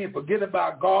money and forget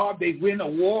about God. They win the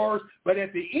wars. But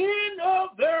at the end of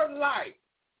their life,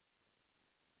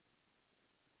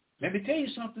 let me tell you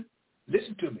something.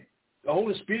 Listen to me. The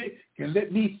Holy Spirit can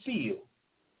let me feel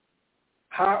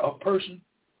how a person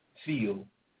feels.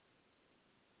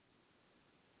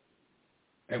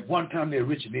 At one time they're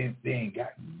rich and they ain't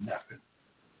got nothing.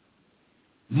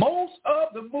 Most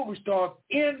of the movie stars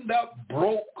end up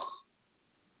broke,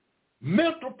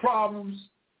 mental problems,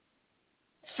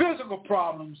 physical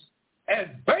problems, and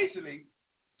basically,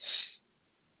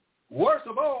 worst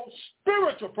of all,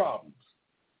 spiritual problems.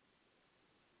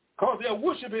 Because they're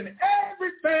worshiping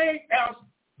everything else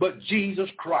but Jesus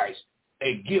Christ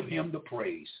and give him the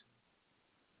praise.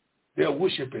 They're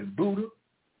worshiping Buddha.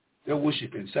 They're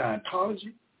worshiping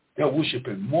Scientology. They're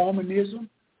worshiping Mormonism.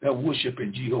 They're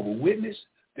worshiping Jehovah's Witness.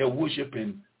 They're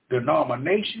worshiping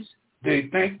denominations. They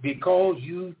think because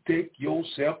you take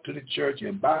yourself to the church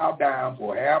and bow down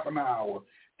for half an hour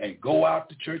and go out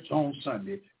to church on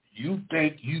Sunday, you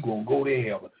think you're going to go to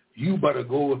heaven. You better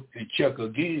go and check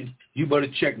again. You better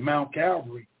check Mount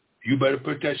Calvary. You better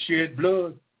put that shed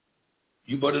blood.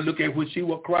 You better look at see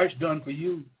what Christ done for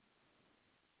you.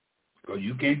 Because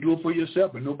you can't do it for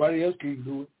yourself and nobody else can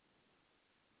do it.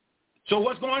 So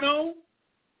what's going on?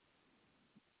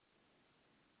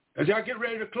 As y'all get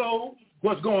ready to close,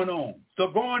 what's going on? So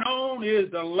going on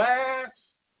is the last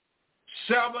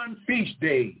 7 feast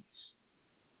days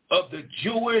of the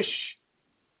Jewish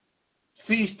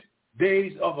feast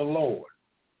days of the Lord.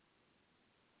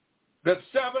 The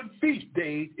 7 feast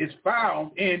days is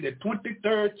found in the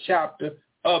 23rd chapter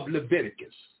of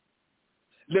Leviticus.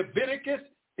 Leviticus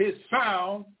is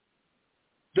found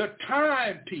the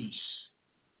timepiece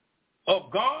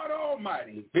of God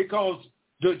Almighty because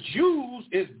the Jews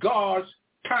is God's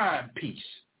timepiece.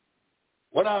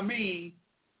 What I mean,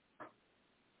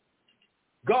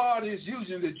 God is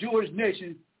using the Jewish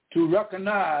nation to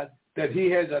recognize that he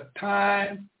has a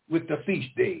time with the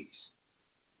feast days.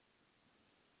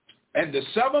 And the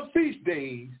 7 feast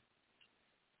days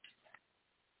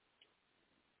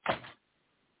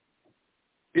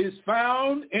is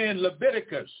found in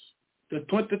Leviticus, the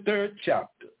 23rd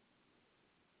chapter.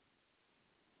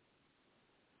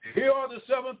 Here are the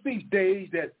 7 feast days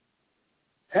that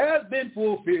has been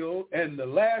fulfilled and the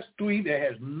last 3 that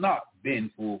has not been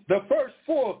fulfilled. The first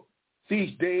 4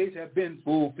 feast days have been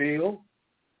fulfilled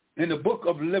in the book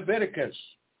of Leviticus,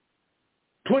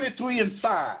 23 and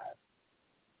 5.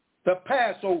 The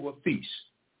Passover feast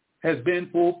has been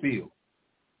fulfilled.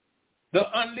 The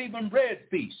unleavened bread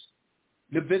feast,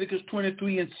 Leviticus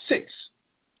 23 and 6,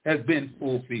 has been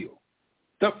fulfilled.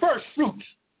 The first fruits,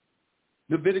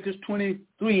 Leviticus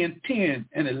 23 and 10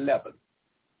 and 11.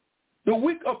 The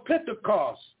week of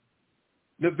Pentecost,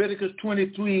 Leviticus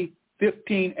 23,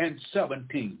 15 and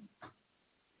 17.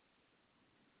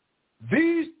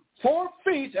 These 4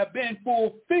 feasts have been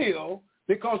fulfilled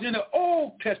because in the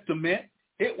Old Testament,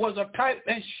 it was a type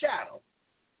and shadow.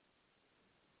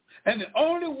 And the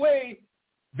only way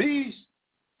these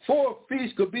 4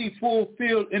 feasts could be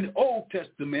fulfilled in the Old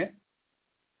Testament,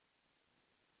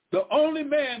 the only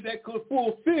man that could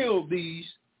fulfill these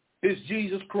is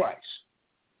Jesus Christ.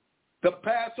 The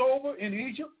Passover in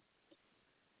Egypt,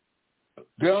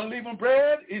 the unleavened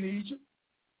bread in Egypt,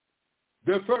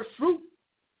 the first fruit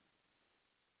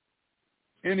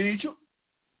in Egypt,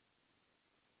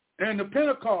 and the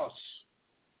Pentecost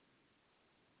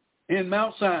in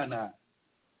Mount Sinai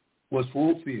was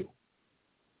fulfilled.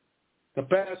 The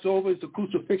Passover is the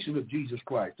crucifixion of Jesus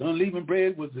Christ. The unleavened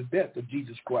bread was the death of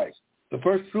Jesus Christ. The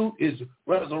first fruit is the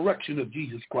resurrection of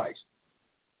Jesus Christ.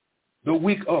 The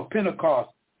week of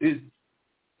Pentecost is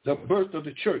the birth of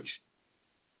the church.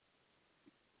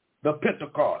 The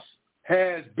Pentecost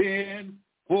has been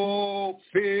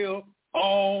fulfilled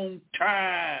on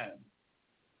time.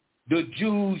 The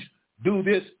Jews do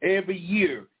this every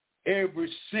year, ever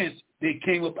since they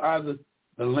came up out of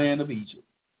the land of Egypt.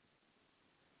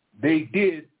 They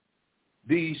did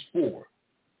these 4.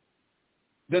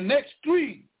 The next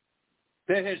 3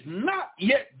 that has not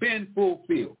yet been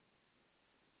fulfilled.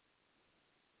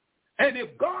 And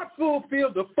if God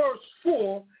fulfilled the first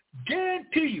 4,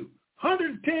 guarantee you,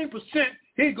 110%,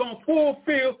 he's going to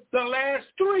fulfill the last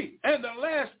 3. And the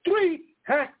last 3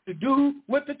 has to do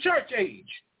with the church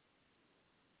age.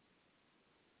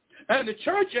 And the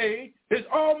church age is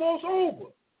almost over.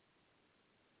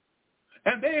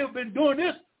 And they have been doing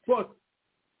this for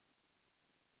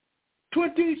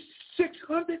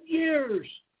 2,600 years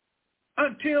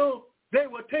until they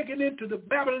were taken into the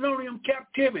Babylonian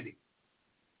captivity.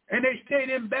 And they stayed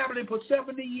in Babylon for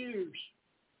 70 years.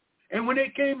 And when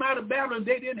they came out of Babylon,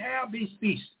 they didn't have these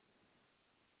feasts.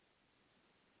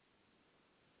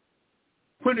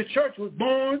 When the church was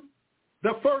born,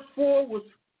 the first 4 was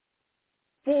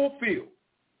fulfilled.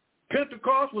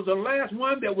 Pentecost was the last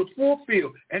one that was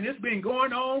fulfilled. And it's been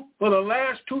going on for the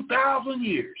last 2,000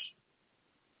 years.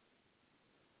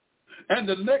 And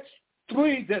the next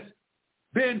 3 that's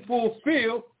been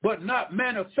fulfilled but not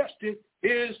manifested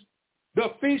is the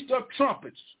Feast of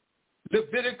Trumpets,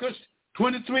 Leviticus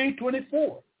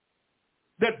 23:24.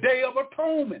 The Day of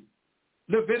Atonement,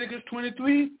 Leviticus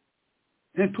 23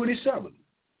 and 27.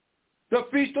 The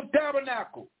Feast of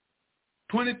Tabernacle,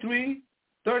 23,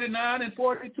 39, and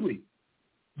 43.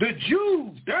 The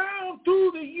Jews down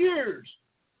through the years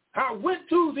have went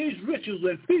through these rituals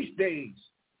and feast days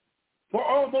for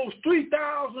almost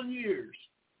 3,000 years.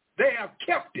 They have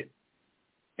kept it.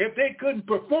 If they couldn't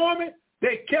perform it,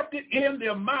 they kept it in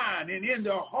their mind and in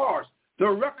their hearts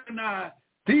to recognize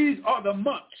these are the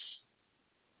months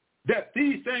that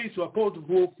these things are supposed to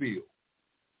fulfill.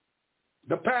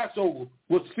 The Passover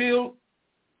was filled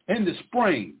in the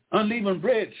spring, unleavened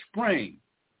bread, spring,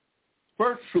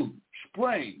 first fruit,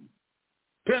 spring,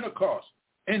 Pentecost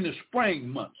in the spring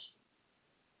months.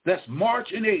 That's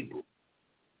March and April.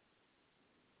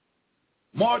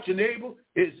 March and April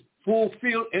is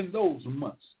fulfilled in those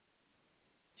months.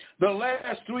 The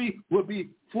last 3 will be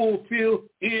fulfilled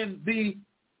in the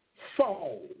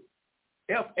fall.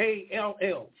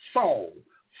 F-A-L-L, fall.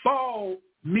 Fall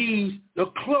means the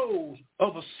close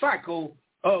of a cycle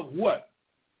of what?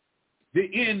 The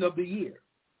end of the year.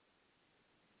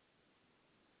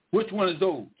 Which one is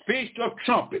those? Feast of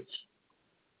Trumpets,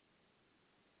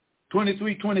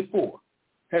 23-24,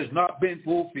 has not been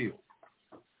fulfilled.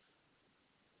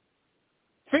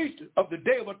 Feast of the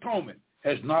Day of Atonement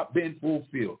has not been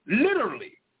fulfilled.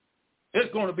 Literally,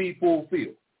 it's going to be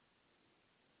fulfilled.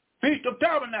 Feast of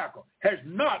Tabernacle has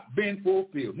not been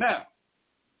fulfilled. Now,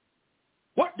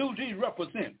 what do these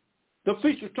represent? The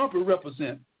Feast of Trumpets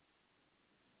represent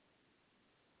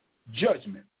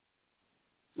judgment,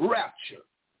 rapture,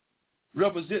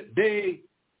 represent day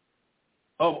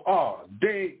of awe,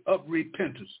 day of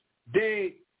repentance,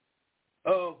 day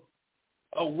of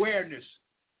awareness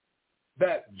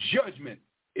that judgment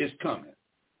is coming.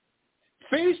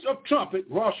 Feast of Trumpet,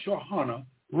 Rosh Hashanah,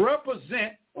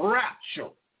 represent rapture.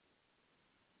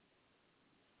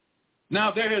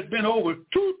 Now, there has been over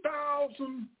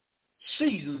 2,000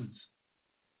 seasons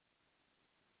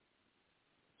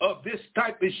of this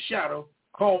type of shadow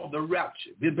called the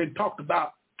rapture. It's been talked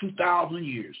about 2,000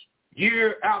 years.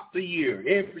 Year after year,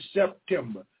 every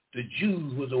September, the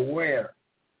Jews was aware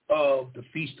of the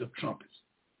Feast of Trumpets.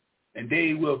 And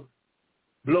they will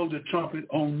blow the trumpet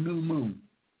on new moon.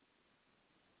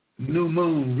 New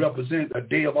moon represents a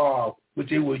day of awe, which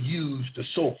they will use the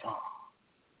shofar.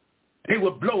 They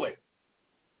will blow it.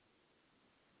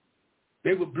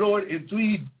 They will blow it in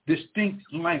 3 distinct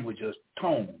languages,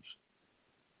 tones.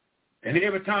 And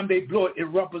every time they blow it, it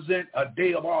represents a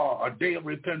day of awe, a day of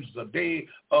repentance, a day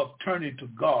of turning to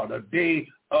God, a day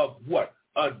of what?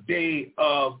 A day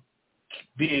of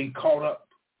being caught up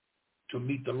to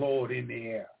meet the Lord in the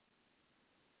air.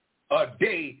 A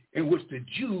day in which the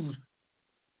Jews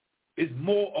is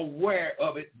more aware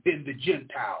of it than the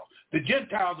Gentiles. The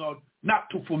Gentiles are not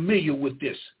too familiar with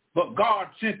this, but God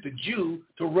sent the Jew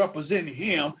to represent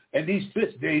him, and these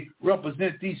feast days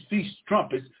represent these feast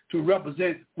trumpets to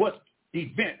represent what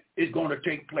event is going to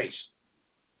take place.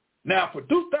 Now, for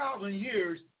 2,000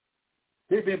 years,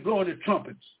 they've been blowing the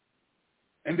trumpets,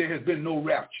 and there has been no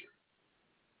rapture.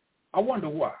 I wonder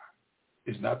why.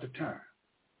 It's not the time.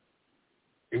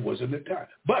 It wasn't the time.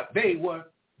 But they were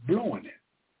blowing it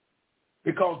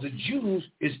because the Jews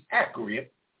is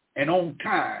accurate and on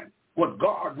time, what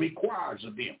God requires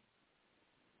of them.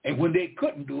 And when they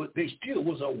couldn't do it, they still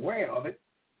was aware of it.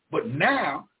 But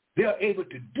now they're able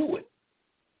to do it.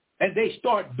 And they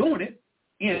start doing it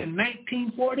in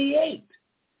 1948.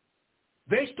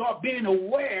 They start being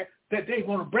aware that they're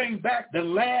going to bring back the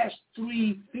last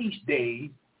 3 feast days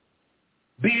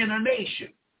being a nation.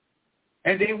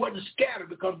 And they wasn't scattered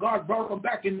because God brought them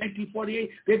back in 1948.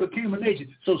 They became a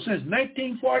nation. So since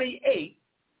 1948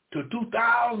 to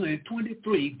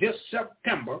 2023, this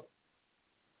September,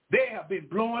 they have been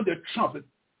blowing the trumpet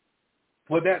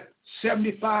for that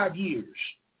 75 years.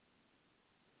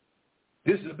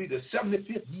 This will be the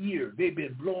 75th year they've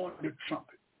been blowing the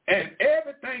trumpet. And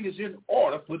everything is in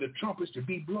order for the trumpets to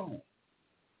be blown.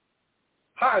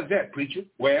 How is that, preacher?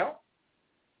 Well,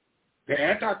 the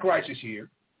Antichrist is here.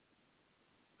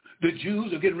 The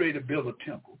Jews are getting ready to build a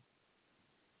temple.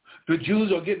 The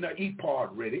Jews are getting the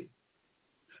ephod ready.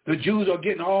 The Jews are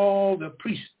getting all the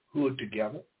priesthood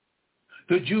together.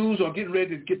 The Jews are getting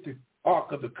ready to get the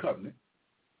Ark of the Covenant.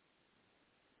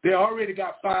 They already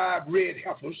got 5 red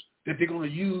heifers that they're going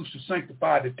to use to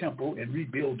sanctify the temple and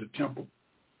rebuild the temple.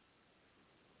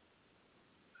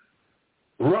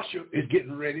 Russia is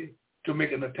getting ready to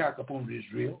make an attack upon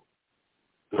Israel.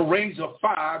 The rings of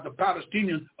fire, the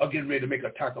Palestinians are getting ready to make an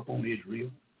attack upon Israel.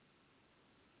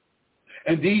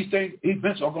 And these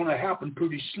events are going to happen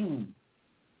pretty soon.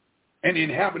 And in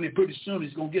happening pretty soon,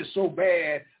 it's going to get so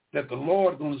bad that the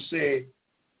Lord is going to say,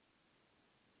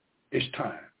 it's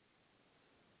time.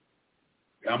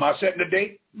 Am I setting a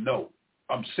date? No.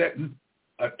 I'm setting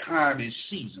a time and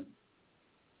season.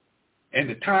 And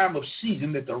the time of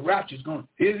season that the rapture is going to,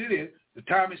 here it is, the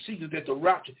time and season that the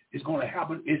rapture is going to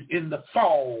happen is in the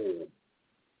fall.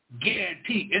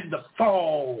 Guarantee in the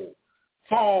fall.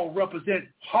 Fall represents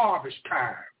harvest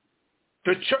time.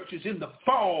 The church is in the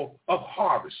fall of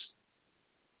harvest.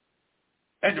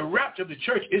 And the rapture of the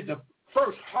church is the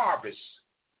first harvest.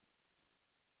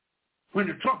 When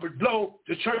the trumpet blows,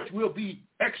 the church will be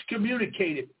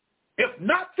excommunicated. If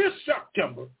not this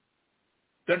September,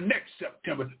 the next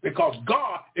September, because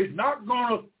God is not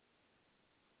going to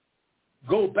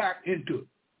go back into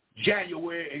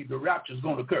January and the rapture is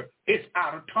going to occur. It's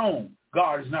out of tone.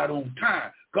 God is not on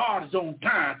time. God is on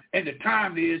time, and the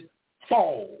time is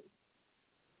fall.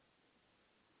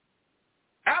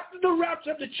 After the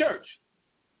rapture of the church,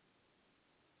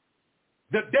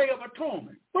 the Day of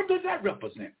Atonement, what does that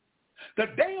represent? The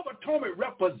Day of Atonement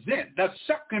represents the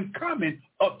second coming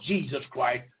of Jesus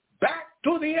Christ back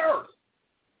to the earth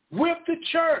with the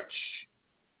church.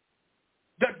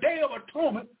 The Day of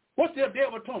Atonement, what's the Day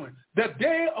of Atonement? The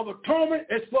Day of Atonement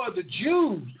is for the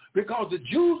Jews because the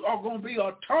Jews are going to be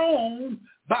atoned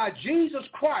by Jesus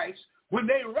Christ when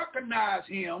they recognize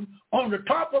him on the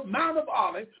top of Mount of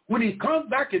Olives, when he comes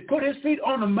back and put his feet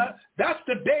on the mount. That's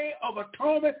the Day of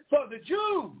Atonement for the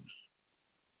Jews.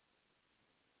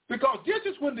 Because this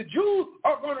is when the Jews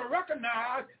are going to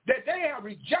recognize that they have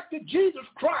rejected Jesus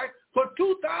Christ for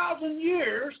 2,000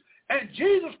 years, and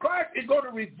Jesus Christ is going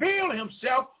to reveal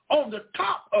himself on the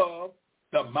top of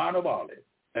the Mount of Olives.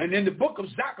 And in the book of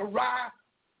Zechariah,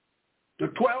 the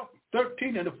 12th,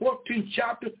 13th, and the 14th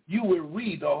chapter, you will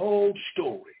read the whole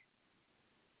story.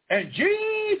 And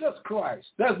Jesus Christ,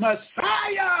 the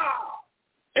Messiah,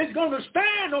 is going to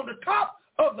stand on the top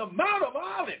of the Mount of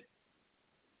Olives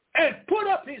and put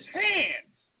up his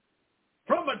hands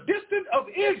from a distance of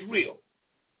Israel.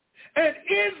 And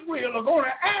Israel are going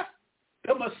to ask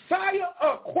the Messiah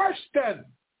a question.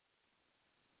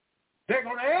 They're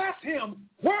going to ask him,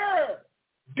 where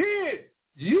did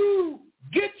you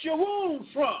get your wounds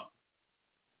from?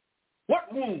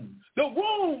 What wounds? The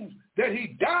wounds that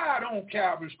he died on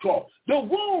Calvary's cross. The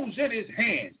wounds in his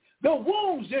hands. The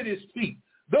wounds in his feet.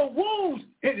 The wounds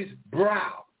in his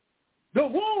brow. The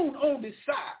wound on his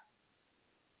side.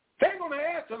 They're going to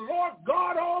ask the Lord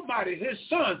God Almighty, his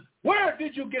son, where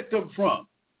did you get them from?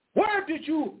 Where did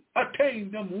you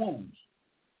attain them wounds?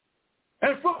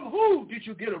 And from who did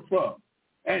you get them from?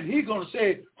 And he's going to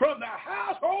say, from the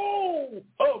household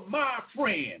of my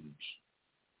friends.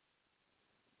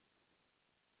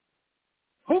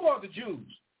 Who are the Jews?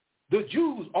 The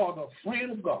Jews are the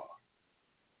friend of God.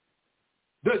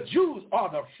 The Jews are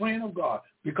the friend of God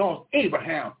because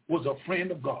Abraham was a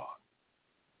friend of God.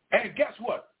 And guess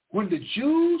what? When the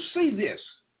Jews see this,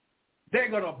 they're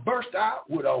going to burst out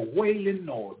with a wailing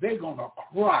noise. They're going to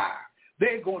cry.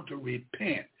 They're going to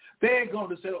repent. They're going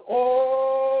to say,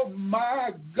 oh,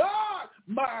 my God,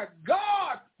 my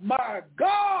God, my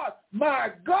God, my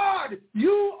God,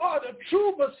 you are the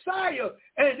true Messiah.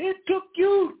 And it took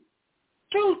you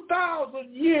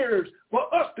 2,000 years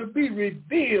for us to be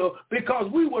revealed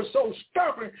because we were so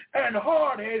stubborn and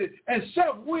hard-headed and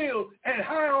self-willed and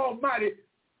high almighty.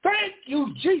 Thank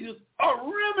you, Jesus. A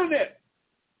remnant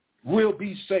will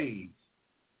be saved.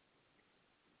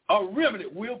 A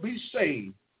remnant will be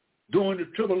saved during the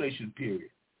tribulation period.